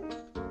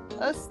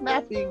 A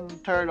snapping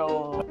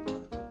turtle.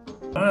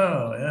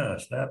 Oh, yeah,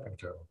 snapping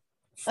turtle.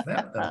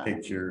 Snap them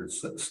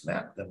pictures,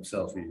 snap them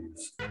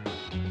selfies.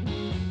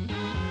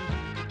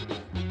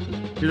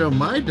 You know,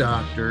 my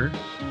doctor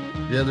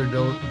the other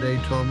day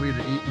told me to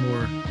eat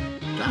more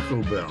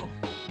Taco Bell.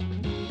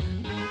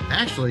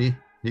 Actually,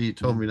 he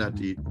told me not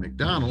to eat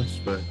McDonald's,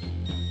 but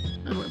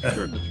I'm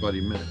sure that's what he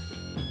meant.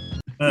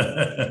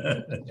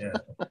 Yeah,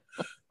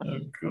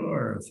 of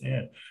course.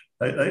 Yeah,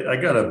 I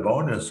got a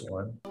bonus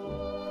one.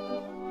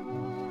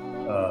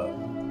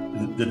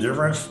 The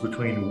difference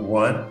between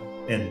want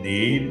and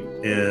need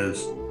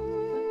is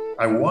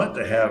I want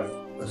to have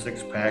a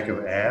 6-pack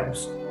of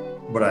abs,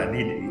 but I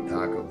need to eat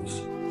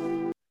tacos.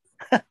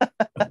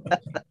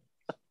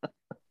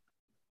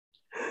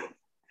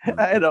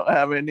 I don't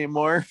have any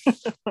more.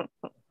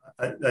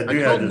 I do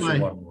have just one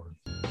more.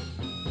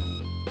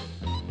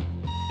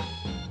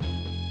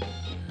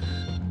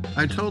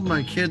 I told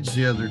my kids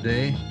the other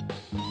day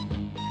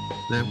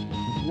that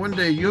one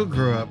day you'll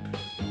grow up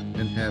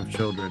and have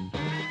children.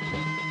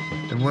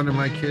 And one of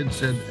my kids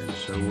said, and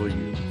so will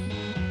you.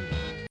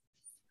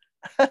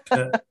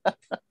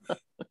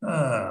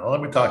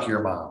 Let me talk to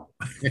your mom.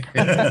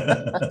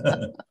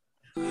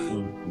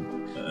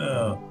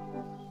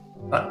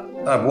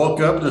 I woke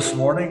up this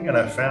morning and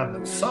I found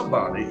that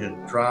somebody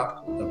had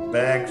dropped a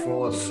bag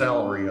full of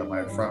celery on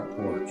my front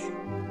porch.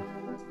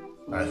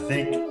 I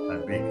think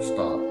I'm being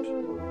stalked.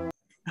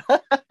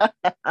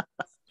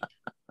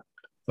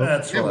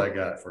 That's what I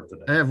got for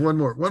today. I have one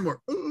more.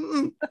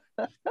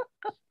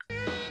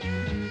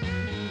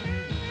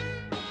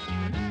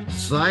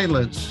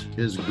 Silence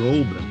is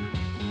golden.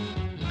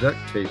 Duct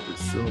tape is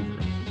silver.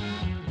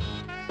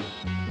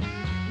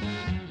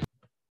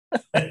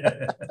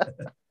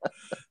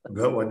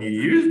 But when you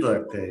use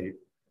duct tape,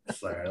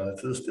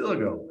 silence is still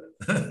golden.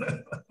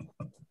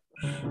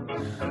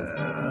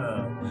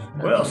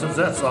 Well, since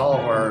that's all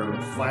of our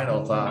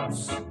final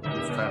thoughts,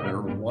 it's time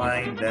to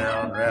wind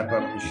down, wrap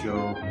up the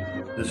show.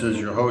 This is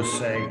your host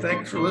saying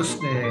thanks for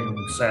listening,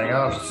 signing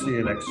off. See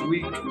you next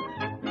week.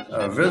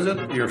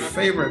 Visit your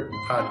favorite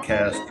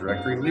podcast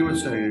directory, leave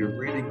us a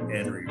rating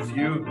and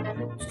review.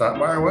 Stop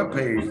by our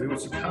webpage, leave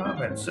us a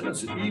comment, send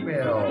us an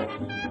email,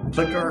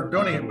 click our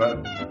donate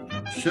button,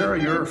 share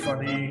your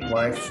funny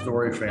life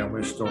story,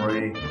 family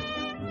story,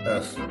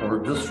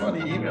 or just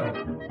funny email,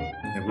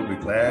 and we'll be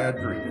glad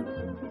to read it.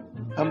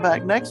 Come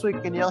back next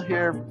week and you'll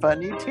hear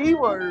funny T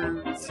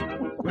words.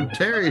 When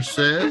Terry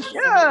says...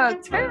 Yeah,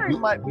 Terry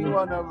might be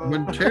one of them.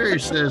 When Terry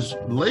says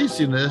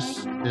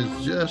laziness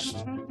is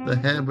just the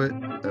habit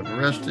of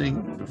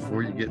resting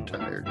before you get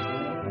tired.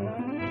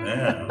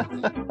 Yeah.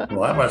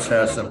 Well, I must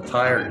have some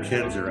tired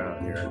kids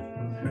around here.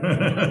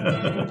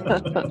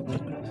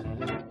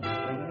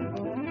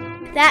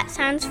 That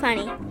sounds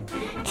funny.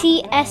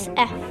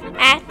 TSF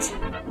at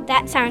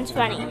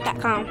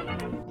thatsoundsfunny.com.